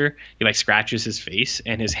monster, he like scratches his face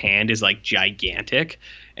and his hand is like gigantic.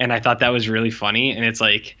 And I thought that was really funny. And it's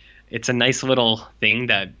like, it's a nice little thing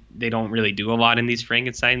that they don't really do a lot in these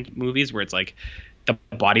Frankenstein movies where it's like the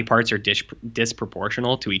body parts are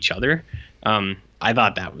disproportional to each other. I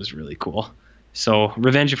thought that was really cool. So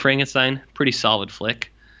Revenge of Frankenstein, pretty solid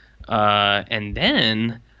flick. And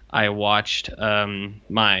then I watched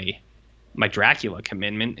my Dracula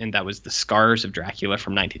commitment, and that was The Scars of Dracula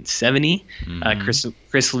from 1970.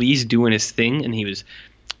 Chris Lee's doing his thing, and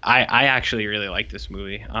I actually really like this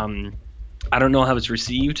movie. I don't know how it's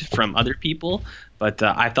received from other people, but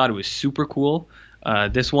I thought it was super cool.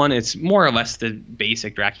 This one, it's more or less the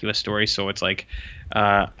basic Dracula story. So it's like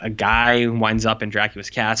a guy winds up in Dracula's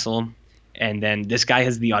castle, and then this guy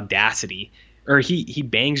has the audacity, or he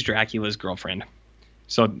bangs Dracula's girlfriend.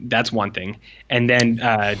 So that's one thing. And then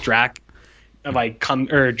Drac comes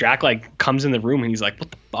in the room and he's like,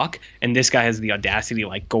 "What the fuck?" And this guy has the audacity to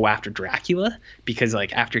like go after Dracula because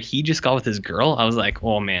like after he just got with his girl, I was like,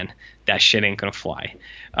 "Oh man, that shit ain't gonna fly."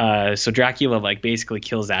 So Dracula like basically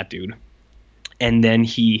kills that dude, and then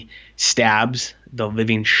he stabs the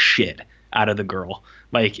living shit out of the girl.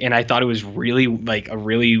 Like, and I thought it was really like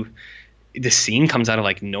the scene comes out of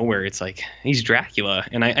like nowhere. It's like he's Dracula,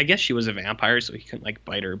 and I guess she was a vampire, so he couldn't like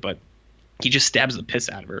bite her, but he just stabs the piss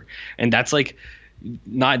out of her, and that's like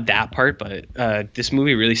not that part, but this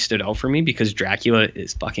movie really stood out for me because Dracula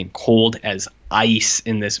is fucking cold as ice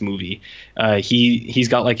in this movie. He's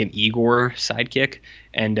got like an Igor sidekick,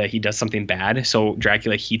 and he does something bad. So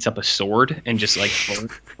Dracula heats up a sword and just like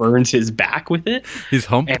burns his back with it. His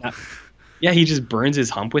hump. And yeah, he just burns his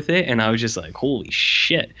hump with it, and I was just like, holy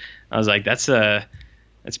shit! I was like, that's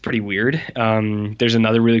pretty weird. There's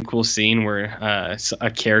another really cool scene where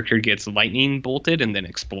a character gets lightning bolted and then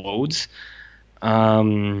explodes.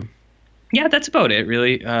 Yeah, that's about it,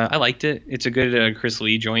 really. I liked it. It's a good Chris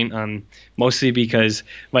Lee joint, mostly because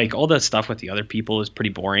like all the stuff with the other people is pretty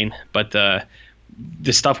boring, but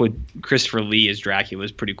the stuff with Christopher Lee as Dracula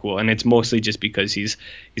is pretty cool, and it's mostly just because he's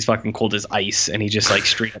fucking cold as ice, and he just like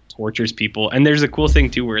straight up tortures people. And there's a cool thing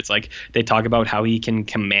too where it's like they talk about how he can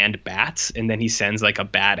command bats, and then he sends like a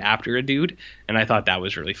bat after a dude, and I thought that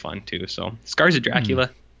was really fun too. So Scars of Dracula,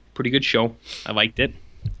 pretty good show. I liked it.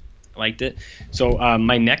 So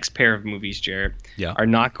my next pair of movies, Jared, are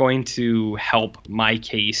not going to help my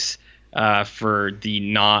case for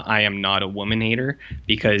the I am not a woman hater,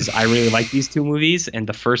 because I really like these two movies, and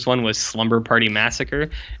the first one was Slumber Party Massacre,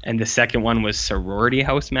 and the second one was Sorority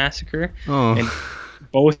House Massacre, and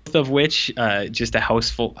both of which a house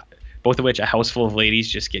full of ladies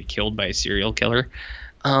just get killed by a serial killer,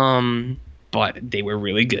 but they were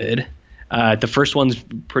really good. The first one's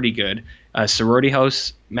pretty good. Sorority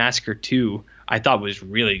House Massacre 2, I thought was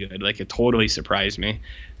really good. Like, it totally surprised me.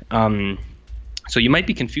 So you might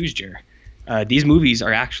be confused, Jer. These movies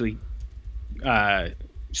are actually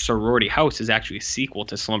Sorority House is actually a sequel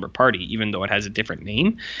to Slumber Party, even though it has a different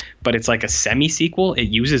name. But it's like a semi-sequel. It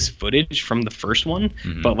uses footage from the first one,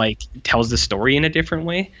 but like tells the story in a different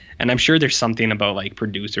way. And I'm sure there's something about like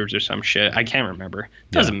producers or some shit. I can't remember.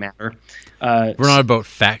 Doesn't matter. We're not about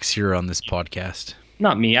facts here on this podcast.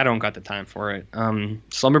 Not me. I don't got the time for it.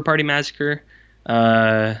 Slumber Party Massacre.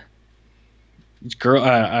 A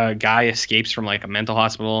guy escapes from like a mental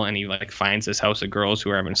hospital, and he like finds this house of girls who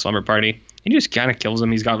are having a slumber party. He just kind of kills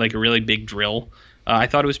them. He's got like a really big drill. I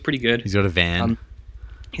thought it was pretty good. He's got a van.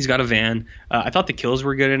 I thought the kills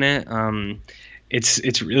were good in it.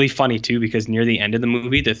 It's really funny too, because near the end of the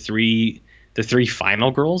movie, the three final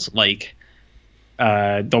girls, like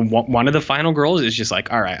one of the final girls is just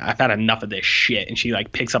like, all right, I've had enough of this shit, and she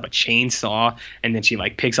like picks up a chainsaw, and then she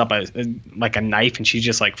like picks up a knife, and she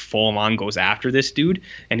just like full on goes after this dude,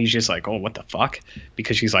 and he's just like, oh, what the fuck,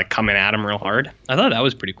 because she's like coming at him real hard. I thought that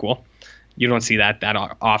was pretty cool. You don't see that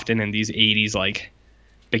often in these 80s like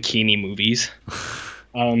bikini movies.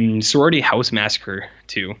 Sorority House Massacre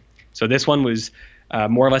 2. So this one was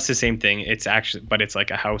more or less the same thing. It's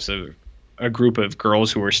like a group of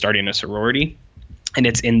girls who are starting a sorority. And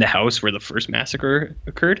it's in the house where the first massacre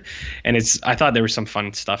occurred. And I thought there was some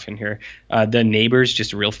fun stuff in here. The neighbor's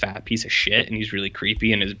just a real fat piece of shit, and he's really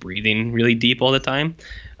creepy and is breathing really deep all the time.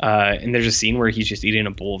 And there's a scene where he's just eating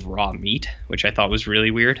a bowl of raw meat, which I thought was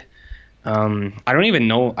really weird. I don't even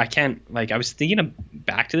know. I was thinking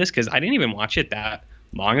back to this because I didn't even watch it that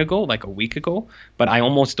long ago, like a week ago, but I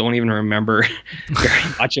almost don't even remember very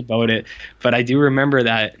much about it. But I do remember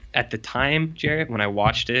that at the time, Jared, when I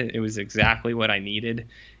watched it, it was exactly what I needed.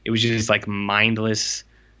 It was just like mindless,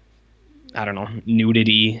 I don't know,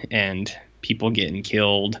 nudity and people getting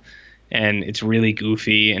killed, and it's really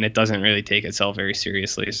goofy, and it doesn't really take itself very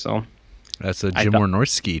seriously. So that's a Jim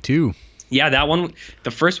Wynorski too. Yeah, that one.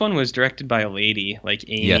 The first one was directed by a lady, like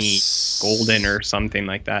Amy Golden or something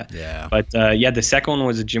like that. Yeah. But the second one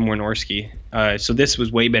was a Jim Wynorski. So this was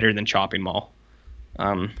way better than Chopping Mall.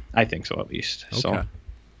 I think so, at least. Okay. So,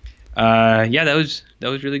 that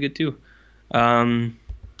was really good too. And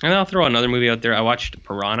I'll throw another movie out there. I watched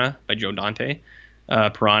Piranha by Joe Dante.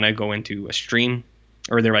 Piranha go into a stream,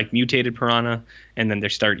 or they're like mutated piranha, and then they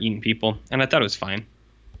start eating people. And I thought it was fine.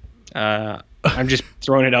 I'm just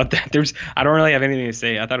throwing it out there. I don't really have anything to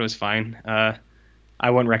say. I thought it was fine. I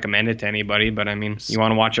wouldn't recommend it to anybody, but I mean, you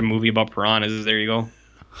want to watch a movie about piranhas, there you go.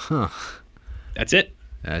 Huh. That's it.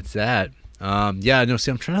 That's that. See,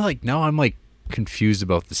 I'm trying to now I'm like confused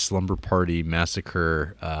about the Slumber Party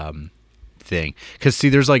Massacre thing. Because see,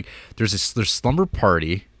 there's Slumber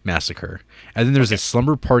Party Massacre, and then there's a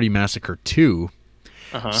Slumber Party Massacre 2.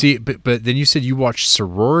 Uh-huh. See, but then you said you watched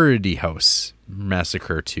Sorority House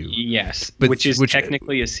Massacre 2. Yes, which is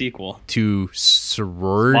technically a sequel to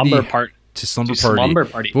Sorority Slumber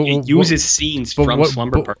Party. It uses scenes from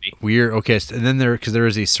Slumber Party. Weird. Okay, and then there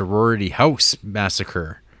is a Sorority House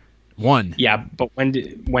Massacre 1. Yeah, but when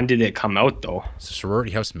did it come out though?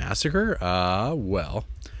 Sorority House Massacre?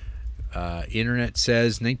 Internet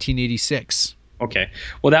says 1986. Okay.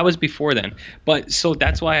 Well, that was before then. But so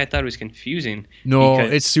that's why I thought it was confusing. No,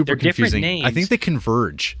 Because it's super they're different confusing. I think names. they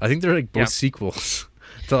converge. I think they're like both Yeah. sequels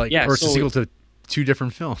to like, Yeah. or it's a So sequel to two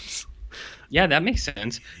different films. yeah, that makes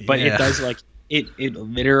sense. But it Yeah. does like it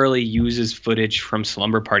literally uses footage from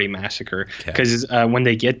Slumber Party Massacre Okay. because when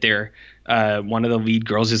they get there, one of the lead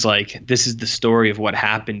girls is like, "This is the story of what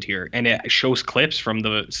happened here," and it shows clips from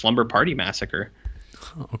the Slumber Party Massacre.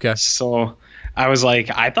 Okay. So I was like,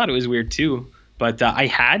 I thought it was weird too. But I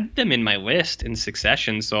had them in my list in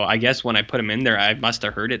succession. So I guess when I put them in there, I must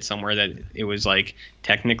have heard it somewhere that it was like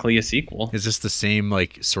technically a sequel. Is this the same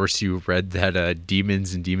like source you read that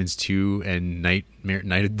Demons and Demons 2 and Night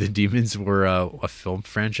of the Demons were a film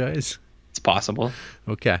franchise? It's possible.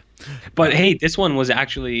 Okay. But hey, this one was it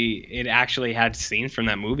actually had scenes from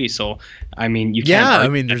that movie. So, I mean, you can't Yeah, I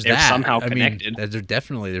argue mean, that there's they're that. somehow I connected.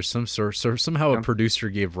 mean, there's some sort, so somehow a Yeah. producer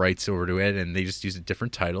gave rights over to it, and they just used a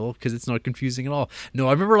different title because it's not confusing at all. No,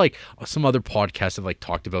 I remember like some other podcasts have like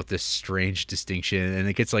talked about this strange distinction, and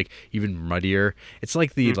it gets like even muddier. It's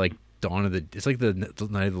like the like it's like the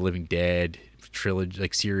Night of the Living Dead trilogy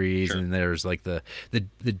like series, Sure. and there's like the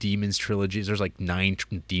Demons trilogies. There's like 9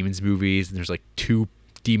 Demons movies, and there's like 2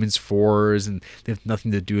 Demons 4s, and they have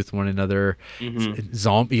nothing to do with one another.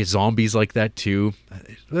 Zombies like that too.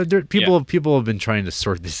 People have been trying to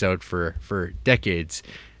sort this out for decades,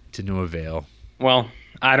 to no avail. Well,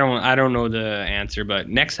 I don't know the answer, but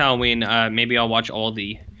next Halloween, maybe I'll watch all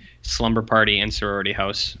the Slumber Party and Sorority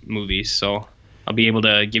House movies. So I'll be able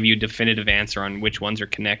to give you a definitive answer on which ones are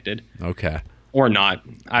connected Okay. or not.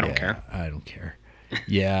 I don't Yeah, care. I don't care.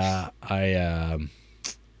 Yeah, I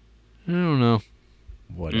don't know.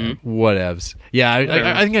 Whatevs. Yeah, Whatever.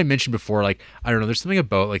 I think I mentioned before, like, I don't know, there's something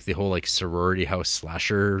about like the whole like sorority house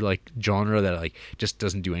slasher like genre that like just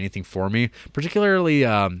doesn't do anything for me. Particularly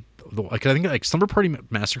like I think like Slumber Party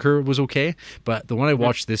Massacre was okay, but the one I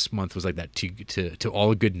watched this month was like that to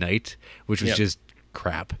All a Good Night, which was Yep. just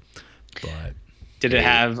crap. But Did it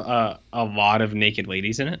have a lot of naked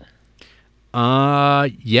ladies in it?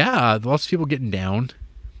 yeah, lots of people getting down,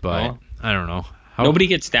 but Oh. I don't know. How, Nobody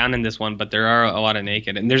gets down in this one, but there are a lot of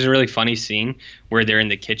naked. And there's a really funny scene where they're in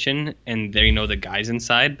the kitchen and they know the guy's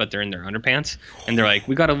inside, but they're in their underpants. And they're like,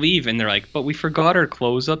 "We got to leave." And they're like, "But we forgot our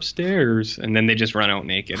clothes upstairs." And then they just run out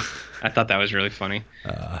naked. I thought that was really funny.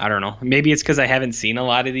 I don't know. Maybe it's because I haven't seen a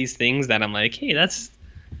lot of these things that I'm like, hey, that's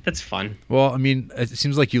fun. Well, I mean, it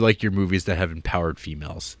seems like you like your movies that have empowered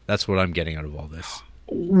females. That's what I'm getting out of all this.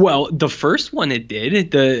 Well, the first one it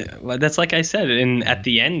did. That's like I said, and at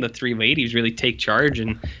the end, the 3 ladies really take charge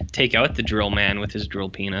and take out the drill man with his drill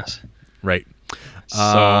penis. Right.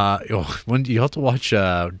 So When you have to watch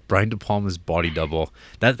Brian De Palma's Body Double.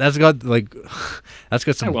 That's got like that's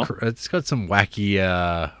got some will. it's got some wacky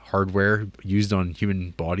hardware used on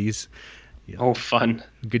human bodies. oh, fun.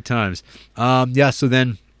 Good times. Yeah. So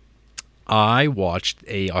then I watched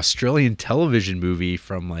a Australian television movie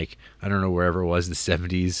from like I don't know wherever it was, the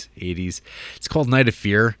 70s, 80s. It's called Night of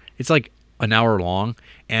Fear. It's like an hour long,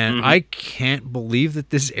 and I can't believe that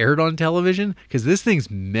this aired on television because this thing's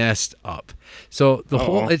messed up. So the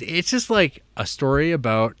whole it's just like a story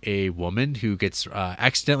about a woman who gets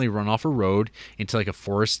accidentally run off a road into like a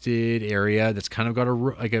forested area that's kind of got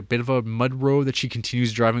like a bit of a mud road that she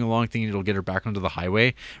continues driving along, thinking it'll get her back onto the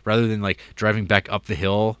highway rather than like driving back up the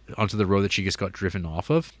hill onto the road that she just got driven off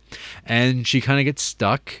of. And she kind of gets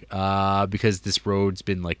stuck because this road's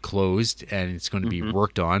been like closed and it's going to be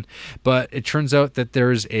worked on. But it turns out that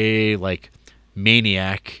there's a like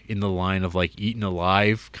maniac in the line of like Eaten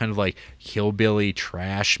Alive, kind of like hillbilly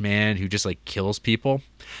trash man who just like kills people.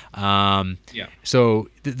 Yeah. So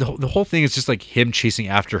the whole thing is just like him chasing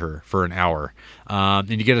after her for an hour, and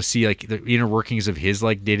you get to see like the inner workings of his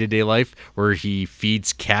like day-to-day life, where he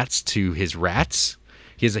feeds cats to his rats.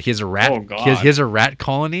 He has a rat. Oh, God. He has a rat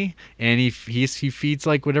colony, and he feeds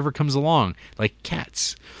like whatever comes along, like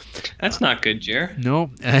cats. That's not good, Jer.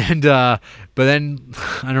 No, and but then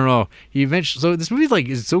I don't know. He eventually. So this movie like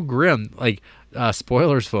is so grim. Like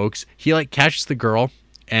spoilers, folks. He like catches the girl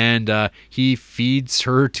and he feeds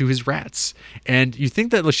her to his rats. And you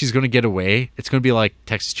think that like, she's going to get away. It's going to be like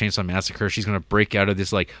Texas Chainsaw Massacre. She's going to break out of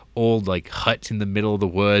this like old like hut in the middle of the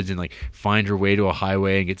woods and like find her way to a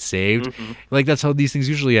highway and get saved. Like that's how these things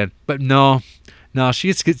usually end. But no, she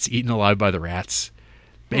just gets eaten alive by the rats.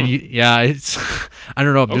 And yeah, it's I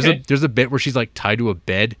don't know. There's a bit where she's like tied to a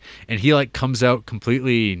bed, and he like comes out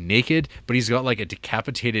completely naked, but he's got like a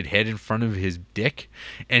decapitated head in front of his dick,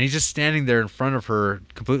 and he's just standing there in front of her,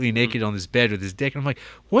 completely naked on this bed with his dick. And I'm like,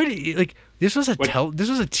 what? Like this was this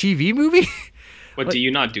was a TV movie? But do you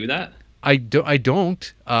not do that? I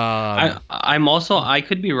don't. I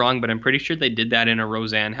could be wrong, but I'm pretty sure they did that in a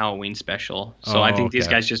Roseanne Halloween special. So I Oh, think these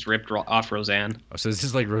okay. guys just ripped off Roseanne. Oh, so this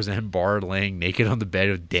is like Roseanne Barr laying naked on the bed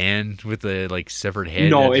with Dan with a like severed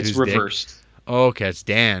head No, at it's his dick. reversed. Oh, okay, it's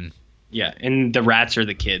Dan. Yeah, and the rats are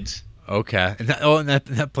the kids. Okay, and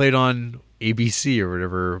that played on ABC or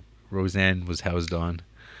whatever Roseanne was housed on.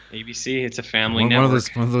 ABC, it's a family One of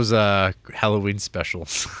network. those Halloween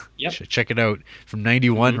specials. Yep. Check it out from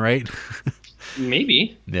 '91, Hmm. right?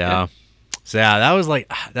 Maybe. Yeah. Yeah. So yeah, that was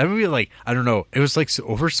like that movie. Like I don't know, it was like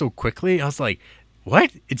over so quickly. I was like,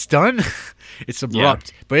 "What? It's done? It's Yeah.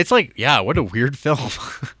 abrupt." But it's like, yeah, what a weird film.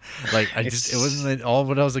 Like it It's wasn't at all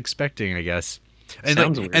what I was expecting, I guess. And like,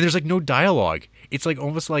 sounds and weird. there's like no dialogue. It's like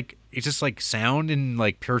almost like it's just like sound and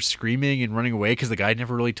like pure screaming and running away because the guy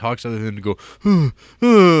never really talks other than to go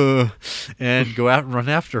and go out and run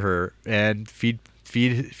after her and feed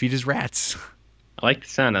his rats. I like the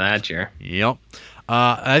sound of that, Jer. Yep.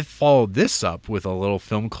 I followed this up with a little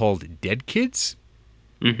film called Dead Kids.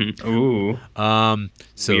 Ooh,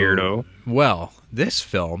 So, weirdo. well, this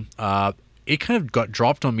film, it kind of got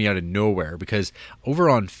dropped on me out of nowhere because over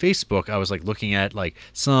on Facebook, I was like looking at like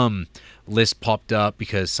some list popped up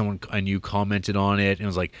because someone I knew commented on it, and it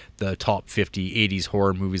was like the top 50 '80s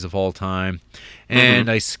horror movies of all time. And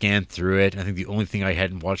I scanned through it. I think the only thing I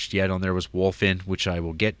hadn't watched yet on there was Wolfen, which I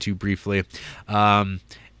will get to briefly.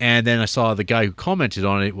 And then I saw the guy who commented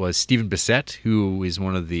on it was Stephen Bissett, who is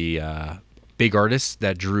one of the big artists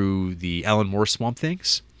that drew the Alan Moore Swamp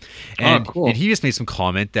Things. Oh, And cool. he just made some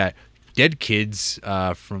comment that Dead Kids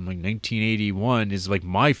from like 1981 is like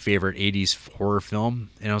my favorite '80s horror film,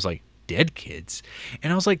 and I was like, Dead Kids,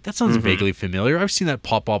 and I was like, that sounds vaguely familiar. I've seen that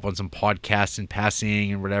pop up on some podcasts in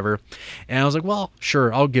passing and whatever, and I was like, well,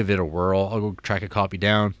 sure, I'll give it a whirl. I'll go track a copy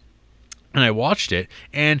down. And I watched it,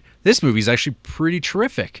 and this movie is actually pretty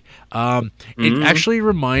terrific. It actually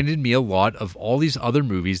reminded me a lot of all these other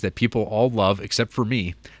movies that people all love, except for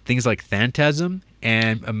me. Things like Phantasm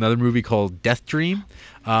and another movie called Death Dream.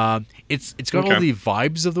 It's got all Okay. the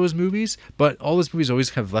vibes of those movies, but all those movies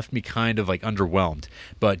always have left me kind of like underwhelmed.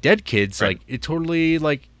 But Dead Kids, Right. like it totally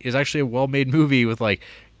like is actually a well-made movie with like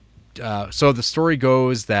so the story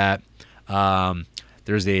goes that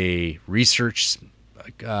there's a research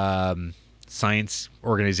science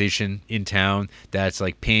organization in town that's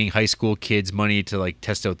like paying high school kids money to like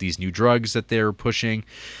test out these new drugs that they're pushing.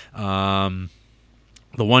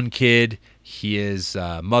 The one kid, his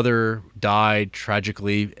mother died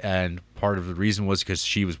tragically, and part of the reason was because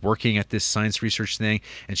she was working at this science research thing,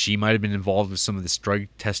 and she might have been involved with some of this drug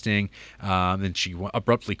testing. And she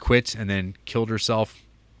abruptly quit and then killed herself.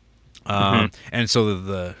 And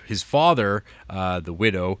so his father, the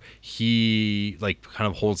widow, he like kind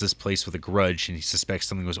of holds this place with a grudge, and he suspects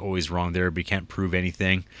something was always wrong there, but he can't prove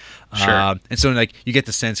anything. Sure. And so like you get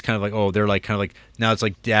the sense kind of like, oh, they're like kind of like now it's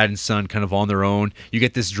like dad and son kind of on their own. You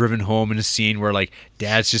get this driven home in a scene where like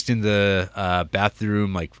dad's just in the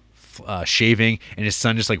bathroom like shaving, and his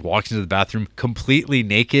son just like walks into the bathroom completely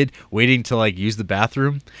naked, waiting to like use the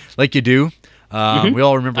bathroom, like you do. We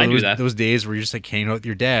all remember I do that. those days where you're just like hanging out with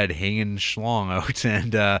your dad, hanging schlong out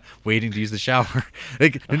and waiting to use the shower.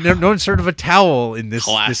 Like no sort of a towel in this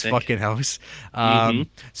Classic. fucking house.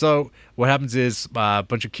 So what happens is a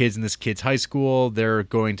bunch of kids in this kid's high school. They're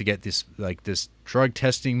going to get this drug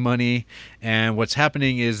testing money, and what's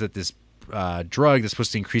happening is that this drug that's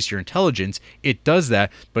supposed to increase your intelligence, it does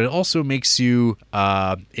that, but it also makes you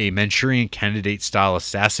a Manchurian Candidate style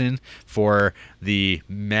assassin for the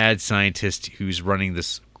mad scientist who's running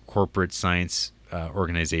this corporate science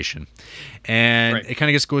organization. And Right. it kind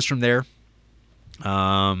of just goes from there.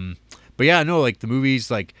 But yeah, no, like the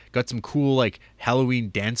movie's like got some cool like Halloween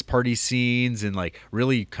dance party scenes and like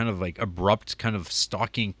really kind of like abrupt kind of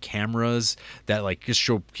stalking cameras that like just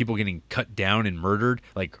show people getting cut down and murdered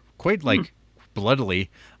like quite like bloodily.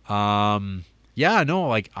 Yeah, no,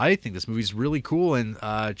 like I think this movie's really cool and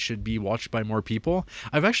it should be watched by more people.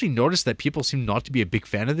 I've actually noticed that people seem not to be a big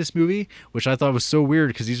fan of this movie, which I thought was so weird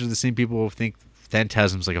because these are the same people who think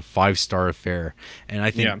Phantasm's like a 5-star affair, and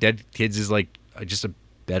I think Yeah. Dead Kids is like just a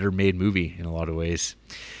better made movie in a lot of ways.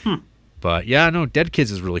 But yeah, no, Dead Kids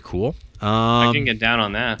is really cool. I can get down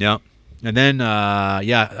on that. Yeah. And then,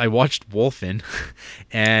 yeah, I watched Wolfen,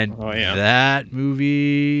 and Oh, yeah. that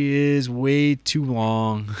movie is way too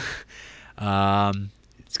long.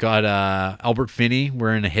 It's got Albert Finney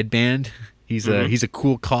wearing a headband He's a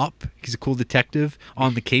cool cop. He's a cool detective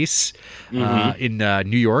on the case in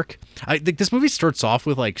New York. I think this movie starts off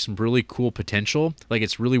with like some really cool potential. Like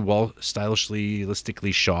it's really well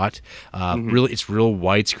stylistically shot. Really, it's real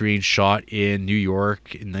widescreen shot in New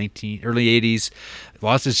York in early 80s.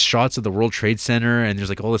 Lots of shots of the World Trade Center, and there's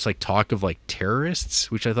like all this like talk of like terrorists,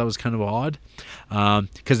 which I thought was kind of odd,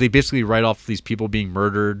 because they basically write off these people being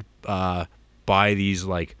murdered by these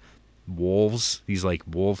like wolves, these like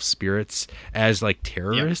wolf spirits, as like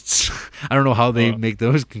terrorists. Yeah. I don't know how they make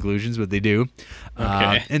those conclusions, but they do.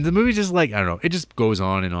 Okay. And the movie just like, I don't know, it just goes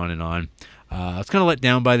on and on and on. I was kind of let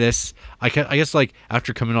down by this. I guess like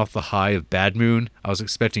after coming off the high of Bad Moon, I was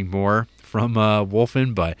expecting more from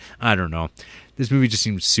Wolfen, but I don't know. This movie just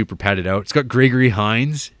seems super padded out. It's got Gregory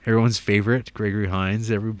Hines, everyone's favorite. Gregory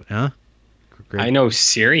Hines, I know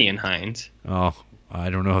Syrian Hines. Oh, I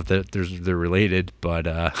don't know if they're related, but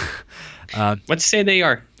let's say they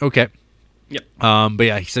are. Okay. Yep. But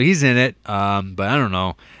yeah, so he's in it. But I don't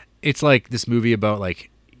know. It's like this movie about like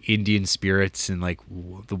Indian spirits, and like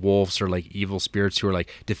the wolves are like evil spirits who are like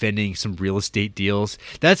defending some real estate deals.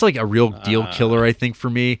 That's like a real deal killer, I think, for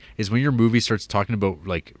me, is when your movie starts talking about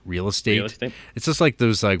like real estate. It's just like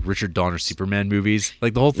those like Richard Donner Superman movies.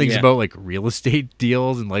 Like the whole thing's about like real estate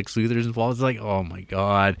deals and like Luthor's involved. It's like, oh my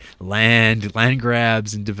god, land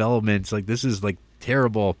grabs and developments. Like this is like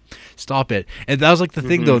terrible. Stop it. And that was like the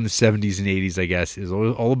thing though in the 70s and 80s, I guess, is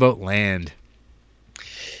all about land.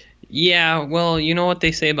 Yeah, well, you know what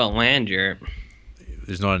they say about land, Jarrett.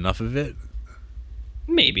 There's not enough of it?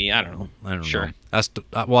 Maybe, I don't know. I don't know.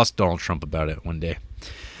 We'll ask Donald Trump about it one day.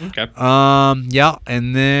 Okay. Yeah,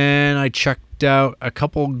 and then I checked out a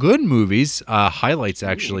couple good movies, highlights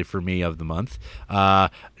actually for me of the month.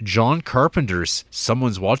 John Carpenter's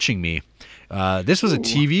Someone's Watching Me. This was a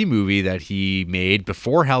TV movie that he made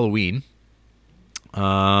before Halloween.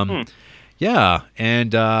 Yeah,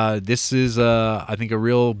 and this is, I think, a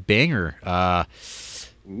real banger.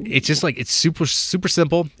 It's just like, it's super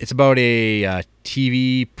simple. It's about a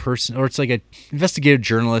TV person, or it's like a investigative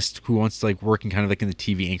journalist who wants to like work in kind of like in the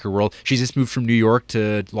TV anchor world. She's just moved from New York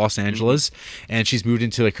to Los Angeles, and she's moved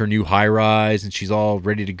into like her new high rise, and she's all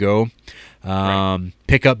ready to go.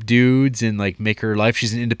 Pick up dudes and like make her life.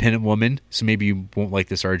 She's an independent woman, so maybe you won't like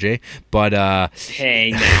this, RJ. But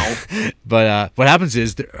hey, now. But what happens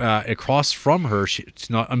is across from her, it's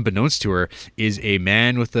not unbeknownst to her, is a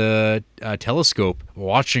man with a telescope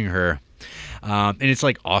watching her. And it's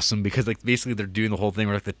like awesome because like basically they're doing the whole thing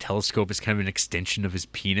where like the telescope is kind of an extension of his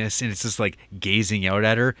penis, and it's just like gazing out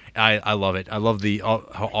at her. I love it. I love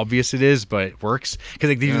how obvious it is, but it works because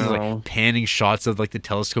like these are like panning shots of like the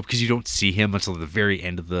telescope because you don't see him until the very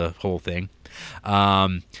end of the whole thing.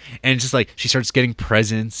 And it's just like she starts getting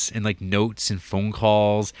presents and like notes and phone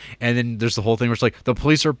calls, and then there's the whole thing where it's like the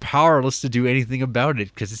police are powerless to do anything about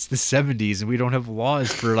it because it's the 70s and we don't have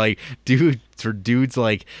laws for like dudes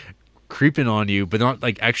like creeping on you, but not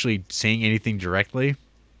like actually saying anything directly.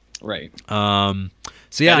 Right. So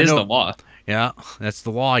yeah, that is the law. Yeah, that's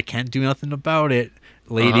the law. I can't do nothing about it,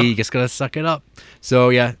 lady. You just gotta suck it up. So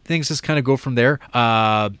yeah, things just kind of go from there.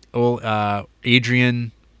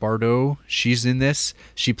 Adrienne Barbeau, she's in this.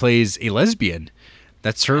 She plays a lesbian.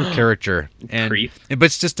 That's her character, but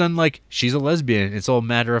it's just done like she's a lesbian. It's all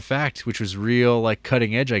matter of fact, which was real like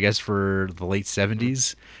cutting edge, I guess, for the late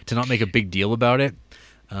 70s to not make a big deal about it.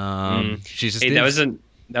 She's just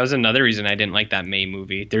that was another reason I didn't like that May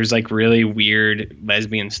movie. There's like really weird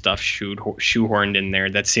lesbian stuff shoehorned in there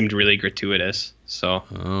that seemed really gratuitous.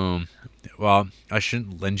 So, well, I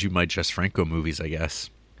shouldn't lend you my Jess Franco movies, I guess.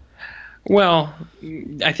 Well,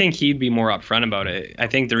 I think he'd be more upfront about it. I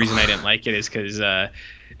think the reason I didn't like it is because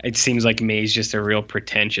it seems like May's just a real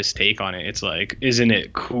pretentious take on it. It's like, isn't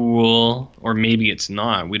it cool? Or maybe it's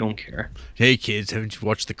not. We don't care. Hey, kids, haven't you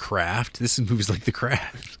watched The Craft? This is movies like The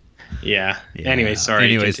Craft. Yeah. Anyway,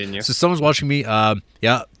 sorry. Continue. So Someone's Watching Me. John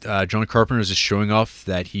Carpenter is just showing off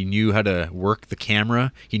that he knew how to work the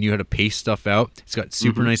camera. He knew how to pace stuff out. It's got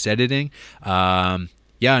super nice editing.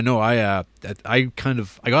 Yeah, no, I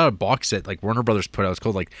got a box set like Warner Brothers put out. It's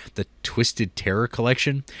called like the Twisted Terror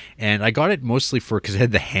Collection, and I got it mostly because it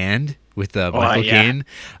had The Hand with Michael Caine,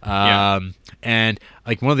 and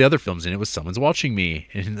like one of the other films in it was Someone's Watching Me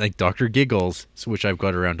and like Dr. Giggles, which I've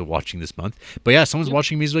got around to watching this month. But yeah, Someone's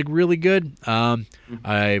Watching Me is like really good.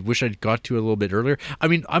 I wish I'd got to it a little bit earlier. I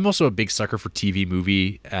mean, I'm also a big sucker for TV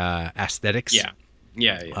movie aesthetics. Yeah.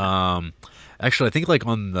 Actually, I think like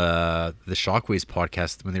on the Shockwaves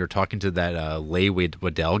podcast when they were talking to that Leigh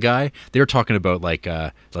Waddell guy, they were talking about like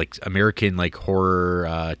American like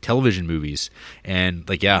horror television movies, and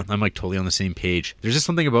like yeah, I'm like totally on the same page. There's just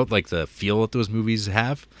something about like the feel that those movies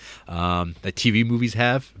have, that TV movies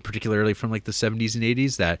have, particularly from like the 70s and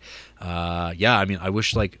 80s. That yeah, I mean, I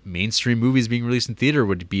wish like mainstream movies being released in theater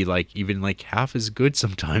would be like even like half as good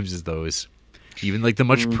sometimes as those. Even like the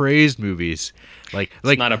much praised movies,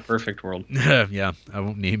 It's not a perfect world. yeah, I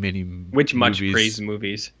won't name any. Which much praised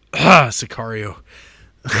movies? Sicario.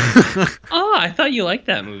 Oh, I thought you liked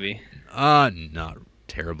that movie. Not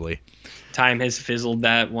terribly. Time has fizzled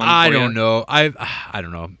that one. I don't know. I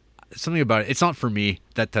don't know. Something about it. It's not for me,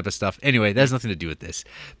 that type of stuff. Anyway, that has nothing to do with this.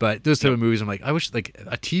 But those type of movies, I'm like, I wish like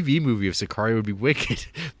a TV movie of Sicario would be wicked.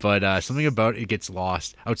 But something about it gets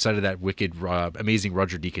lost outside of that wicked, amazing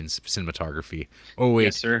Roger Deakins cinematography. Oh wait,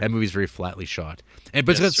 Yes, sir. that movie's very flatly shot. And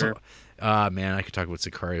but Yes, it's got sir. man, I could talk about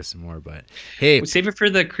Sicario some more. But hey, We'll save it for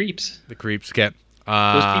the creeps. the creeps. Okay.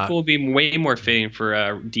 Those people will be way more fitting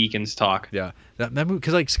for Deacon's talk. Yeah, that movie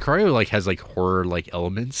because like Sicario like has like horror like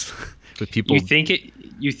elements with people.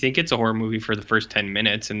 You think it's a horror movie for the first 10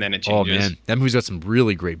 minutes, and then it Oh changes. man, that movie's got some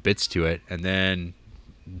really great bits to it, and then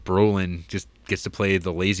Brolin just gets to play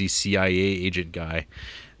the lazy CIA agent guy.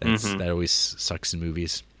 That always sucks in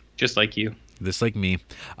movies. Just like you. Just like me.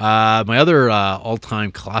 My other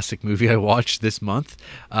all-time classic movie I watched this month,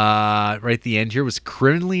 right at the end here, was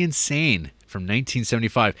Criminally Insane from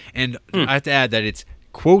 1975, and I have to add that it's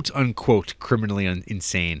quote unquote criminally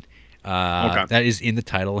insane. Okay. That is in the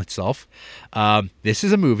title itself. This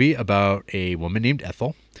is a movie about a woman named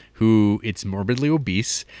Ethel who it's morbidly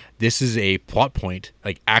obese. This is a plot point,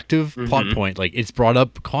 like active plot point. Like it's brought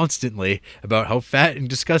up constantly about how fat and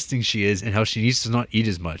disgusting she is and how she needs to not eat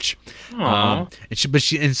as much. Aw. And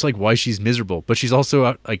it's like why she's miserable, but she's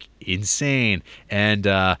also like insane.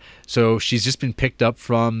 And so she's just been picked up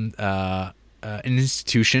from an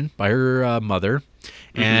institution by her mother.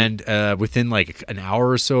 And within like an hour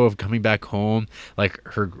or so of coming back home, like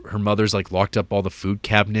her mother's like locked up all the food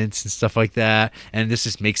cabinets and stuff like that, and this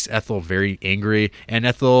just makes Ethel very angry, and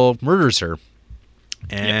Ethel murders her.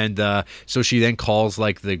 And so she then calls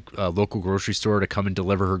like the local grocery store to come and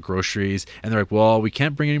deliver her groceries, and they're like, well, we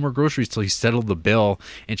can't bring any more groceries till you settle the bill.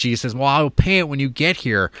 And she says, well, I'll pay it when you get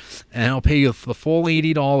here, and I'll pay you the full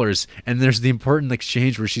 $80. And there's the important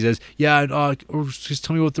exchange where she says, yeah, just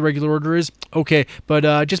tell me what the regular order is. Okay,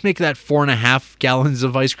 but just make that 4.5 gallons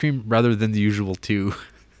of ice cream rather than the usual 2.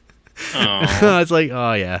 It's like,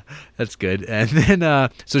 oh yeah, that's good. And then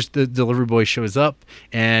so the delivery boy shows up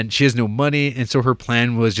and she has no money, and so her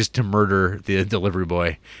plan was just to murder the delivery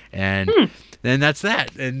boy, and then that's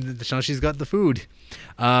that, and now she's got the food.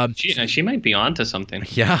 She might be onto something.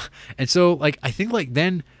 Yeah. And so like I think like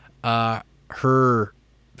then her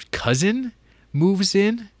cousin moves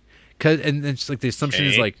in. And it's like the assumption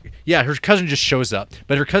is like, yeah, her cousin just shows up,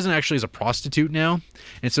 but her cousin actually is a prostitute now,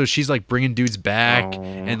 and so she's like bringing dudes back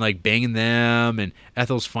and like banging them, and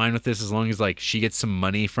Ethel's fine with this as long as like she gets some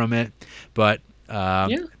money from it. But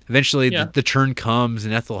eventually the turn comes,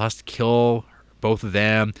 and Ethel has to kill both of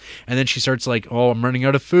them, and then she starts like, oh, I'm running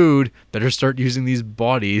out of food, better start using these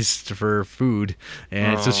bodies for food,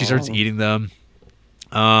 and so she starts eating them.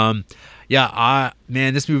 Yeah,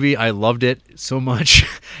 man, this movie, I loved it so much.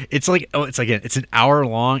 It's like, it's an hour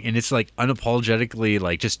long, and it's like unapologetically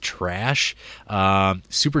like just trash,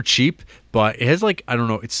 super cheap, but it has like, I don't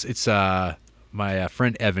know, it's my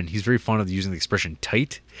friend Evan, he's very fond of using the expression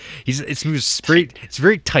tight. It's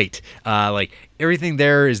very tight. Like everything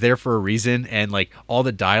there is there for a reason, and like all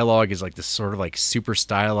the dialogue is like this sort of like super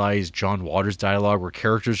stylized John Waters dialogue where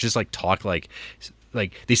characters just like talk like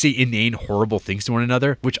they say inane, horrible things to one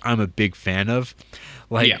another, which I'm a big fan of.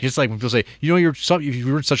 Like just like when people say, you know, if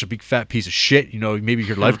you weren't such a big fat piece of shit, you know, maybe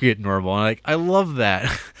your life could get normal. And I love that.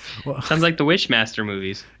 Sounds like the Wishmaster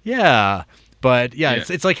movies. Yeah, but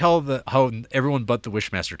it's like how everyone but the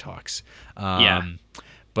Wishmaster talks. But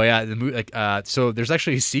yeah, the movie so there's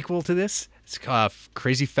actually a sequel to this. It's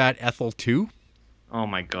Crazy Fat Ethel 2. Oh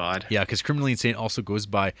my god. Yeah, because Criminally Insane also goes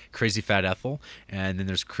by Crazy Fat Ethel, and then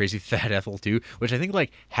there's Crazy Fat Ethel 2, which I think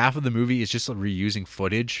like half of the movie is just reusing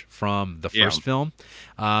footage from the first film.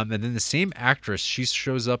 And then the same actress, she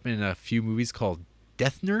shows up in a few movies called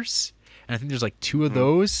Death Nurse, and I think there's like 2 of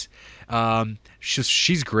those.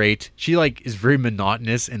 She's great. She like is very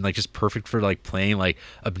monotonous and like just perfect for like playing like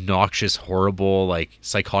obnoxious, horrible, like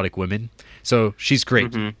psychotic women. So she's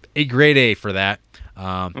great. A grade A for that.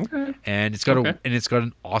 And it's got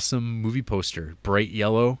an awesome movie poster, bright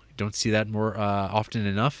yellow. Don't see that more often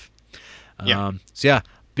enough. So yeah,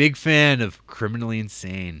 big fan of Criminally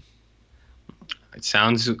Insane. It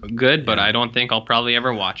sounds good, but I don't think I'll probably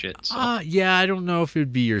ever watch it. So. Yeah, I don't know if it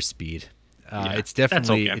would be your speed. It's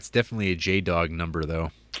definitely okay. it's definitely a J-Dog number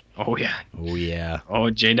though. Oh yeah. Oh yeah. Oh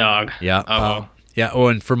J-Dog. Yeah. Yeah. Oh,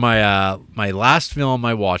 and for my my last film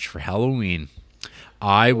I watched for Halloween,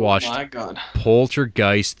 I watched my God.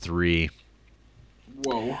 Poltergeist 3.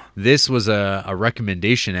 Whoa. This was a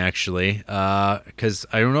recommendation actually, because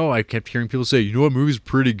I don't know. I kept hearing people say, you know what movie's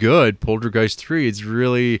pretty good, Poltergeist 3. It's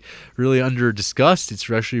really, really under discussed. It's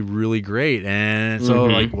actually really great, and so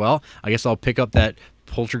like, well, I guess I'll pick up that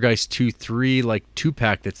Poltergeist 2-3 like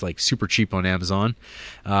 2-pack that's like super cheap on Amazon.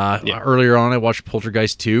 Earlier on, I watched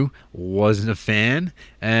Poltergeist 2, wasn't a fan,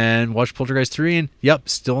 and watched Poltergeist 3, and yep,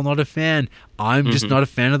 still not a fan. I'm just not a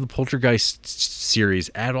fan of the Poltergeist series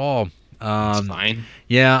at all. It's fine.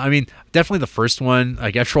 Yeah, I mean, definitely the first one.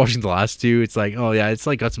 Like after watching the last two, it's like, oh yeah, it's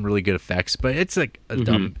like got some really good effects, but it's like a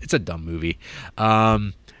dumb movie.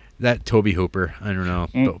 That Toby Hooper, I don't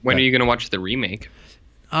know. When are you gonna watch the remake?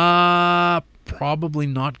 Probably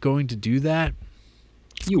not going to do that.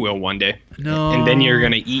 You will one day. No, and then you're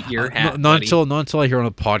gonna eat your hat. Not until I hear on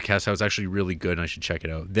a podcast I was actually really good and I should check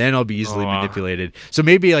it out. Then I'll be easily manipulated. So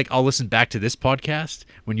maybe like I'll listen back to this podcast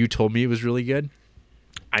when you told me it was really good.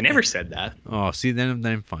 I never said that. Oh, see, then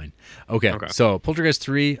I'm fine. Okay, so Poltergeist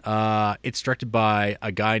 3, it's directed by a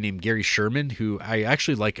guy named Gary Sherman, who I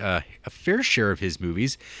actually like a fair share of his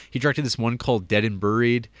movies. He directed this one called Dead and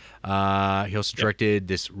Buried. He also directed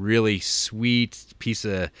this really sweet piece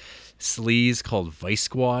of sleaze called Vice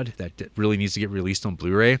Squad that really needs to get released on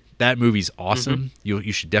Blu-ray. That movie's awesome.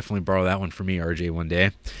 You should definitely borrow that one from me, RJ, one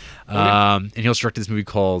day. And he also directed this movie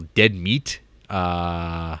called Dead Meat,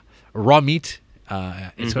 Raw Meat.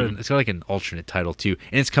 It's got like an alternate title too,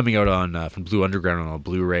 and it's coming out on from Blue Underground on a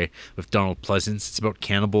Blu-ray with Donald Pleasance. It's about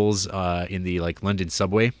cannibals in the like London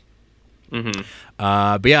subway.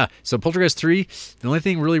 But yeah, so Poltergeist 3. The only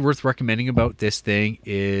thing really worth recommending about this thing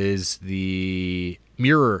is the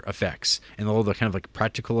mirror effects and all the kind of like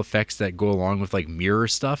practical effects that go along with like mirror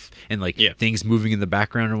stuff and like things moving in the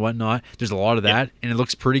background and whatnot. There's a lot of that, and it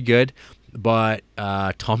looks pretty good. But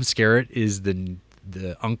Tom Skerritt is the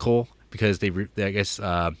uncle. Because I guess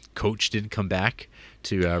Coach didn't come back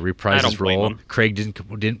to reprise his role. Craig didn't.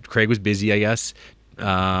 Craig was busy, I guess.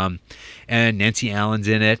 And Nancy Allen's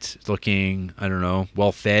in it, looking, I don't know,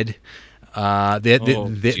 well fed. They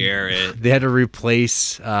had to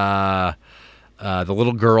replace the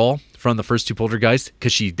little girl from the first two Poltergeists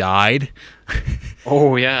because she died.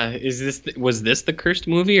 Oh yeah, was this the Cursed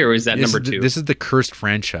movie or was that number 2? This is the Cursed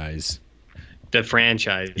franchise. The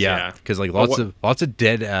franchise, because like lots of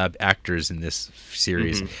dead actors in this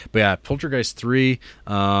series. But yeah, Poltergeist 3.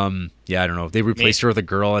 I don't know. They replaced her with a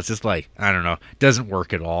girl. It's just like, I don't know, doesn't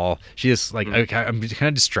work at all. She just like I'm kind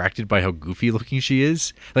of distracted by how goofy looking she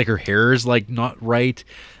is. Like her hair is like not right.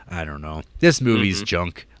 I don't know. This movie's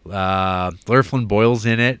junk. Lara Flynn Boyle's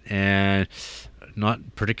in it and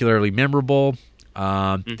not particularly memorable.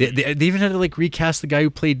 They even had to like recast the guy who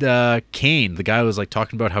played Kane. The guy who was like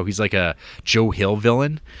talking about how he's like a Joe Hill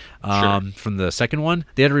villain from the second one.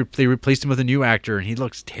 They replaced him with a new actor, and he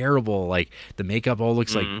looks terrible. Like the makeup all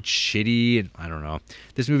looks like shitty, and I don't know.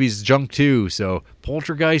 This movie's junk too. So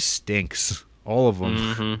Poltergeist stinks. All of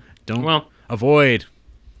them. Avoid.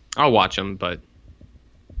 I'll watch them, but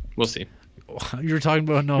we'll see. You were talking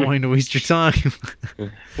about not wanting to waste your time.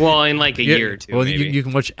 Well, in like a year or two. Well, maybe. You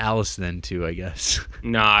can watch Alice then too, I guess.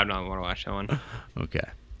 No, I don't want to watch that one. Okay.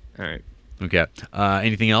 All right. Okay.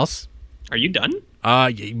 Anything else? Are you done?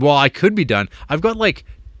 Well, I could be done. I've got like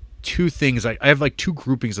two things. I have like two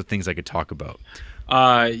groupings of things I could talk about.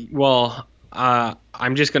 I'm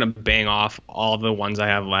just gonna bang off all the ones I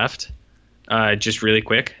have left, just really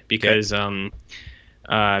quick because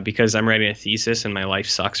because I'm writing a thesis and my life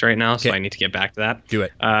sucks right now, so I need to get back to that. Do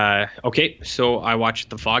it. Okay, so I watched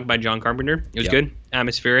The Fog by John Carpenter. It was good,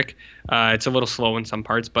 atmospheric. It's a little slow in some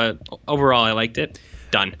parts, but overall I liked it.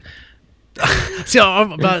 Done.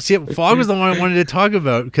 Fog was the one I wanted to talk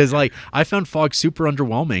about because like I found Fog super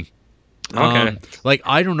underwhelming. Okay. Like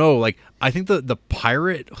I don't know, like I think the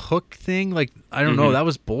pirate hook thing, like I don't know, that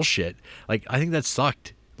was bullshit. Like I think that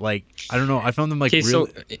sucked. Like I don't know, I found them like really. So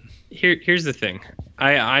here's the thing.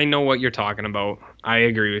 I know what you're talking about. I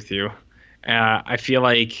agree with you. I feel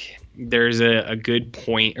like there's a good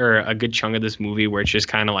point or a good chunk of this movie where it's just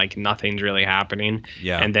kind of like nothing's really happening.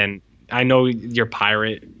 Yeah. And then I know your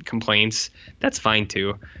pirate complaints. That's fine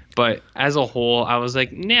too. But as a whole, I was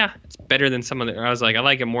like, nah, it's better than some of the. I was like, I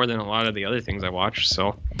like it more than a lot of the other things I watched.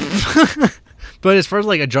 So. But as far as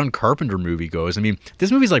like a John Carpenter movie goes, I mean,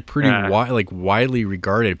 this movie's like pretty widely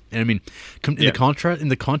regarded, and I mean, in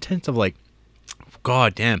the content of like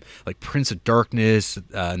god damn, like Prince of Darkness, In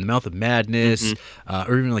the Mouth of Madness,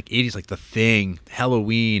 or even like 80s, like The Thing,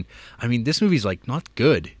 Halloween. I mean, this movie's like not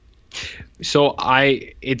good. So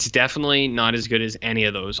it's definitely not as good as any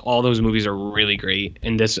of those. All those movies are really great,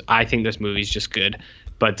 and I think this movie's just good.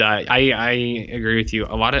 But I agree with you.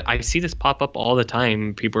 I see this pop up all the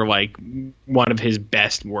time. People are like, one of his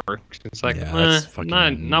best works. It's like,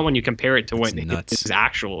 not when you compare it to his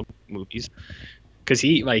actual movies. Because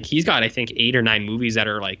he's got, I think, 8 or 9 movies that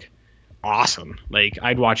are like awesome. Like,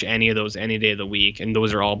 I'd watch any of those any day of the week, and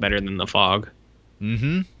those are all better than The Fog.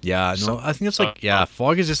 Yeah, no, I think it's like,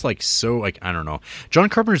 Fog is just like so, like, I don't know. John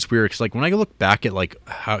Carpenter's weird because like when I look back at like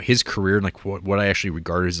how his career and like what I actually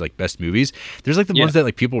regard as like best movies, there's like the ones that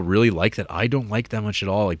like people really like that I don't like that much at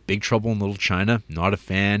all. Like Big Trouble in Little China, not a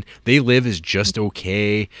fan. They Live is just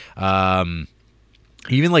okay. Even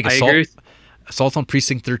like Assault on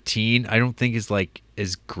Precinct 13, I don't think is like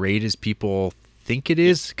as great as people think it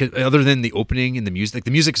is, cause other than the opening and the music. Like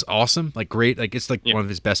the music's awesome, like great, like it's like one of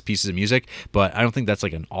his best pieces of music, but I don't think that's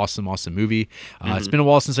like an awesome movie. It's been a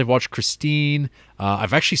while since I've watched Christine.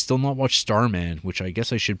 I've actually still not watched Starman, which I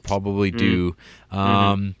guess I should probably do.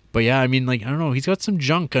 But yeah, I mean, like, I don't know, he's got some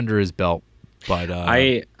junk under his belt, but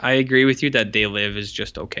I agree with you that They Live is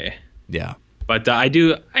just okay. Yeah, but I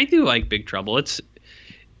do like Big Trouble. It's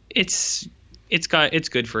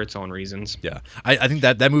good for its own reasons. Yeah, I think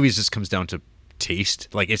that movie just comes down to taste.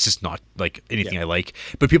 Like, it's just not like anything I like,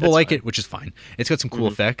 but people like it, which is fine. It's got some cool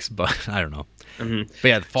effects, but I don't know. But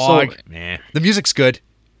yeah, The Fog, the music's good.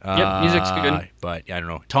 Music's good, but I don't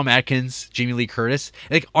know. Tom Atkins, Jamie Lee Curtis,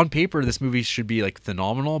 like on paper this movie should be like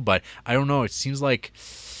phenomenal, but I don't know, it seems like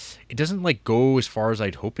it doesn't like go as far as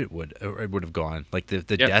I'd hope it would have gone. Like the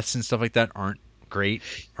deaths and stuff like that aren't great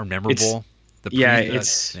or memorable.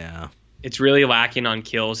 It's really lacking on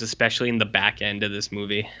kills, especially in the back end of this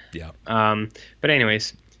movie. Yeah. But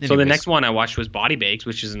anyways, so the next one I watched was Body Bags,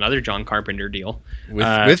 which is another John Carpenter deal.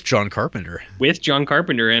 With John Carpenter. With John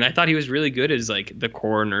Carpenter, and I thought he was really good as like the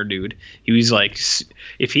coroner dude. He was like,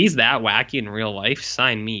 if he's that wacky in real life,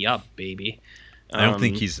 sign me up, baby. I don't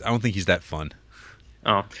think he's that fun.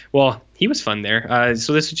 Oh, well, he was fun there.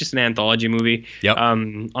 So this was just an anthology movie. Yep.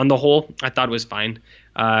 On the whole, I thought it was fine.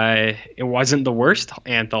 It wasn't the worst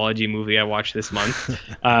anthology movie I watched this month.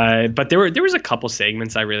 But there was a couple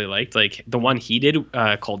segments I really liked. Like the one he did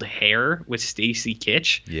called Hair with Stacy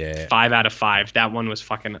Kitsch. Yeah. 5 out of 5. That one was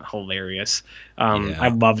fucking hilarious. I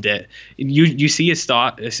loved it. You see a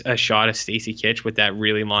shot of Stacy Kitsch with that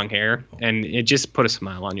really long hair, and it just put a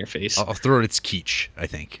smile on your face. I'll throw it. It's Keach, I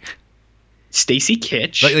think. Stacy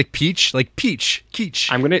Kitsch, like Peach,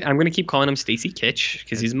 Keach. I'm gonna keep calling him Stacy Kitsch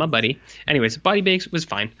because he's my buddy. Anyways, Body Bags was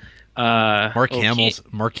fine. Mark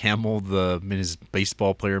Hamill, his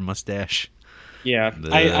baseball player mustache. Yeah,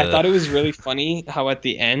 I thought it was really funny how at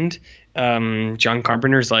the end, John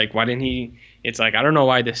Carpenter's like, why didn't he? It's like, I don't know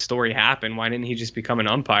why this story happened. Why didn't he just become an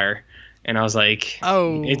umpire? And I was like,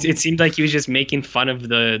 oh, it seemed like he was just making fun of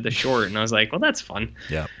the short, and I was like, well, that's fun.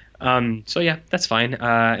 Yeah. So yeah, that's fine.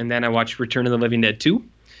 And then I watched Return of the Living Dead 2,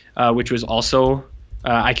 which was also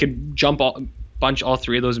I could bunch all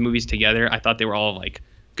 3 of those movies together. I thought they were all like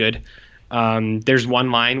good. There's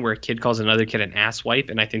one line where a kid calls another kid an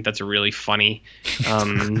asswipe, and I think that's a really funny,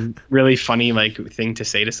 like thing to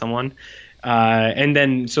say to someone. And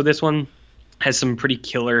then so this one has some pretty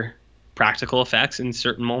killer practical effects in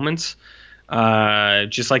certain moments,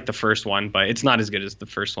 just like the first one, but it's not as good as the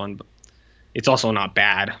first one. But it's also not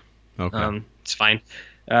bad. Okay. It's fine.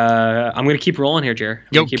 I'm gonna keep rolling here, Jer.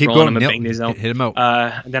 Keep rolling. going. I'm gonna bang these out. Hit them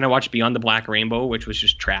out. Then I watched Beyond the Black Rainbow, which was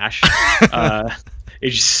just trash.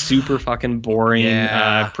 It's just super fucking boring,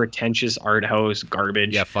 pretentious art house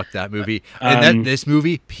garbage. Yeah, fuck that movie. And this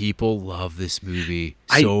movie, people love this movie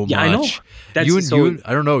so much. I know. You,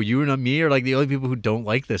 I don't know. You and me are like the only people who don't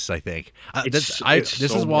like this. I think. This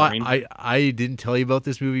is why I didn't tell you about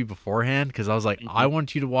this movie beforehand, because I was like, I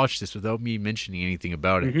want you to watch this without me mentioning anything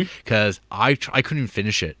about it, because I couldn't even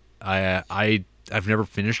finish it. I've never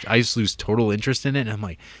finished. I just lose total interest in it, and I'm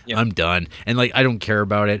like, I'm done. And like, I don't care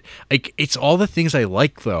about it. Like, it's all the things I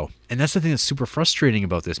like though, and that's the thing that's super frustrating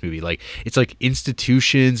about this movie. Like, it's like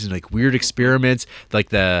institutions and like weird experiments. Like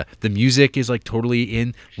the music is like totally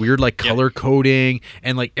in weird like color coding,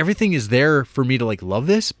 and like everything is there for me to like love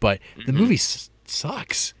this, but the movie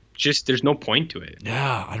sucks. Just there's no point to it.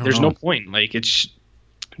 Yeah, I don't know. There's no point. Like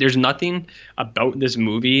there's nothing about this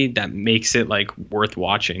movie that makes it like worth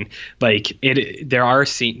watching. Like there are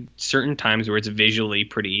certain times where it's visually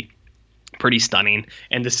pretty stunning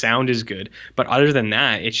and the sound is good, but other than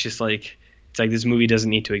that, it's just like It's like this movie doesn't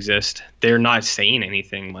need to exist. They're not saying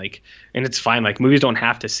anything, like, and it's fine. Like movies don't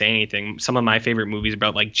have to say anything. Some of my favorite movies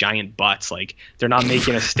about like giant butts, like they're not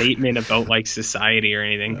making a statement about like society or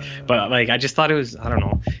anything. But like I just thought it was, I don't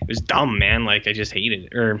know, it was dumb, man. Like I just hated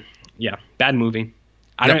it. Or yeah, bad movie.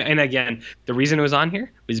 I don't, and again, the reason it was on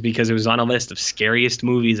here was because it was on a list of scariest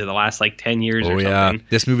movies of the last like 10 years or something. Yeah,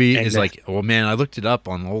 this movie is like, oh man, I looked it up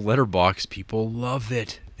on old Letterboxd. People love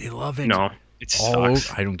it. They love it. No. It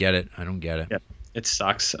sucks. I don't get it. Yep, it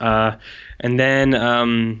sucks. And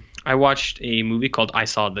then I watched a movie called I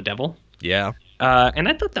Saw the Devil. Yeah. And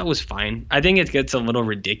I thought that was fine. I think it gets a little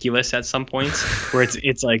ridiculous at some points where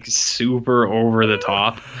it's like super over the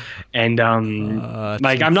top. And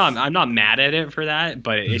like I'm not mad at it for that,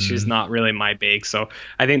 but it's just not really my bag. So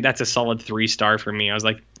I think that's a solid 3-star for me. I was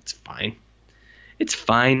like, it's fine. It's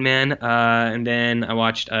fine, man. And then I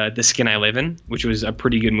watched The Skin I Live In, which was a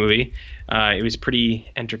pretty good movie. It was pretty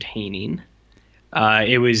entertaining.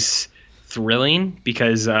 It was thrilling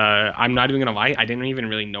because I'm not even going to lie, I didn't even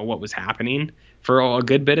really know what was happening for a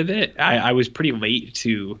good bit of it. I was pretty late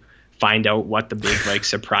to find out what the big like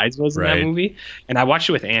surprise was in that movie. And I watched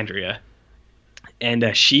it with Andrea.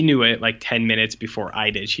 And she knew it like 10 minutes before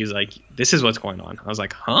I did. She was like, this is what's going on. I was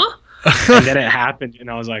like, huh? And then it happened, and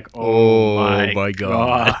I was like, "Oh my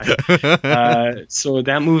god!" So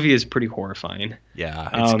that movie is pretty horrifying. Yeah,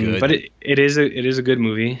 it's good, but it is a good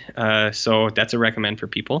movie. So that's a recommend for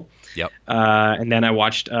people. Yep. And then I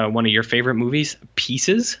watched one of your favorite movies,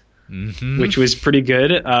 Pieces, which was pretty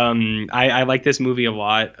good. I like this movie a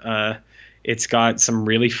lot. It's got some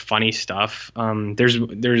really funny stuff.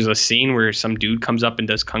 There's a scene where some dude comes up and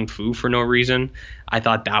does kung fu for no reason. I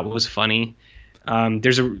thought that was funny.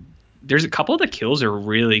 There's a couple of the kills are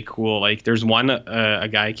really cool. Like there's one, a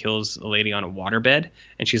guy kills a lady on a waterbed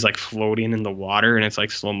and she's like floating in the water and it's like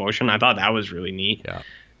slow motion. I thought that was really neat. Yeah.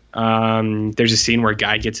 There's a scene where a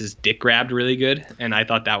guy gets his dick grabbed really good. And I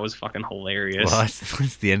thought that was fucking hilarious. Well,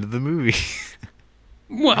 that's the end of the movie.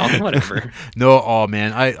 Well, whatever. No, oh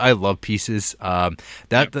man, I love Pieces.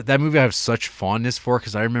 That movie I have such fondness for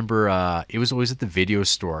because I remember it was always at the video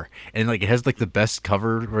store and like it has like the best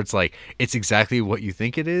cover where it's like it's exactly what you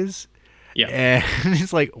think it is. Yeah. And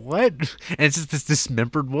it's like, what? And it's just this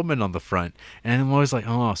dismembered woman on the front. And I'm always like,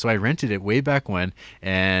 oh, so I rented it way back when.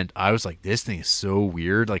 And I was like, this thing is so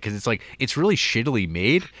weird. Like, cause it's like, it's really shittily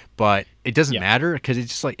made, but it doesn't matter because it's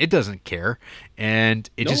just like, it doesn't care. And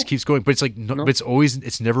it just keeps going. But it's like, but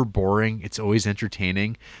it's never boring. It's always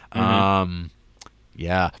entertaining.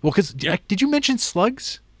 Yeah. Well, cause did you mention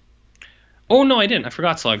Slugs? Oh, no, I didn't. I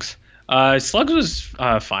forgot Slugs. Slugs was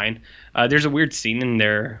fine. There's a weird scene in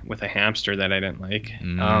there with a hamster that I didn't like.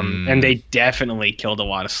 And they definitely killed a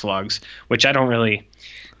lot of slugs, which I don't really...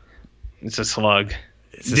 It's a slug.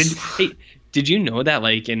 Did you know that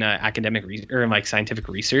like in academic or like scientific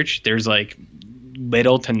research, there's like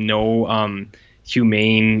little to no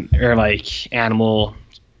humane or like animal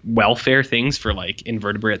welfare things for like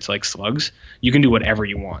invertebrates like slugs? You can do whatever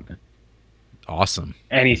you want. Awesome.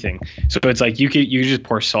 Anything. So it's like you just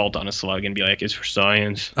pour salt on a slug and be like, it's for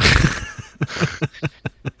science.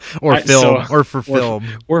 Or film.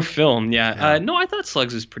 Or film, yeah. No, I thought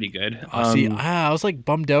Slugs was pretty good. See, I was like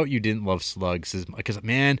bummed out you didn't love Slugs because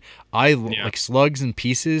man, I like Slugs and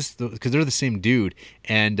Pieces because they're the same dude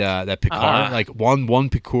and that Picard, like one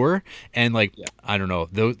Picard, and like I don't know,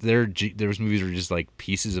 those movies are just like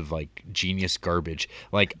pieces of like genius garbage.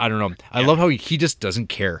 Like I don't know, I love how he just doesn't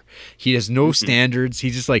care. He has no standards.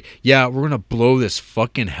 He's just like, yeah, we're gonna blow this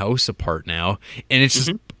fucking house apart now, and it's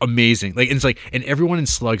just amazing. Like, and it's like, and everyone in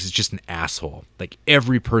Slugs is just an asshole. Like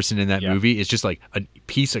every person in that movie is just like a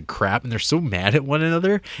piece of crap, and they're so mad at one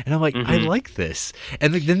another. And I'm like, I like this.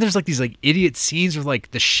 And then there's like these like idiot scenes with like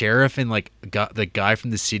the sheriff and like the guy from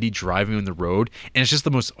the city driving on the road, and it's just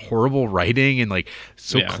the most horrible writing and like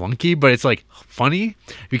so clunky, but it's like funny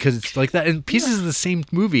because it's like that. And Pieces of the same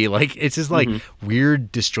movie, like it's just like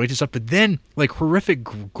weird disjointed stuff, but then like horrific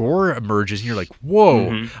gore emerges, and you're like,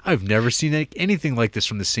 whoa, I've never seen anything like this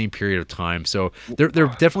from the same period of time. So they're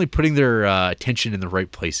definitely putting their attention in the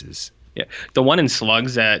right places. Yeah, the one in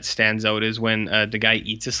Slugs that stands out is when the guy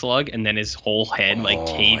eats a slug and then his whole head like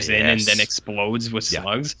caves in and then explodes with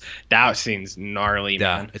slugs. That scene's gnarly,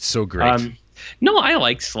 man. It's so great. No, I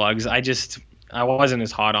like Slugs. I wasn't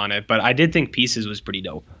as hot on it, but I did think Pieces was pretty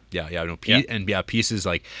dope. Yeah. No, Pieces.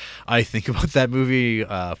 Like, I think about that movie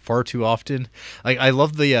far too often. Like, I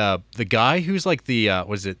love the guy who's like the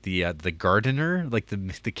gardener, like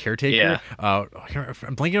the caretaker. Yeah.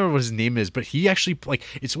 I'm blanking on what his name is, but he actually, like,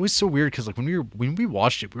 it's always so weird because like when we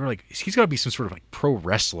watched it, we were like, he's got to be some sort of like pro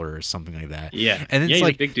wrestler or something like that. Yeah. And it's he's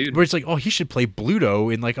like a big dude. where it's like, oh, he should play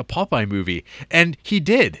Bluto in like a Popeye movie, and he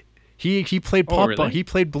did. He played Popeye. Really? He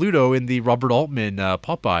played Bluto in the Robert Altman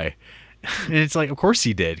Popeye. And it's like, of course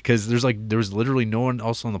he did, because there was literally no one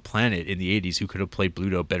else on the planet in the 80s who could have played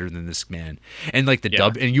Bluto better than this man. And like the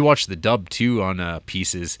dub, and you watched the dub too on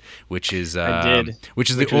Pieces, which is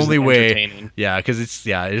the only way. Yeah, because it's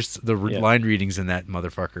the line readings in that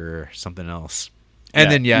motherfucker or something else.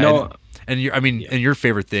 And then and your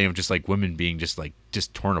favorite thing of just like women being just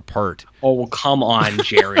torn apart. Oh, well, come on,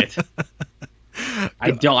 Jarrett.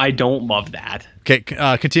 I don't love that. Okay,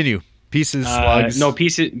 continue. Pieces, slugs. No,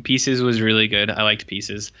 Pieces was really good. I liked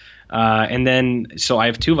Pieces. And then, so I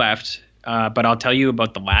have two left, but I'll tell you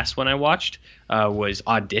about the last one I watched. Was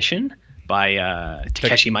Audition by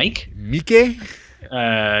Takeshi Miike.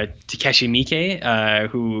 Takeshi Miike,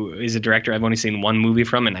 who is a director I've only seen one movie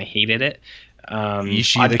from, and I hated it.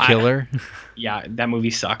 Ishii the Killer. Yeah, that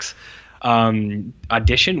movie sucks.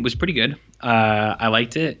 Audition was pretty good. I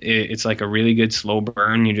liked it. It's like a really good slow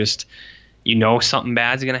burn. You know something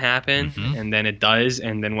bad's gonna happen, and then it does,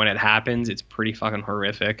 and then when it happens, it's pretty fucking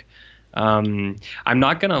horrific. I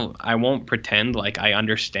won't pretend like I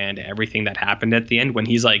understand everything that happened at the end when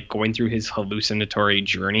he's like going through his hallucinatory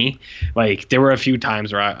journey. Like, there were a few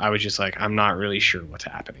times where I was just like, I'm not really sure what's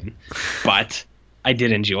happening, but I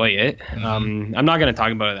did enjoy it. I'm not gonna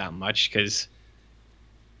talk about it that much because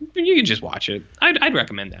you can just watch it. I'd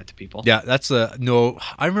recommend that to people. Yeah,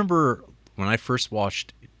 I remember when I first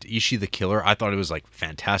watched Ishii the Killer, I thought it was like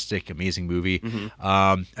fantastic, amazing movie.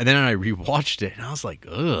 And then I rewatched it and I was like,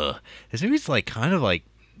 ugh, this movie's like kind of like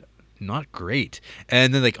not great.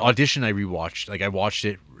 And then like Audition, I rewatched. Like, I watched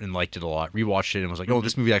it and liked it a lot. Rewatched it and was like, oh,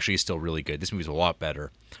 this movie actually is still really good. This movie's a lot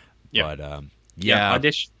better. Yeah.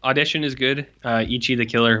 But Audition is good. Ichi the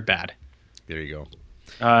Killer, bad. There you go.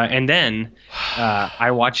 And then I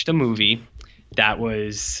watched a movie that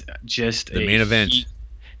was just the main event.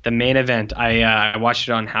 The main event. I watched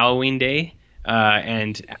it on Halloween Day,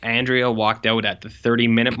 and Andrea walked out at the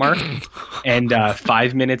 30-minute mark, and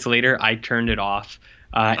 5 minutes later, I turned it off.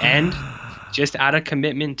 And just out of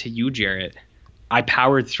commitment to you, Jarrett, I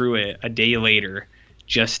powered through it a day later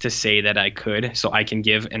just to say that I could, so I can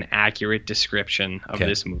give an accurate description of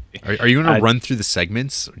this movie. Are you going to run through the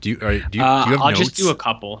segments? Do you have I'll notes? just do a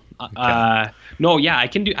couple. No, yeah, I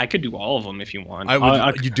could do all of them if you want.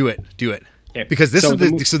 You do it. Okay. Because this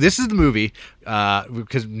is the movie.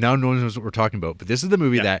 Because now no one knows what we're talking about. But this is the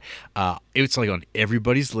movie that it's like on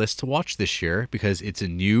everybody's list to watch this year because it's a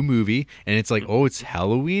new movie and it's like, oh, it's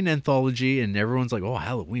Halloween anthology, and everyone's like, oh,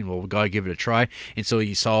 Halloween. Well, we gotta give it a try. And so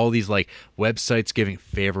you saw all these like websites giving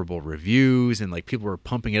favorable reviews and like people were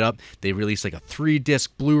pumping it up. They released like a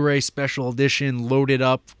 3-disc Blu-ray special edition, loaded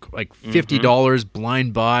up, like $50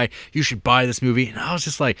 blind buy. You should buy this movie. And I was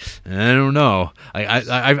just like, I don't know.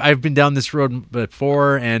 I've been down this road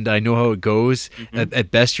before and I know how it goes.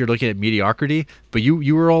 At best, you're looking at mediocrity. But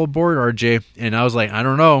you were all aboard, RJ, and I was like, I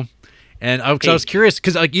don't know. And I was curious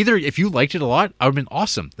because like either if you liked it a lot, I would have been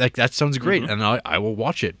awesome. Like that sounds great, and I will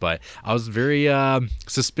watch it. But I was very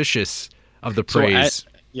suspicious of the praise.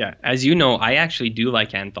 As you know, I actually do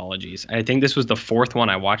like anthologies. I think this was the 4th one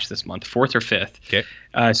I watched this month, 4th or 5th.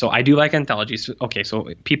 Okay. So I do like anthologies. Okay, so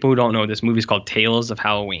people who don't know, this movie is called Tales of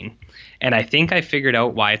Halloween, and I think I figured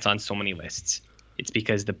out why it's on so many lists. It's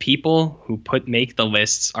because the people who make the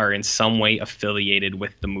lists are in some way affiliated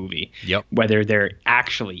with the movie. Yep. Whether they're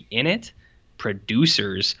actually in it,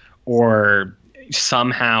 producers, or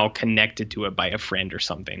somehow connected to it by a friend or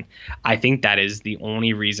something. I think that is the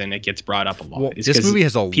only reason it gets brought up a lot. Well, this movie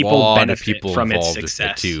has a lot of people involved with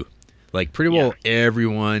it too. Like pretty well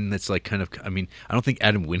everyone that's like kind of, I mean, I don't think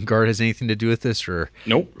Adam Wingard has anything to do with this or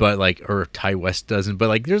nope. But like, or Ty West doesn't, but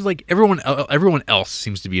like there's like everyone else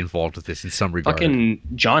seems to be involved with this in some regard. Fucking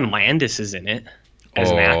John Landis is in it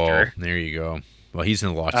as an actor. There you go. Well, he's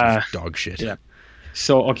in lots of dog shit. Yeah.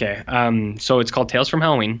 So, okay. So it's called Tales from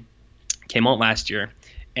Halloween. Came out last year,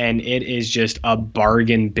 and it is just a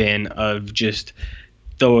bargain bin of just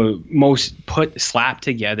the most slapped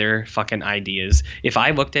together fucking ideas. If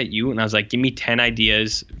I looked at you and I was like, give me 10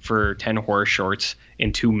 ideas for 10 horror shorts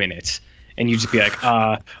in 2 minutes, and you'd just be like,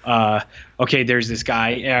 okay, there's this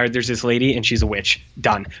guy, there's this lady, and she's a witch.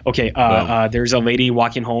 Done. Okay, there's a lady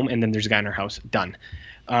walking home, and then there's a guy in her house. Done.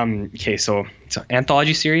 Okay, so it's an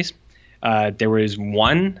anthology series. There was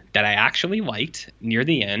one that I actually liked near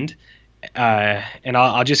the end, and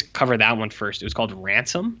I'll just cover that one first. It was called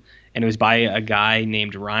Ransom, and it was by a guy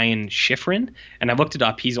named Ryan Schifrin. And I looked it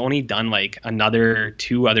up. He's only done like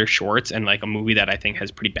two other shorts and like a movie that I think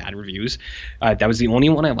has pretty bad reviews. That was the only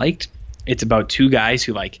one I liked. It's about two guys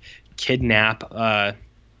who like kidnap a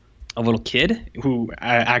little kid who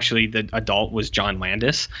actually the adult was John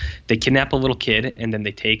Landis. They kidnap a little kid and then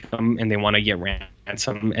they take him and they want to get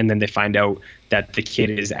ransom, and then they find out that the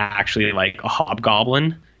kid is actually like a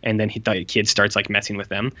hobgoblin, and then the kid starts like messing with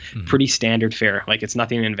them. Mm-hmm. Pretty standard fare. Like it's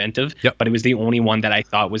nothing inventive, yep. But it was the only one that I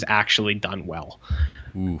thought was actually done well.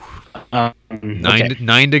 Ooh.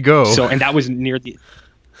 Nine to go. So, and that was near the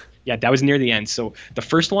end. So the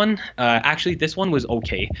first one, actually this one was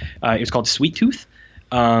okay. It was called Sweet Tooth.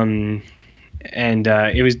 And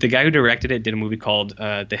it was the guy who directed it did a movie called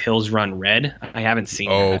The Hills Run Red. I haven't seen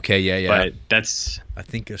it. Oh, okay, yeah. But I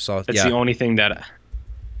think I saw. That's the only thing that.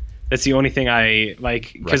 That's the only thing I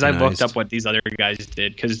like, because I've looked up what these other guys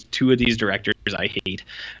did, because two of these directors I hate.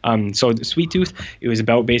 So Sweet Tooth, it was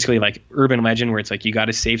about basically like urban legend where it's like you got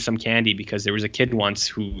to save some candy because there was a kid once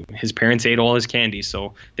who his parents ate all his candy,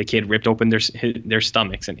 so the kid ripped open their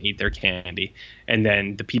stomachs and ate their candy, and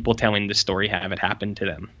then the people telling the story have it happen to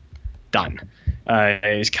them. Done.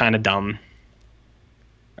 It's kind of dumb.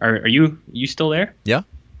 Are you still there? Yeah.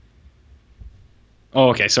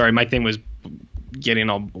 Oh, okay. Sorry, my thing was getting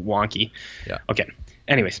all wonky. Yeah. Okay.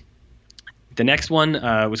 Anyways, the next one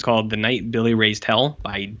was called The Night Billy Raised Hell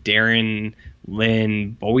by Darren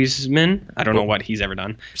Lynn Boisman. I don't know what he's ever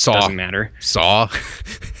done. Saw. Doesn't matter. Saw.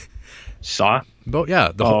 But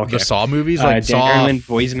yeah, the Saw movies, like Saw Darren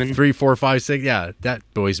Boisman. 3, 4, 5, 6. Yeah, that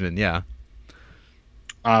Boisman. Yeah.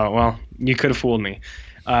 Well, you could have fooled me.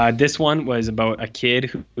 This one was about a kid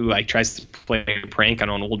who like tries to play a prank on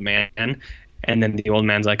an old man. And then the old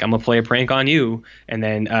man's like, I'm going to play a prank on you. And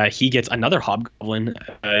then he gets another hobgoblin,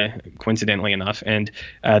 coincidentally enough. And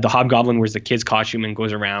the hobgoblin wears the kid's costume and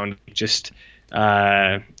goes around just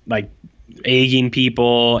like egging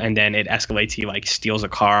people. And then it escalates. He like steals a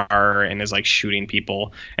car and is like shooting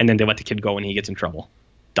people. And then they let the kid go and he gets in trouble.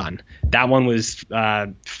 Done. That one was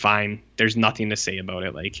fine. There's nothing to say about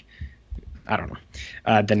it. Like, I don't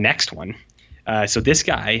know. The next one. So this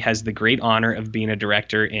guy has the great honor of being a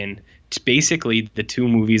director in basically the two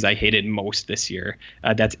movies I hated most this year.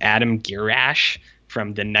 That's Adam Girash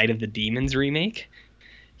from the Night of the Demons remake.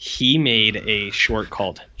 He made a short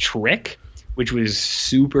called Trick, which was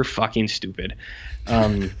super fucking stupid.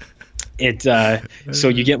 So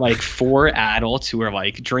you get like 4 adults who are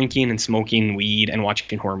like drinking and smoking weed and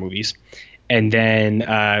watching horror movies. And then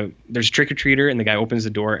there's a trick-or-treater and the guy opens the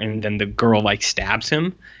door and then the girl like stabs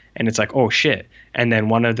him. And it's like, oh shit. And then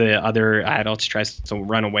one of the other adults tries to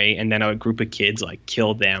run away, and then a group of kids like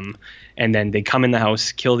kill them. And then they come in the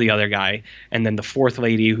house, kill the other guy. And then the fourth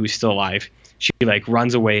lady who's still alive, she like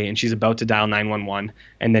runs away and she's about to dial 911.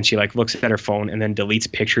 And then she like looks at her phone and then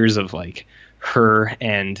deletes pictures of like her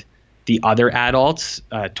and the other adults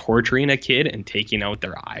torturing a kid and taking out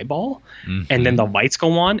their eyeball. Mm-hmm. And then the lights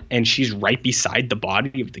go on and she's right beside the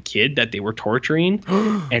body of the kid that they were torturing.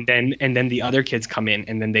 and then the other kids come in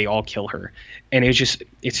and then they all kill her. And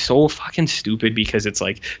it's so fucking stupid because it's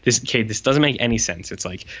like this doesn't make any sense. It's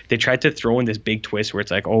like they tried to throw in this big twist where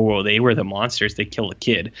it's like, oh, well, they were the monsters. They killed a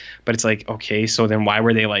kid. But it's like, okay, so then why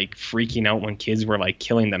were they like freaking out when kids were like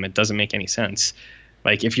killing them? It doesn't make any sense.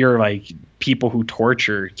 Like if you're like people who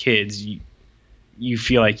torture kids, you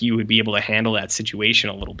feel like you would be able to handle that situation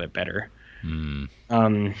a little bit better.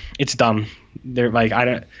 It's dumb. They're like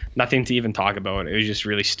nothing to even talk about. It was just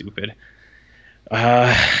really stupid.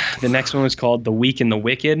 The next one was called The Weak and the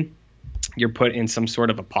Wicked. You're put in some sort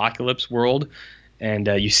of apocalypse world, and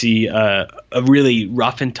you see a really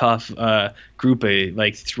rough and tough group of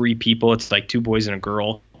like 3 people. It's like 2 boys and a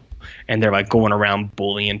girl. And they're like going around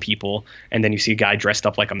bullying people. And then you see a guy dressed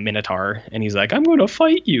up like a minotaur and he's like, I'm going to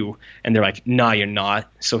fight you. And they're like, nah, you're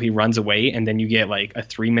not. So he runs away. And then you get like a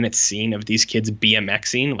 3-minute scene of these kids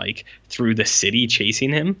BMXing like through the city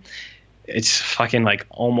chasing him. It's fucking like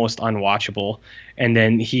almost unwatchable. And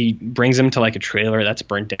then he brings him to like a trailer that's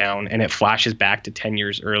burnt down and it flashes back to 10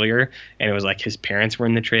 years earlier. And it was like his parents were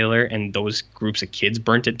in the trailer and those groups of kids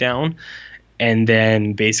burnt it down. And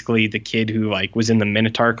then basically the kid who like was in the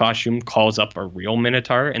Minotaur costume calls up a real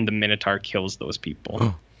Minotaur and the Minotaur kills those people.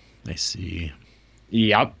 Oh, I see.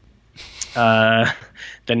 Yep. The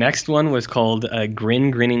next one was called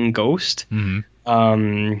Grinning Ghost.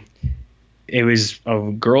 Mm-hmm. It was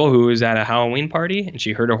a girl who was at a Halloween party and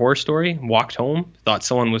she heard a horror story, walked home, thought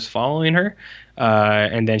someone was following her,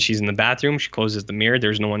 and then she's in the bathroom. She closes the mirror.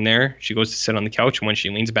 There's no one there. She goes to sit on the couch, and when she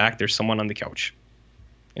leans back, there's someone on the couch.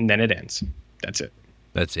 And then it ends. That's it.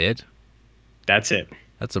 That's it? That's it.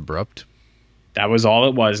 That's abrupt. That was all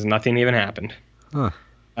it was. Nothing even happened. Huh.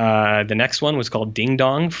 The next one was called Ding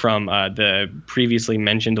Dong from the previously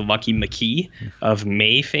mentioned Lucky McKee of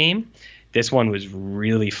May fame. This one was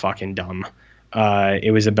really fucking dumb.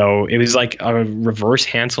 It was like a reverse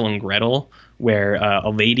Hansel and Gretel where a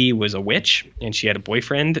lady was a witch and she had a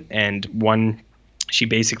boyfriend, and she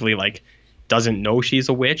basically like doesn't know she's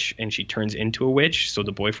a witch and she turns into a witch, so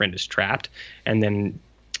the boyfriend is trapped. And then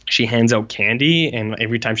she hands out candy, and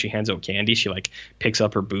every time she hands out candy, she like picks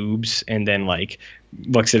up her boobs and then like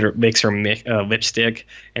looks at her, makes her lipstick,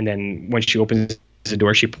 and then when she opens the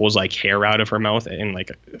door, she pulls like hair out of her mouth in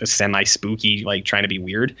like a semi spooky, like trying to be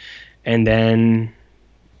weird. And then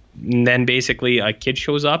basically a kid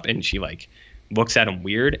shows up and she like looks at him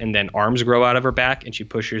weird, and then arms grow out of her back and she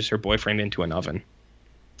pushes her boyfriend into an oven.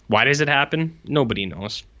 Why does it happen? Nobody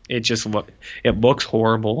knows. It looks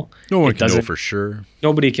horrible. No one can know for sure.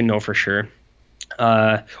 Nobody can know for sure.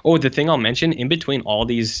 The thing I'll mention, in between all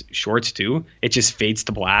these shorts too, it just fades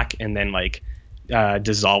to black and then like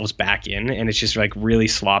dissolves back in, and it's just like really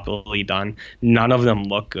sloppily done. None of them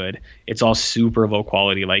look good. It's all super low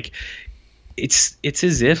quality. Like it's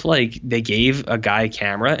as if like they gave a guy a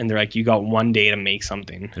camera and they're like, you got 1 day to make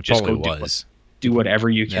something. It just probably go was. do whatever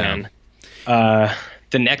you can. Yeah.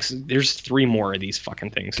 There's 3 more of these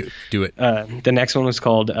fucking things. Do it. The next one was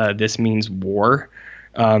called This Means War.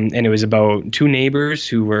 And it was about 2 neighbors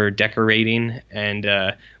who were decorating,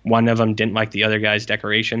 and one of them didn't like the other guy's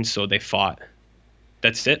decorations, so they fought.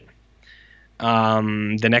 That's it.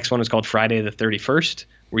 The next one was called Friday the 31st,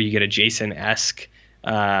 where you get a Jason-esque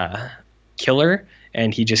killer,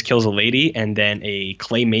 and he just kills a lady, and then a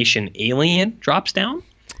claymation alien drops down.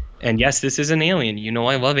 And yes, this is an alien. You know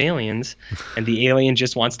I love aliens. And the alien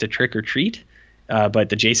just wants to trick or treat. But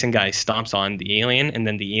the Jason guy stomps on the alien, and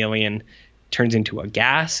then the alien turns into a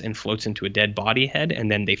gas and floats into a dead body head,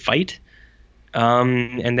 and then they fight.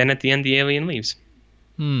 And then at the end, the alien leaves.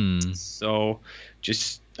 So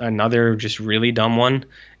just another just really dumb one.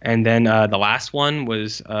 And then the last one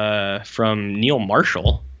was from Neil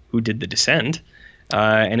Marshall, who did The Descent.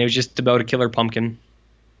 And it was just about a killer pumpkin.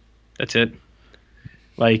 That's it.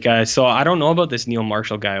 Like, so I don't know about this Neil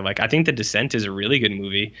Marshall guy. Like, I think The Descent is a really good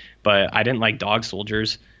movie, but I didn't like Dog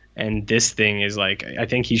Soldiers. And this thing is like, I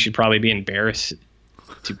think he should probably be embarrassed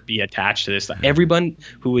to be attached to this. Like, everyone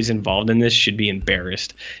who was involved in this should be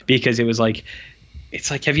embarrassed, because it was like,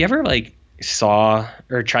 it's like, have you ever like saw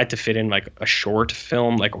or tried to fit in like a short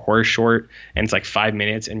film, like a horror short, and it's like 5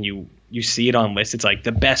 minutes, and you see it on lists. It's like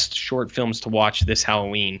the best short films to watch this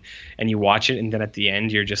Halloween, and you watch it, and then at the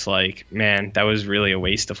end you're just like, man, that was really a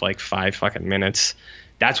waste of like 5 fucking minutes.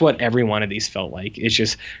 That's what every one of these felt like. It's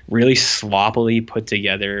just really sloppily put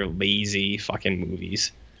together, lazy fucking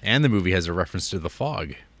movies. And the movie has a reference to The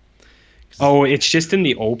Fog. Oh, it's just in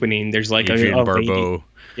the opening. There's like Adrienne Barbeau.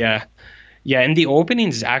 Lady. Yeah, and the opening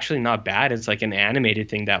is actually not bad. It's like an animated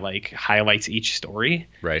thing that like highlights each story.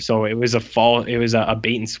 Right. So it was a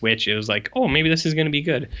bait and switch. It was like, oh, maybe this is going to be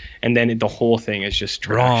good. And then the whole thing is just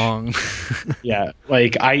trash. Wrong. Yeah,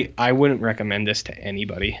 like I wouldn't recommend this to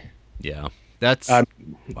anybody. Yeah. That's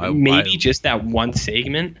maybe just that one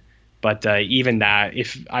segment, but even that,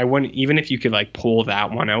 even if you could like pull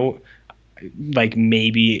that one out, like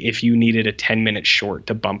maybe if you needed a 10-minute short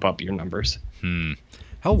to bump up your numbers.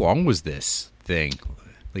 How long was this thing?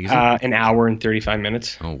 Like, an hour and 35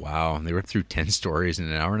 minutes. Oh wow, they ripped through 10 stories in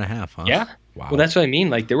an hour and a half, huh? Yeah. Wow. Well, that's what I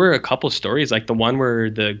mean. Like, there were a couple stories, like the one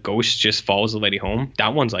where the ghost just follows the lady home.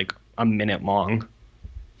 That one's like a minute long.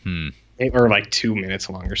 Or like 2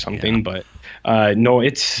 minutes long or something. Yeah. But no,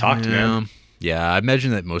 it sucked, man. Yeah, I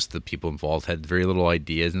imagine that most of the people involved had very little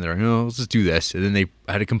ideas, and they're like, oh, let's just do this. And then they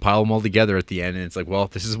had to compile them all together at the end, and it's like, well,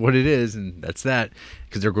 this is what it is, and that's that,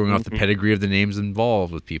 because they're going off the pedigree of the names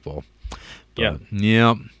involved with people. But, yeah.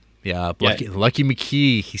 Lucky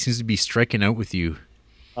McKee, he seems to be striking out with you.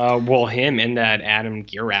 Well, him and that Adam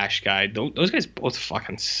Girash guy, those guys both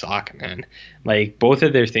fucking suck, man. Like, both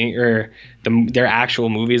of their actual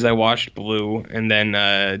movies I watched blew, and then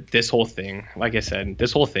this whole thing, like I said,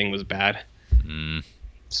 this whole thing was bad.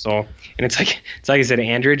 So, and it's like I said,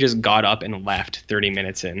 Andrea just got up and left 30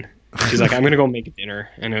 minutes in. She's like, I'm gonna go make dinner,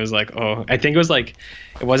 and it was like, oh, I think it was like,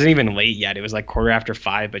 it wasn't even late yet. It was like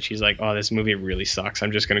 5:15, but she's like, oh, this movie really sucks.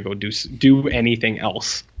 I'm just gonna go do anything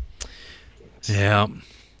else. Yeah.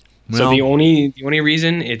 So Well, the only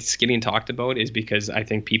reason it's getting talked about is because I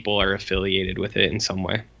think people are affiliated with it in some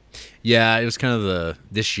way. yeah, it was kind of the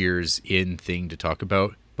this year's in thing to talk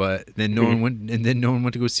about, but then no Hmm. one went, and then no one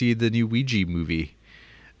went to go see the new Ouija movie.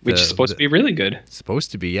 Which is supposed to The be really good. supposed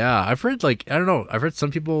to be, yeah. I've heard like I don't know. I've heard some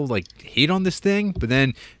people like hate on this thing, but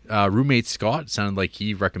then roommate Scott sounded like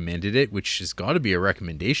he recommended it, which has got to be a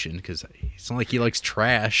recommendation because it's not like he likes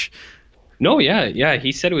trash. No, yeah, yeah.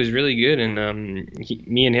 He said it was really good, and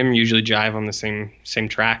me and him usually jive on the same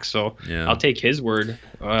track. So Yeah. I'll take his word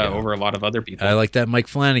over a lot of other people. I like that Mike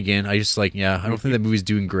Flanagan. I just like, yeah, I don't think that movie's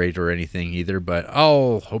doing great or anything either, but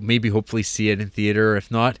I'll maybe hopefully see it in theater. If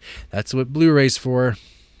not, that's what Blu-ray's for.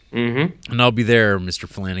 Mm-hmm. And I'll be there, Mr.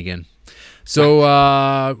 Flanagan. So,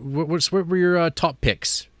 what were your top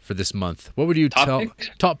picks for this month? What would you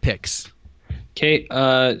top picks? Okay,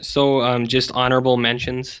 so just honorable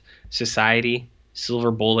mentions: Society,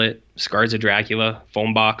 Silver Bullet, Scars of Dracula,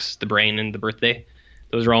 Phone Box, The Brain, and The Birthday.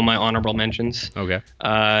 Those are all my honorable mentions. Okay.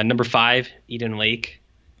 Number 5, Eden Lake.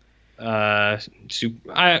 We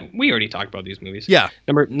already talked about these movies. Yeah.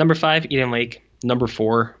 Number 5, Eden Lake. Number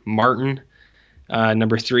 4, Martin.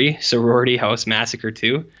 Number 3, Sorority House Massacre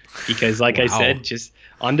 2. Because, like I Wow. said, just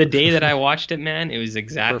on the day that I watched it, man, it was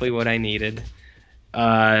exactly what I needed.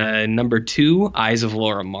 Number 2, Eyes of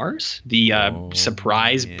Laura Mars, the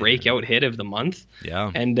surprise yeah. breakout hit of the month.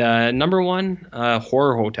 Yeah. And number 1,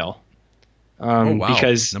 Horror Hotel. Oh, wow.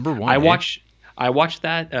 Because Number 1, I eh? watched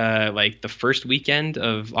that like the first weekend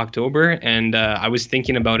of October, and I was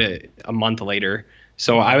thinking about it a month later.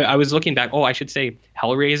 So I was looking back. Oh, I should say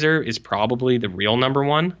Hellraiser is probably the real number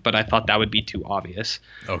 1, but I thought that would be too obvious.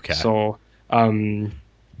 Okay. So,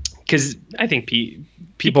 because I think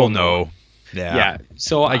People know. Yeah. Yeah.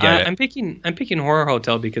 So I get it. I'm picking Horror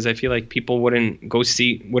Hotel because I feel like people wouldn't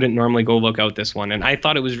normally go look out this one, and I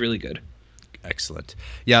thought it was really good. Excellent.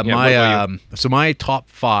 Yeah, Yeah, what my about so my top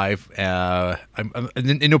 5, I'm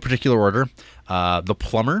in no particular order. The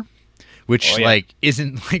Plumber, which Oh, yeah. like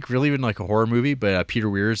isn't like really even like a horror movie, but Peter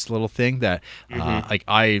Weir's little thing that like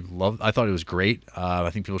I thought it was great. I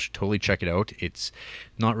think people should totally check it out. It's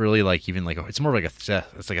not really like even like it's more like it's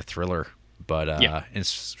like a thriller. But Yeah.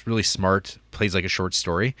 it's really smart. Plays like a short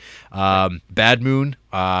story. Bad Moon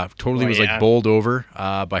totally Oh, was yeah. like bowled over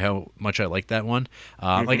by how much I like that one.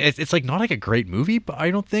 Like it's like not like a great movie, but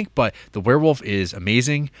I don't think. But the werewolf is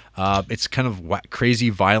amazing. It's kind of crazy,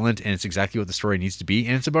 violent, and it's exactly what the story needs to be.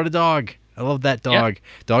 And it's about a dog. I love that dog.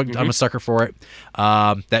 Dog. I'm a sucker for it.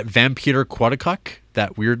 That Vampire Quaticuk,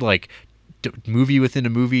 that weird like movie within a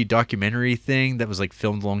movie documentary thing that was like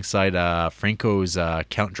filmed alongside Franco's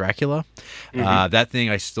Count Dracula. That thing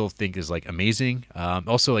I still think is like amazing.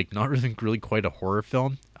 Also like not really quite a horror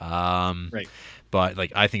film. Right. But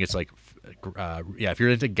like I think it's like if you're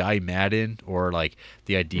into Guy Madden or like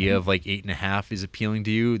the idea of like 8.5 is appealing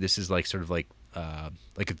to you, this is like sort of like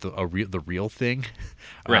the real thing,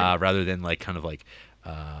 Right. rather than like kind of like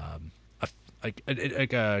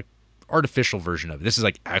a artificial version of it. This is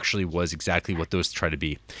like actually was exactly what those try to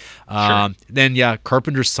be. Then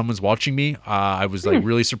Carpenter's Someone's Watching Me. I was like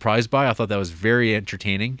really surprised by. I thought that was very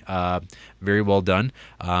entertaining. Very well done.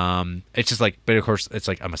 It's just like, but of course, it's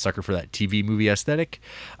like I'm a sucker for that TV movie aesthetic.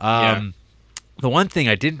 The one thing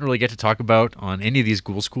I didn't really get to talk about on any of these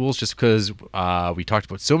Ghoul Schools, just because we talked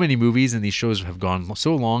about so many movies and these shows have gone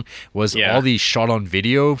so long, was all the shot on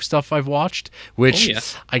video stuff I've watched, which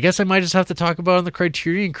I guess I might just have to talk about on the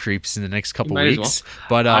Criterion Creeps in the next couple weeks.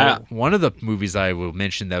 But one of the movies I will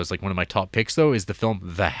mention that was like one of my top picks, though, is the film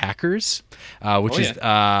The Hackers, which is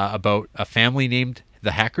about a family named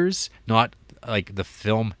The Hackers, not like the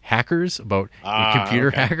film Hackers, about computer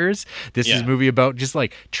hackers. This is a movie about just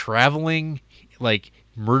like traveling, like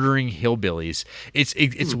murdering hillbillies.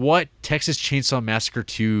 It's what Texas Chainsaw Massacre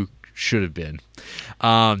 2 should have been.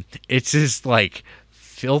 It's just like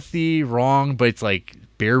filthy wrong, but it's like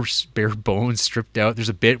bare bones stripped out. There's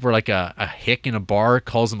a bit where like a hick in a bar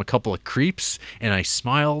calls him a couple of creeps, and I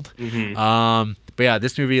smiled. But yeah,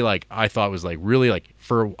 this movie, like, I thought was like really, like,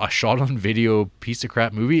 for a shot on video piece of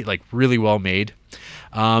crap movie, like really well made.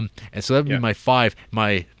 And so that would be my 5.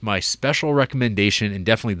 My special recommendation, and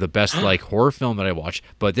definitely the best like horror film that I watched,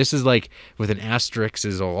 but this is like with an asterisk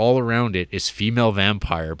is all around it, is Female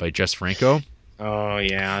Vampire by Jess Franco. Oh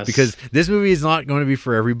yeah. Because this movie is not going to be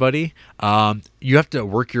for everybody. You have to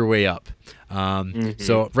work your way up.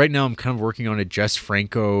 So right now I'm kind of working on a Jess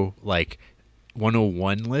Franco like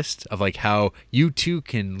 101 list of like how you too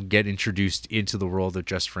can get introduced into the world of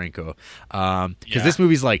Jess Franco, because this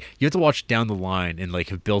movie's like you have to watch down the line and like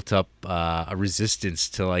have built up a resistance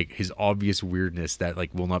to like his obvious weirdness that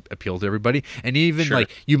like will not appeal to everybody, and even like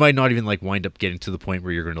you might not even like wind up getting to the point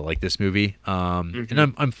where you're going to like this movie,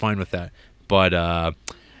 and I'm fine with that, but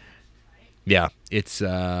yeah, it's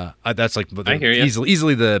that's like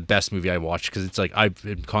easily the best movie I watched, because it's like I've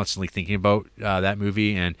been constantly thinking about that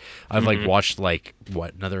movie, and I've like watched like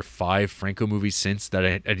another 5 Franco movies since that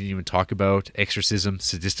I didn't even talk about: Exorcism,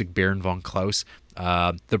 Sadistic Baron von Klaus,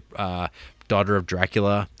 the Daughter of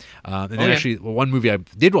Dracula, and then actually one movie I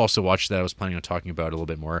did also watch that I was planning on talking about a little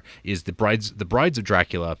bit more is the Brides of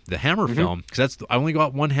Dracula, the Hammer film, because I only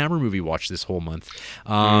got one Hammer movie watched this whole month.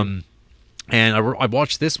 And I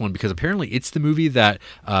watched this one because apparently it's the movie that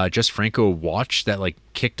Jess Franco watched that like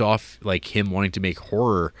kicked off like him wanting to make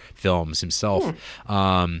horror films himself.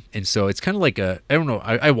 And so it's kind of like I don't know.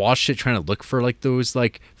 I watched it trying to look for like those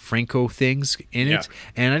like Franco things in it,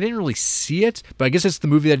 and I didn't really see it. But I guess it's the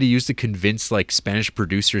movie that he used to convince like Spanish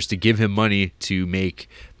producers to give him money to make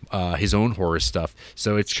his own horror stuff.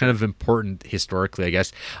 So it's kind of important historically, I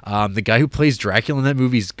guess. The guy who plays Dracula in that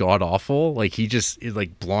movie is god awful. Like he just is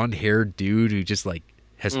like blonde haired dude who just like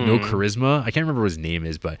has no charisma. I can't remember what his name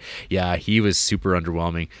is, but yeah, he was super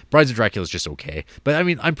underwhelming. Brides of Dracula is just okay, but I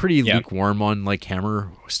mean, I'm pretty lukewarm on like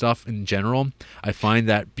Hammer stuff in general. I find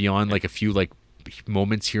that beyond like a few like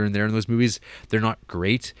moments here and there in those movies, they're not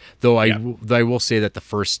great. Though I will say that the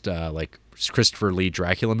first like Christopher Lee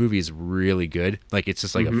Dracula movie is really good. Like it's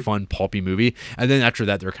just like a fun pulpy movie, and then after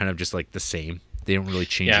that they're kind of just like the same. They don't really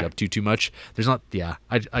change it up too much. There's not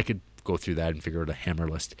I could go through that and figure out a Hammer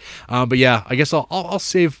list, but yeah, I guess I'll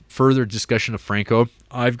save further discussion of Franco.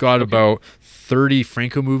 I've got about 30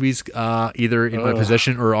 Franco movies either in my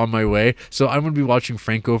possession or on my way, so I'm going to be watching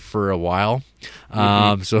Franco for a while.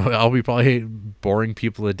 So I'll be probably boring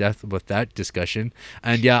people to death with that discussion,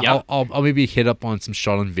 and I'll maybe hit up on some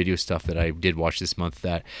shot on video stuff that I did watch this month.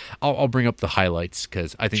 That I'll bring up the highlights,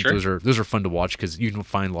 because I think those are fun to watch, because you can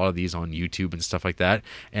find a lot of these on YouTube and stuff like that.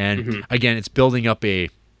 And again, it's building up a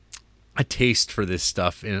taste for this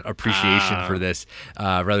stuff and appreciation for this,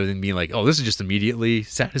 rather than being like, oh, this is just immediately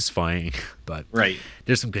satisfying. But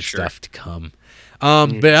there's some good stuff to come.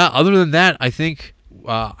 But other than that, I think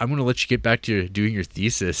I'm going to let you get back to doing your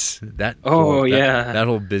thesis. That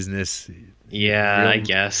whole business. Yeah, I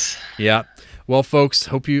guess. Yeah. Well, folks,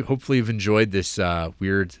 hopefully you've enjoyed this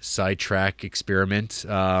weird sidetrack experiment.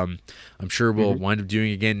 I'm sure we'll wind up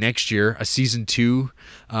doing it again next year, a season 2.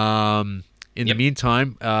 In the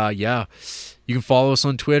meantime, you can follow us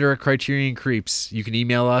on Twitter at Criterion Creeps. You can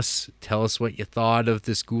email us, tell us what you thought of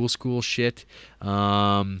this Ghoul School shit.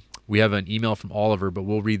 We have an email from Oliver, but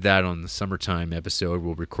we'll read that on the summertime episode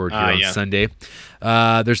we'll record here on Sunday.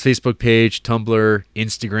 There's Facebook page, Tumblr,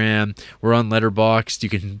 Instagram. We're on Letterboxd. You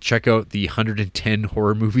can check out the 110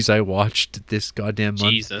 horror movies I watched this goddamn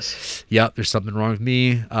month. Jesus. Yeah, there's something wrong with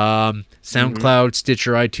me. SoundCloud,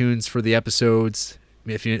 Stitcher, iTunes for the episodes.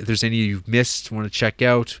 If there's any you've missed, want to check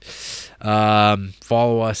out,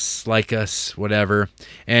 follow us, like us, whatever.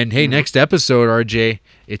 And hey, next episode, RJ,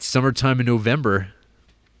 it's summertime in November.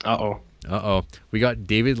 We got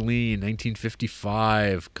David Lean,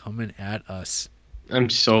 1955, coming at us. I'm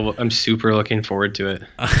super looking forward to it.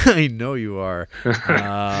 I know you are.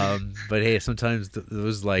 But hey, sometimes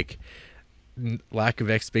those like lack of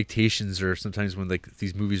expectations, or sometimes when like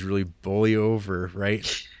these movies really bowl you over,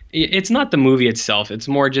 right? It's not the movie itself. It's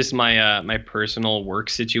more just my personal work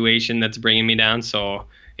situation that's bringing me down. So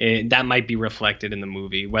that might be reflected in the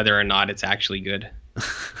movie, whether or not it's actually good.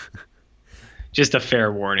 Just a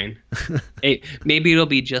fair warning. Hey, maybe it'll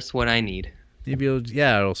be just what I need. Maybe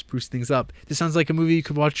it'll spruce things up. This sounds like a movie you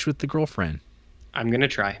could watch with the girlfriend. I'm gonna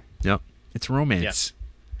try. Yep, it's romance.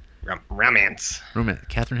 Yeah. Romance.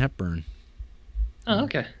 Katharine Hepburn. Oh,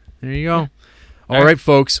 okay. There you go. All right,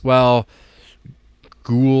 folks. Well,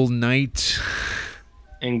 Ghoul Night.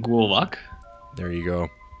 And Ghoul Luck. There you go.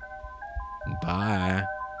 Bye.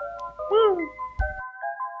 Woo.